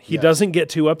little bit. He Yes. doesn't get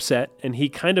too upset, and he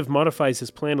kind of modifies his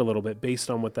plan a little bit based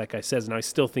on what that guy says. And I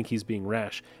still think he's being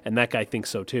rash, and that guy thinks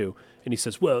so too. And he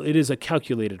says, well, it is a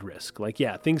calculated risk. Like,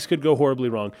 yeah, things could go horribly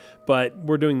wrong, but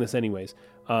we're doing this anyways.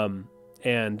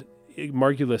 And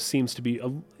Margulis seems to be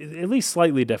at least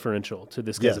slightly deferential to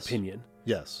this guy's Yes. opinion.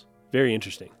 Yes. Very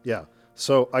interesting. Yeah.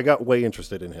 So I got way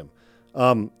interested in him.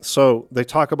 So they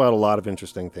talk about a lot of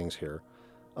interesting things here.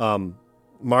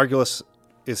 Margulis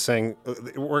is saying,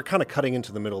 we're kind of cutting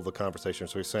into the middle of the conversation.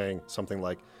 So he's saying something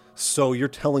like, so you're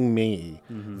telling me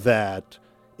that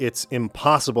it's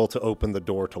impossible to open the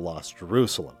door to Lost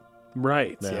Jerusalem.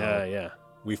 Right. Now- Yeah.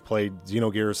 We've played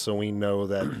Xenogears, so we know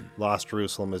that Lost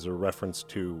Jerusalem is a reference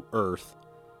to Earth.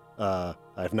 I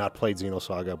have not played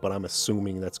Xenosaga, but I'm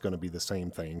assuming that's going to be the same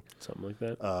thing. Something like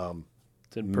that.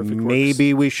 It's in perfect works.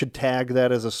 Maybe we should tag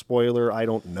that as a spoiler. I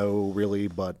don't know really,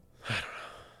 but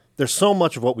there's so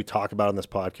much of what we talk about in this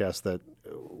podcast that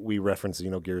we reference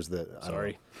Xenogears that I don't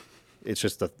Sorry. know. It's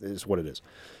just it's what it is.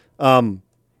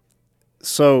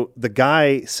 So the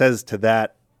guy says to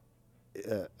that,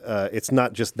 it's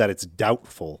not just that it's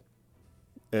doubtful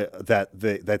that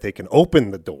they can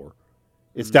open the door.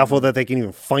 It's doubtful that they can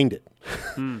even find it.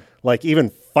 Like even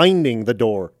finding the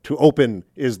door to open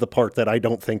is the part that I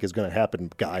don't think is going to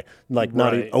happen, guy. Like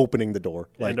not even Right. opening the door.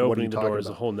 Like And what are opening you the talking door is a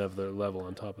about? whole nother level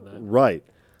on top of that. Right.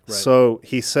 So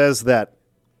he says that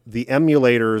the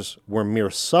emulators were mere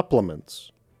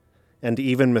supplements, and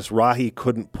even Mizrahi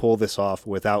couldn't pull this off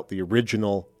without the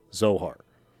original Zohar.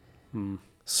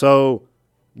 So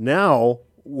now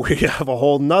we have a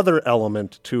whole nother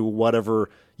element to whatever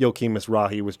Yoki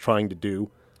Mizrahi was trying to do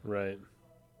Right.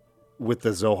 with the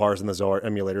Zohars and the Zohar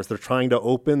emulators. They're trying to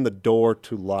open the door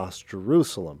to Lost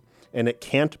Jerusalem, and it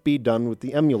can't be done with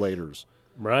the emulators.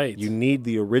 Right. You need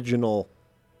the original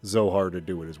Zohar to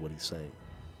do it, is what he's saying.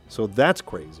 So that's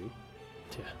crazy.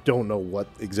 Yeah. Don't know what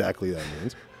exactly that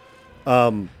means.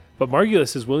 But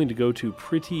Margulis is willing to go to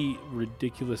pretty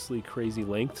ridiculously crazy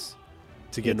lengths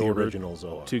To get in the order original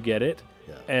Zohar. to get it.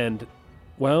 Yeah. And,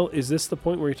 well, is this the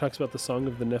point where he talks about the Song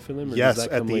of the Nephilim? Or Yes, does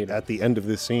that at come the later? at the end of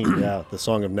this scene, yeah, the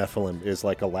Song of Nephilim is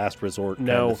like a last resort kind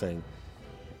No. of thing.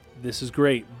 This is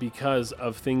great because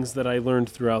of things that I learned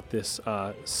throughout this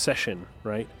session,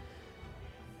 right?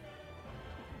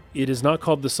 It is not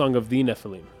called the Song of the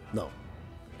Nephilim, No,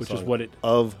 which is Song what it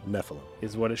of Nephilim.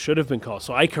 is what it should have been called.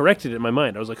 So I corrected it in my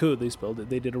mind. I was like, oh, they spelled it.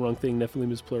 They did a wrong thing.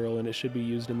 Nephilim is plural, and it should be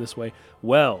used in this way.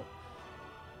 Well,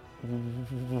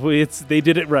 they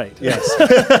did it right. Yes.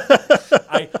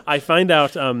 I find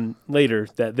out later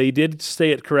that they did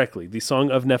say it correctly. The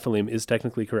Song of Nephilim is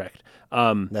technically correct.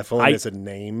 Nephilim is a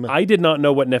name. I did not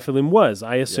know what Nephilim was.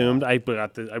 I assumed I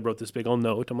wrote this big old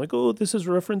note. I'm like, oh, this is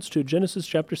a reference to Genesis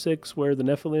chapter 6, where the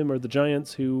Nephilim are the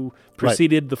giants who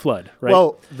preceded the flood. Right?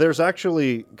 Well, there's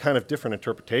actually kind of different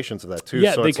interpretations of that too.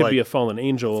 yeah, so they it's could like be a fallen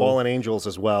angel. fallen angels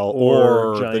as well,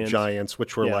 Or or the giants. giants,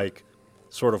 which were Yeah. like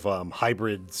sort of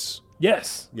hybrids.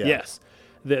 Yes. Yeah. Yes.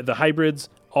 The hybrids,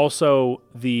 also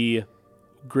the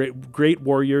great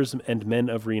warriors and men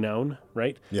of renown,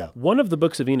 right? Yeah. One of the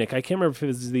books of Enoch, I can't remember if it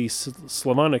was the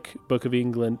Slavonic Book of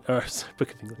England, or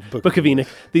Book of Enoch,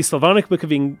 the Slavonic Book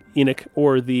of Enoch,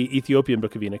 or the Ethiopian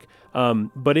Book of Enoch.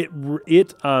 But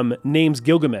it names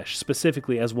Gilgamesh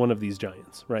specifically as one of these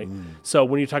giants, right? So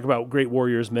when you talk about great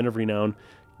warriors, men of renown,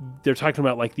 they're talking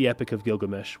about like the Epic of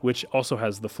Gilgamesh, which also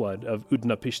has the flood of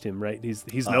Utnapishtim, right?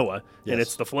 He's Noah, yes. and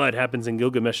it's the flood happens in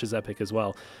Gilgamesh's epic as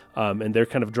well. And they're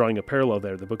kind of drawing a parallel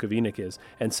there, the Book of Enoch is,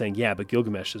 and saying, yeah, but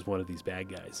Gilgamesh is one of these bad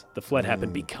guys. The flood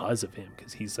happened because of him,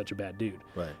 because he's such a bad dude.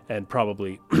 Right. And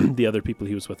probably the other people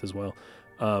he was with as well.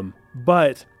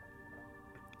 But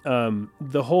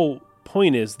the whole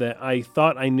point is that I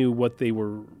thought I knew what they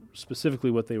were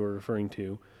referring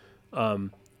to.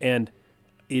 And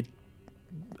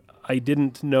I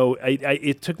didn't know.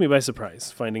 It took me by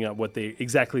surprise finding out what they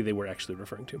were actually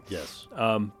referring to. Yes.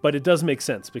 But it does make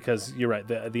sense because you're right.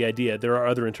 The idea, there are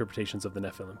other interpretations of the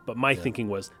Nephilim, but my thinking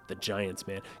was the giants,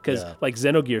 man. Because like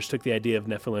Xenogears took the idea of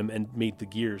Nephilim and made the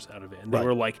gears out of it, and they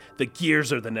were like, the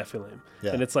gears are the Nephilim,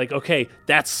 and it's like, okay,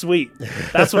 that's sweet.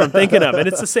 That's what I'm thinking of, and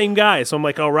it's the same guy. So I'm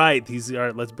like, all right,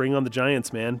 let's bring on the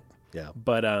giants, man. Yeah.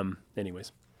 But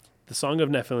anyways, the Song of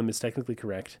Nephilim is technically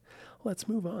correct. Let's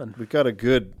move on. We've got a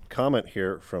good comment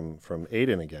here from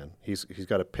Aiden again. He's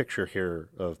got a picture here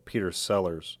of Peter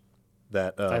Sellers.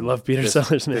 That I love Peter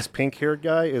Sellers, man. This pink-haired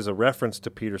guy is a reference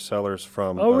to Peter Sellers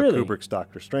from really? Kubrick's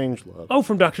Doctor Strangelove. Oh,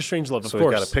 from Doctor Strangelove, of course. So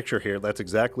we've got a picture here. That's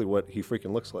exactly what he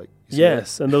freaking looks like.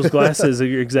 Yes, and those glasses are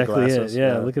exactly glasses, it.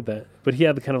 Yeah, look at that. But he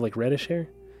had the kind of like reddish hair.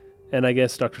 And I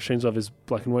guess Doctor Strangelove is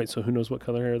black and white, so who knows what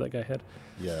color hair that guy had.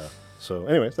 Yeah. So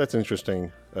anyways, that's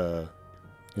interesting.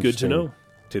 Good to know.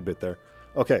 Tidbit there.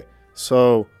 Okay,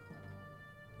 so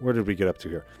where did we get up to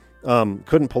here?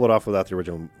 Couldn't pull it off without the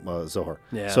original Zohar.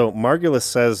 Yeah. So Margulis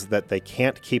says that they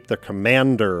can't keep their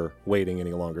commander waiting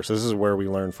any longer. So this is where we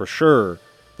learn for sure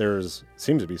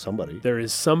seems to be somebody. There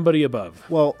is somebody above.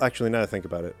 Well, actually, now that I think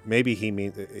about it, maybe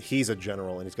he's a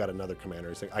general and he's got another commander.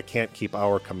 He's saying, I can't keep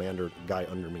our commander guy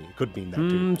under me. It could mean that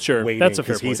too. Sure, waiting, that's a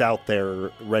fair point. He's out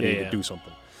there ready to do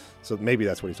something. So maybe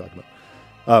that's what he's talking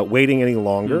about. Waiting any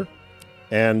longer.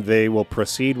 And they will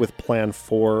proceed with Plan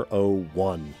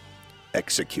 401.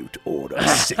 Execute Order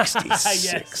 66.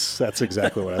 Yes. That's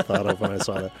exactly what I thought of when I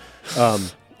saw that.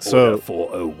 So Order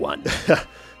 401.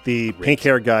 The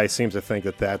pink-haired guy seems to think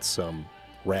that that's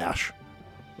rash.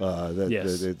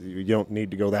 That you don't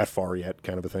need to go that far yet,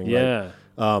 kind of a thing. Yeah.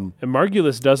 Right? And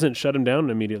Margulis doesn't shut him down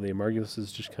immediately. Margulis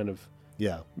is just kind of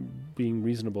being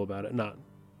reasonable about it.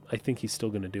 I think he's still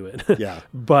going to do it. Yeah.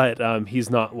 But he's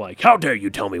not like, how dare you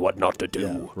tell me what not to do?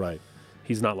 Yeah, right.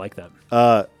 He's not like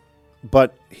that.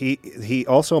 But he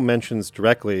also mentions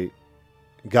directly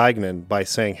Gagnon by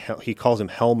saying he calls him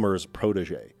Helmer's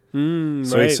protege.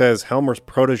 So he says Helmer's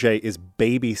protege is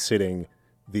babysitting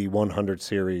the 100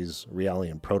 series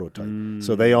Realian prototype.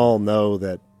 So they all know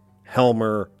that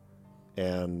Helmer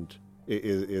and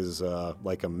is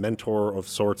like a mentor of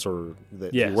sorts, or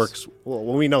that he works. Well,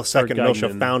 we know Second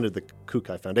Milsha founded the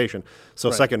Kukai Foundation,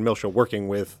 so Second Milsha working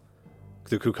with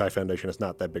the Kukai Foundation is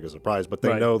not that big a surprise. But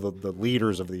they know the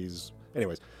leaders of these.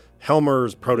 Anyways,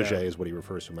 Helmer's protege is what he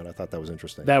refers to him, and I thought that was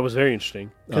interesting. That was very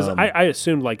interesting because I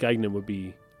assumed like Gagnon would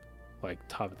be like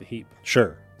top of the heap.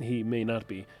 Sure, he may not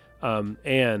be,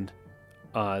 and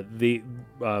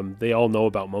they all know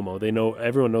about Momo.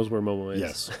 Everyone knows where Momo is.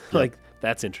 Yes, like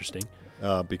that's interesting.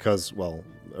 Because, well,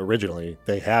 originally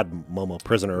they had Momo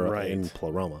prisoner in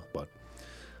Pleroma, but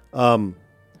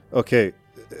okay.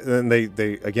 Then they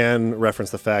again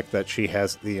reference the fact that she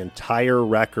has the entire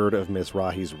record of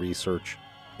Mizrahi's research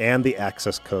and the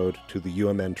access code to the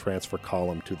UMN transfer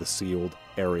column to the sealed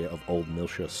area of Old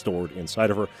Milsha stored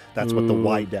inside of her. That's what the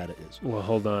Y data is. Well,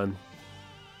 hold on.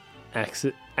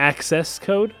 Access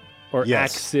code or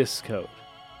axis code?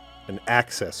 An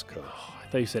access code. I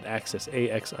thought you said axis,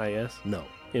 AXIS. No.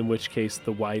 In which case,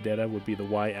 the Y data would be the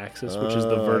Y axis, which is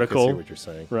the vertical. I see what you're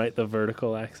saying. Right, the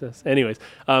vertical axis. Anyways,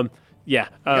 yeah.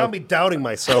 You got me doubting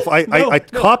myself. I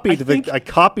copied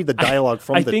the dialogue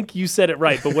from I think you said it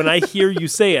right, but when I hear you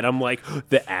say it, I'm like,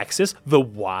 the axis, the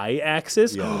Y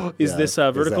axis? Is this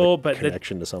vertical? Is that a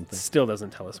connection to something? Still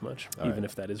doesn't tell us much, even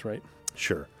if that is right.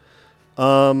 Sure.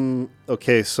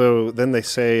 Okay, so then they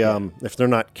say if they're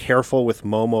not careful with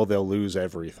Momo, they'll lose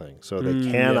everything. So they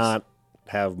cannot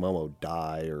have Momo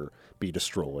die or be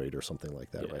destroyed or something like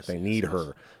that, right? They need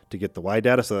her to get the Y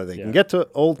data so that they can get to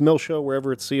Old Milsha,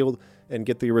 wherever it's sealed, and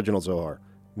get the original Zohar.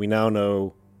 We now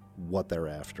know what they're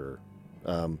after.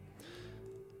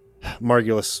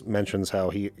 Margulis mentions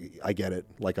how I get it.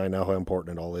 Like, I know how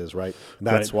important it all is, right?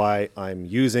 That's why I'm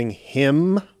using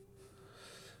him.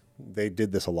 They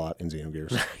did this a lot in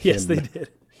Xenogears. Yes, they did.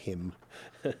 Him.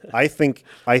 I think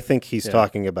he's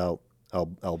talking about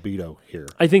Albedo here.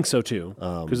 I think so too,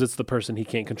 because it's the person he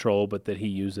can't control, but that he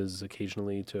uses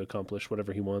occasionally to accomplish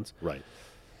whatever he wants. Right.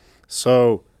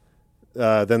 So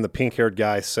then the pink-haired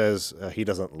guy says he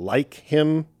doesn't like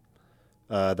him,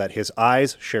 that his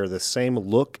eyes share the same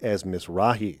look as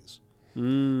Mizrahi's.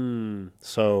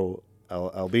 So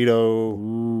Albedo,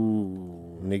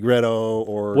 Negretto,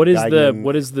 or what is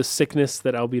Gaigan, the sickness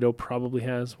that Albedo probably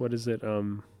has? What is it?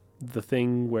 The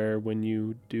thing where when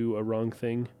you do a wrong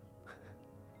thing.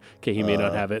 Okay, he may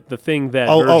not have it. The thing that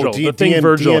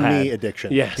Virgil DME had.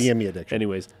 addiction. Yes. DME addiction.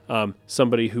 Anyways,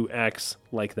 somebody who acts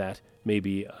like that,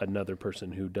 maybe another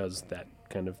person who does that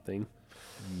kind of thing,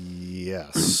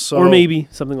 Yes. So, or maybe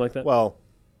something like that. Well,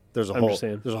 there's a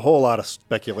whole lot of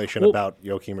speculation about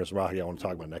Joachim Mizrahi I want to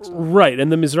talk about next time. Right,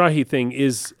 and the Mizrahi thing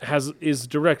is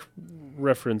direct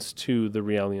reference to the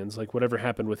Realians. Like whatever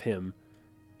happened with him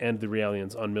and the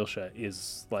Realians on Milsha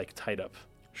is like tied up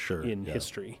in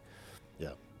history.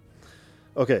 Yeah.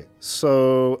 Okay,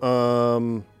 so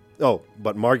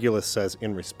but Margulis says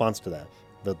in response to that,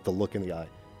 the look in the eye,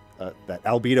 that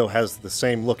Albedo has the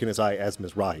same look in his eye as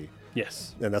Mizrahi.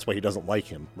 Yes. And that's why he doesn't like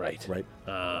him. Right.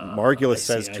 Margulis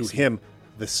says to him,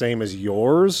 the same as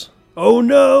yours. Oh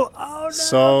no! Oh no!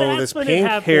 So this pink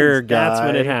hair guy. That's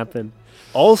when it happened.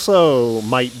 Also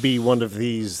might be one of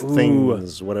these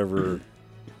things, whatever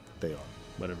they are.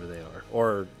 Whatever they are.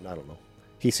 Or, I don't know.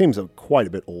 He seems quite a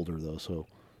bit older, though, so...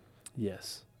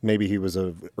 Yes. Maybe he was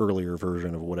an earlier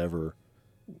version of whatever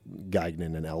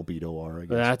Gaigan and Albedo are, I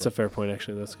guess. That's a fair point,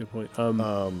 actually. That's a good point.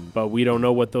 But we don't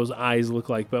know what those eyes look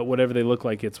like, but whatever they look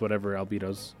like, it's whatever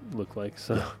Albedo's look like,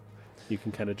 so you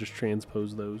can kind of just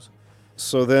transpose those.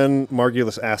 So then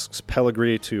Margulis asks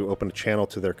Pellegrini to open a channel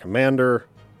to their commander.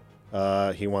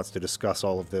 He wants to discuss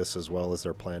all of this as well as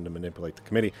their plan to manipulate the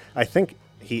committee. I think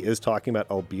he is talking about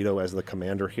Albedo as the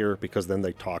commander here because then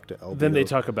they talk to Albedo. Then they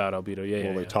talk about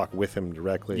Albedo, They talk with him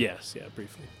directly. Yes,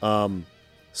 briefly.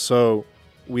 So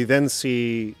we then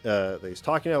see that he's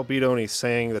talking to Albedo and he's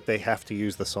saying that they have to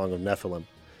use the Song of Nephilim.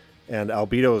 And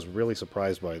Albedo is really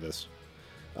surprised by this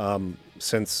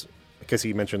because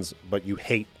he mentions, but you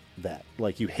hate that.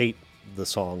 Like, you hate the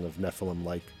Song of Nephilim.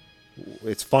 Like,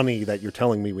 it's funny that you're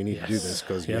telling me we need to do this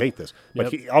because you hate this.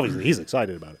 But obviously he's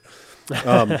excited about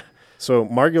it. So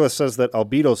Margulis says that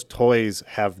Albedo's toys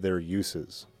have their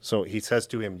uses. So he says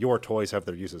to him, your toys have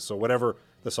their uses. So whatever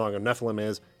the Song of Nephilim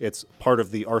is, it's part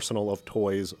of the arsenal of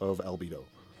toys of Albedo.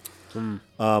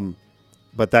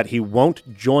 But that he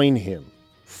won't join him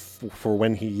for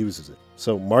when he uses it.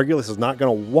 So Margulis is not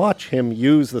going to watch him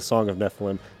use the Song of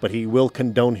Nephilim, but he will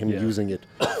condone him using it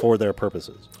for their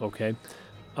purposes. Okay.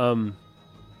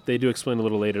 They do explain a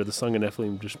little later, the Song of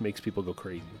Nephilim just makes people go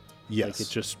crazy. Yes. Like,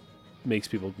 it just makes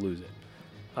people lose it.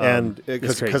 And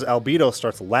because Albedo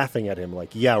starts laughing at him, like,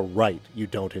 yeah, right, you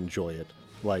don't enjoy it.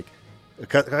 Like,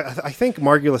 I think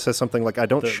Margulis says something like, I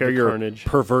don't share your carnage.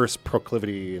 Perverse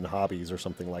proclivity and hobbies or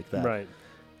something like that. Right.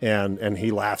 And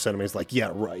he laughs at him. He's like, yeah,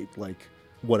 right, like,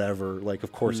 whatever, like,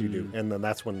 of course you do. And then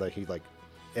that's when he, like,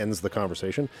 ends the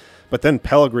conversation. But then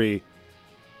Pellegrini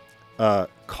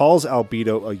calls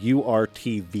Albedo a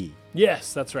URTV.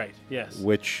 Yes, that's right. Yes.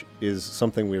 Which is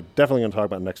something we're definitely going to talk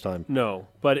about next time. No,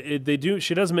 but they do.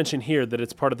 She does mention here that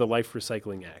it's part of the Life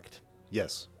Recycling Act.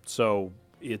 Yes. So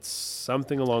it's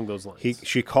something along those lines.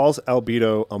 She calls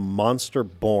Albedo a monster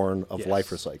born of life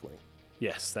recycling.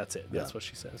 Yes, that's it. That's what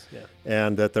she says. Yeah.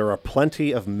 And that there are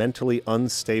plenty of mentally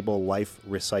unstable life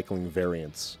recycling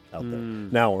variants out there.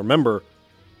 Now, remember,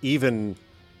 even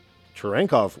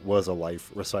Cherenkov was a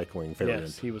life recycling variant.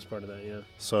 Yes, he was part of that, yeah.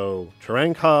 So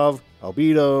Cherenkov,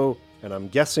 Albedo, and I'm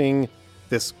guessing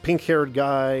this pink-haired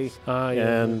guy,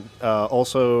 and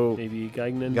also maybe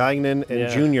Gaigan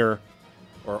and Junior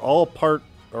are all part.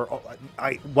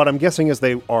 What I'm guessing is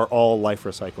they are all life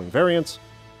recycling variants,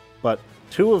 but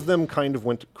 2 of them kind of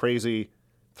went crazy.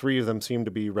 3 of them seem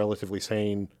to be relatively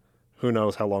sane. Who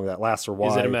knows how long that lasts or why?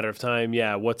 Is it a matter of time?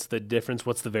 Yeah. What's the difference?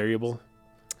 What's the variable?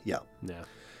 Yeah. Yeah.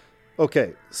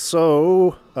 Okay,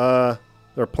 so there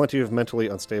are plenty of mentally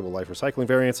unstable life recycling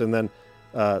variants, and then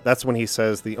that's when he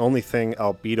says the only thing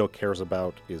Albedo cares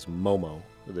about is Momo,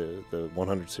 the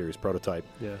 100 series prototype.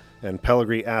 Yeah. And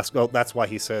Pellegrini asks, oh, that's why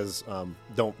he says,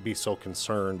 don't be so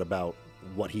concerned about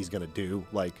what he's going to do,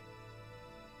 like,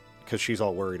 because she's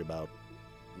all worried about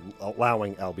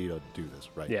allowing Albedo to do this,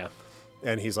 right? Yeah.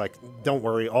 And he's like, don't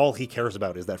worry, all he cares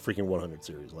about is that freaking 100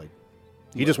 series, like,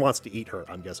 He just wants to eat her,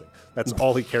 I'm guessing. That's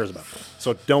all he cares about.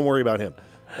 So don't worry about him.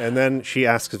 And then she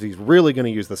asks if he's really going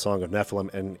to use the Song of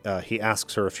Nephilim, and he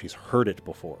asks her if she's heard it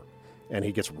before. And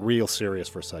he gets real serious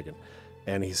for a second.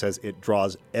 And he says it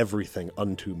draws everything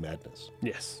unto madness.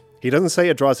 Yes. He doesn't say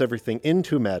it draws everything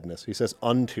into madness. He says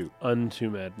unto. Unto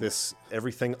madness. This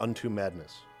everything unto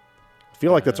madness. I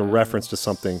feel like that's a reference to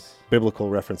something, biblical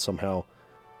reference somehow,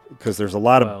 because there's a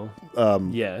lot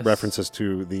of yes. references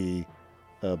to the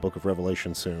Book of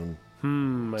Revelation soon.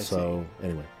 I see.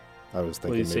 Anyway, I was thinking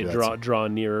Well, you say maybe draw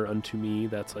nearer unto me.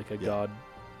 That's like a God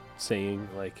saying,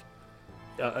 like,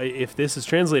 if this is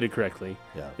translated correctly,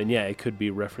 then it could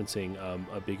be referencing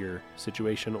a bigger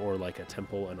situation, or like a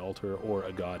temple, an altar, or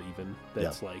a god even.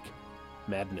 That's like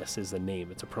madness is a name.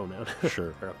 It's a pronoun.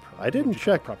 Sure. I I didn't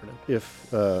check proper noun.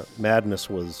 if madness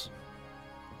was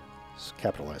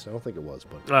capitalized. I don't think it was,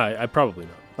 but I probably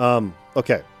not.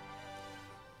 okay.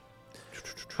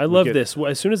 I love this.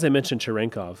 Well, as soon as they mentioned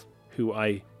Cherenkov, who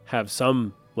I have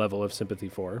some level of sympathy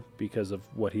for because of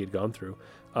what he had gone through,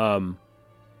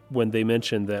 when they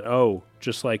mentioned that,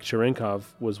 just like Cherenkov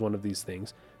was one of these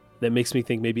things, that makes me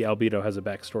think maybe Albedo has a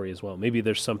backstory as well. Maybe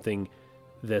there's something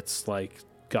that's like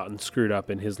gotten screwed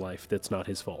up in his life that's not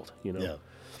his fault, you know? Yeah.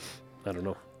 I don't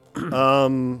know.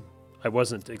 I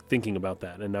wasn't thinking about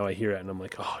that, and now I hear it, and I'm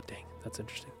like, oh, dang, that's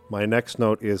interesting. My next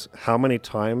note is, how many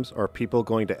times are people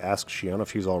going to ask Shion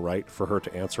if she's all right for her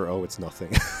to answer, oh, it's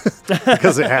nothing?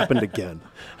 Because it happened again.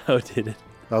 Oh, did it?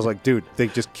 I was like, dude, they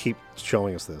just keep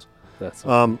showing us this. That's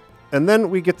and then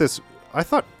we get this, I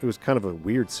thought it was kind of a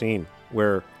weird scene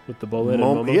where... With the bullet and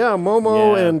Momo? Yeah,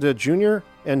 Momo and Junior.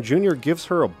 And Junior gives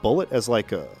her a bullet as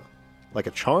like a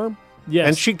charm. Yes.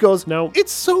 And she goes, no,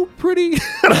 it's so pretty.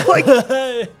 And I'm like,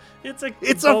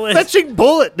 it's a fetching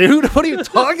bullet, dude. What are you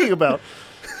talking about?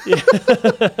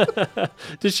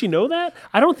 Does she know that?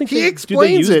 I don't think he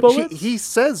explains it. He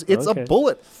says it's a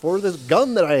bullet for this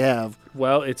gun that I have.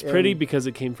 Well, it's pretty because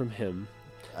it came from him.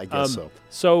 I guess so.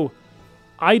 So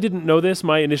I didn't know this.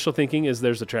 My initial thinking is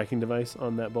there's a tracking device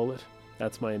on that bullet.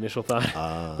 That's my initial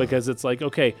thought. Because it's like,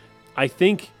 okay, I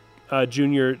think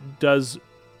Junior does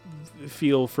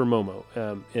feel for Momo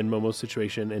in Momo's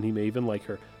situation, and he may even like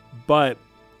her. But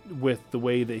with the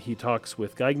way that he talks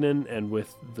with Guignan and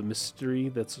with the mystery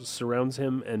that surrounds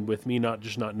him, and with me not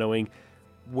knowing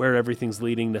where everything's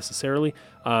leading necessarily,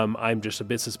 I'm just a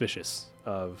bit suspicious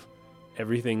of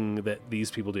everything that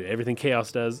these people do, everything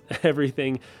Chaos does,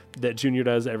 everything that Junior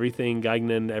does, everything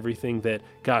Guignan, everything that,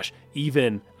 gosh,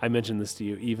 even, I mentioned this to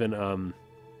you, even,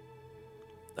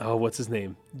 what's his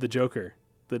name? The Joker,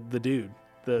 the dude,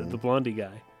 the blondie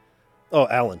guy. Oh,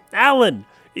 Alan!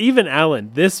 Even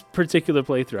Alan, this particular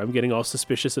playthrough, I'm getting all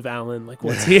suspicious of Alan. Like,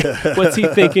 what's he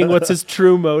thinking? What's his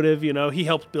true motive? You know, he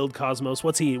helped build Cosmos.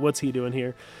 What's he doing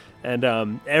here? And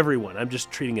everyone, I'm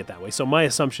just treating it that way. So my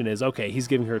assumption is, okay, he's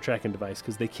giving her a tracking device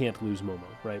because they can't lose Momo,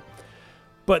 right?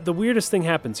 But the weirdest thing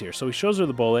happens here. So he shows her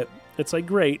the bullet. It's like,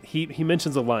 great. He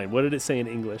mentions a line. What did it say in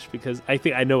English? Because I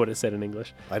think I know what it said in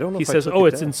English. I don't know. He says,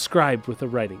 it's inscribed with the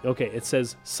writing. Okay, it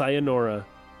says, Sayonara,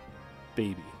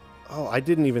 baby. Oh, I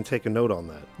didn't even take a note on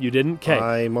that. You didn't? Okay.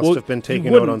 I must have been taking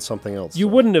note on something else. You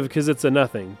wouldn't have, because it's a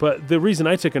nothing. But the reason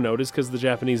I took a note is because the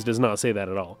Japanese does not say that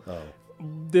at all. Oh.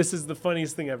 This is the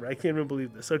funniest thing ever. I can't even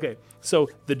believe this. Okay, so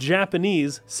the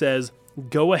Japanese says,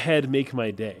 go ahead, make my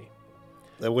day.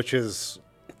 Which is...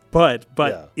 But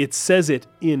it says it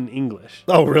in English.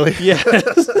 Oh, really? Yes.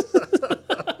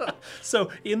 So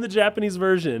in the Japanese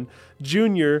version,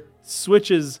 Junior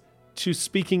switches to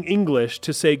speaking English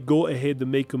to say, go ahead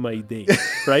and make my day,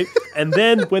 right? And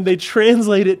then when they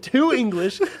translate it to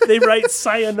English, they write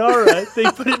sayonara.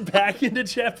 They put it back into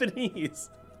Japanese.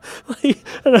 And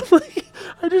I'm like,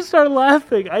 I just started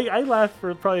laughing. I laughed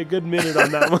for probably a good minute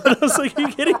on that one. I was like, are you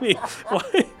kidding me?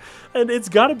 Why? And it's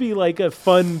got to be like a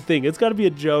fun thing. It's got to be a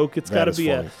joke. It's got to be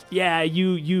funny.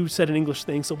 You said an English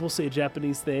thing, so we'll say a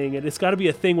Japanese thing. And it's got to be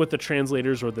a thing with the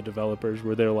translators or the developers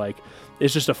where they're like,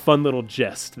 it's just a fun little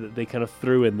jest that they kind of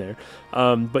threw in there.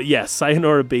 But yes,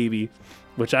 Sayonara Baby,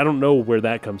 which I don't know where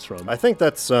that comes from. I think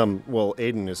that's,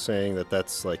 Aiden is saying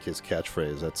that's like his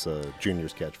catchphrase. That's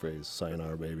Junior's catchphrase,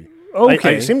 Sayonara Baby.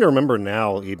 Okay. I seem to remember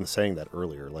now Aiden saying that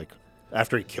earlier, like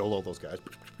after he killed all those guys.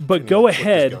 But go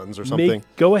ahead, guns or something.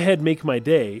 Go ahead, make my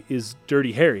day is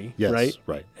Dirty Harry, yes,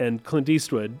 right? And Clint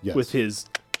Eastwood with his,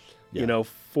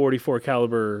 44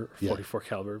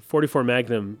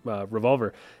 Magnum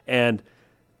revolver, and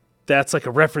that's like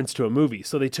a reference to a movie.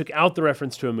 So they took out the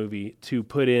reference to a movie to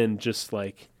put in just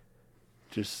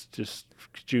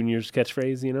Junior's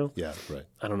catchphrase, you know? Yeah, right.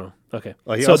 I don't know. Okay.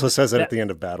 Well, he also says that at the end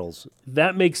of battles.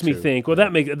 That makes me think. Well,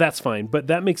 that's fine, but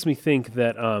that makes me think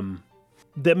that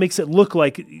that makes it look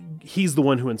like he's the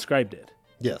one who inscribed it.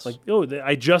 Yes. Like, oh,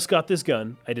 I just got this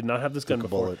gun. I did not have this gun Took a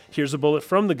before. bullet. Here's a bullet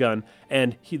from the gun,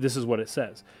 and this is what it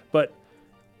says. But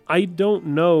I don't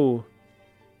know.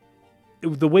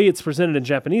 The way it's presented in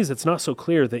Japanese, it's not so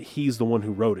clear that he's the one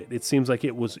who wrote it. It seems like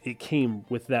it came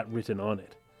with that written on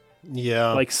it.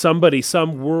 Yeah. Like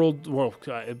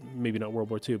maybe not World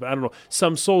War II, but I don't know,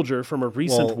 some soldier from a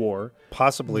recent war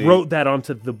possibly wrote that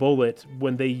onto the bullet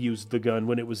when they used the gun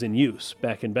when it was in use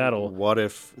back in battle. What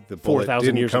if the bullet 4,000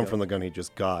 didn't years come ago. from the gun he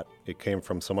just got? It came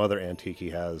from some other antique he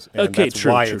has, and Okay, that's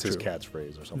true, why true, it's his true.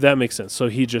 catchphrase or something. That makes sense. So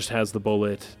he just has the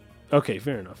bullet. Okay,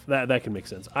 fair enough. That can make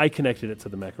sense. I connected it to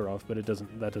the Makarov, but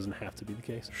that doesn't have to be the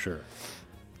case. Sure.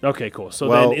 Okay, cool. So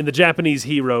Well- then in the Japanese,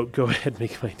 he wrote, "Go ahead,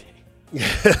 make my day."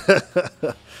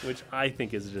 Which I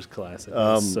think is just classic.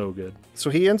 It's so good. So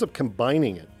he ends up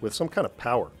combining it with some kind of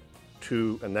power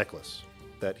to a necklace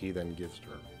that he then gives to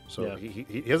her. So Yeah. he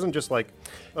isn't just like,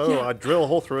 Yeah. I drill a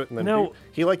hole through it and then Now-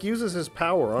 he like uses his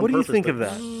power on What do you purpose think to- of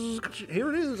that? Here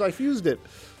it is. I fused it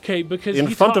Okay, because in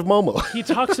front of Momo. he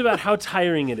talks about how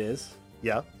tiring it is.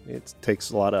 Yeah, it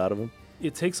takes a lot out of him.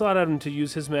 It takes a lot out of him to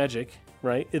use his magic,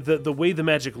 right? The way the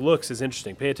magic looks is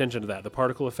interesting. Pay attention to that. The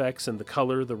particle effects and the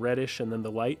color, the reddish, and then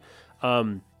the light.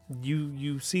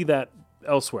 You see that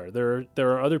elsewhere. There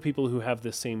are other people who have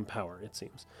this same power, it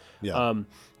seems. Yeah.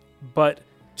 But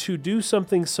to do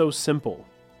something so simple,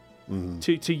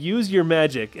 to use your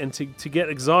magic and to get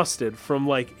exhausted from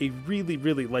like a really,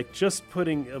 really, like just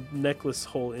putting a necklace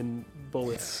hole in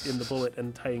the bullet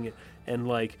and tying it, and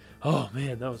like, oh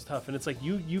man, that was tough. And it's like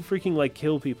you freaking like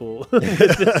kill people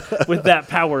with that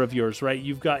power of yours, right?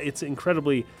 It's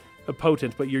incredibly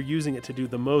potent, but you're using it to do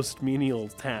the most menial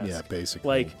task. Yeah, basically.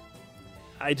 Like,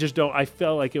 I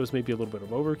felt like it was maybe a little bit of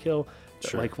overkill.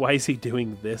 Sure. Like, why is he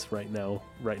doing this right now,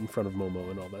 right in front of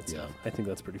Momo and all that stuff? Yeah. I think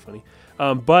that's pretty funny.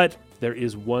 But there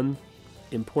is one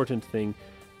important thing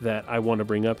that I want to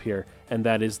bring up here, and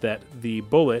that is that the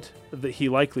bullet, that he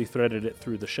likely threaded it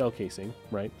through the shell casing,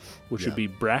 right? Which would Yeah. be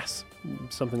brass,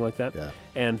 something like that. Yeah.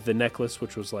 And the necklace,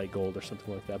 which was like gold or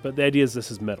something like that. But the idea is this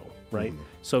is metal, right?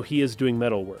 So he is doing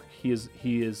metal work. He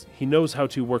knows how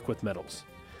to work with metals.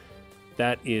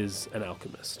 That is an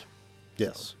alchemist.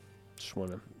 Yes. Just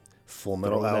want to Full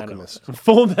Metal throw that out. Alchemist.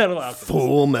 Full Metal Alchemist.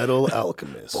 Full Metal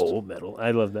Alchemist. Full Metal.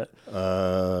 I love that.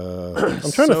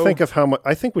 I'm trying to think of how much.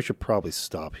 I think we should probably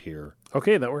stop here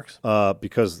Okay, that works.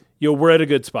 because, We're at a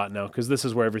good spot now because this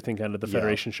is where everything kind of the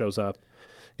Federation shows up.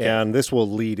 and this will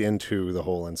lead into the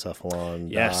whole Encephalon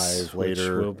Yes, dive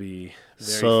later. which will be very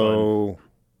fun. So,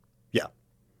 yeah,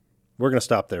 we're going to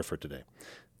stop there for today.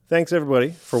 Thanks, everybody,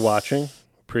 for watching.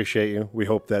 Appreciate you. We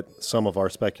hope that some of our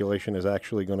speculation is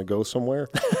actually going to go somewhere.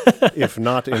 If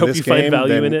not in hope this you find game,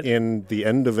 value then in it. in the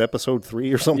end of episode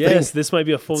 3 or something. Yes, this might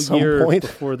be a full some year point.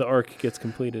 before the arc gets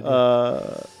completed.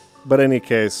 But in any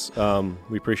case,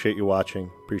 we appreciate you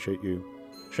watching. Appreciate you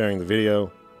sharing the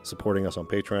video, supporting us on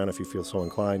Patreon if you feel so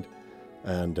inclined.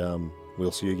 And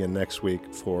we'll see you again next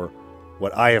week for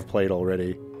what I have played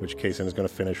already, which Kaysen is going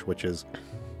to finish, which is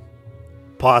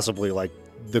possibly like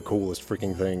the coolest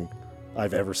freaking thing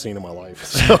I've ever seen in my life.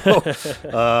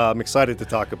 So I'm excited to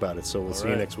talk about it. So we'll see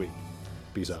you right. next week.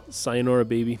 Peace out. Sayonara,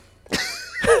 baby.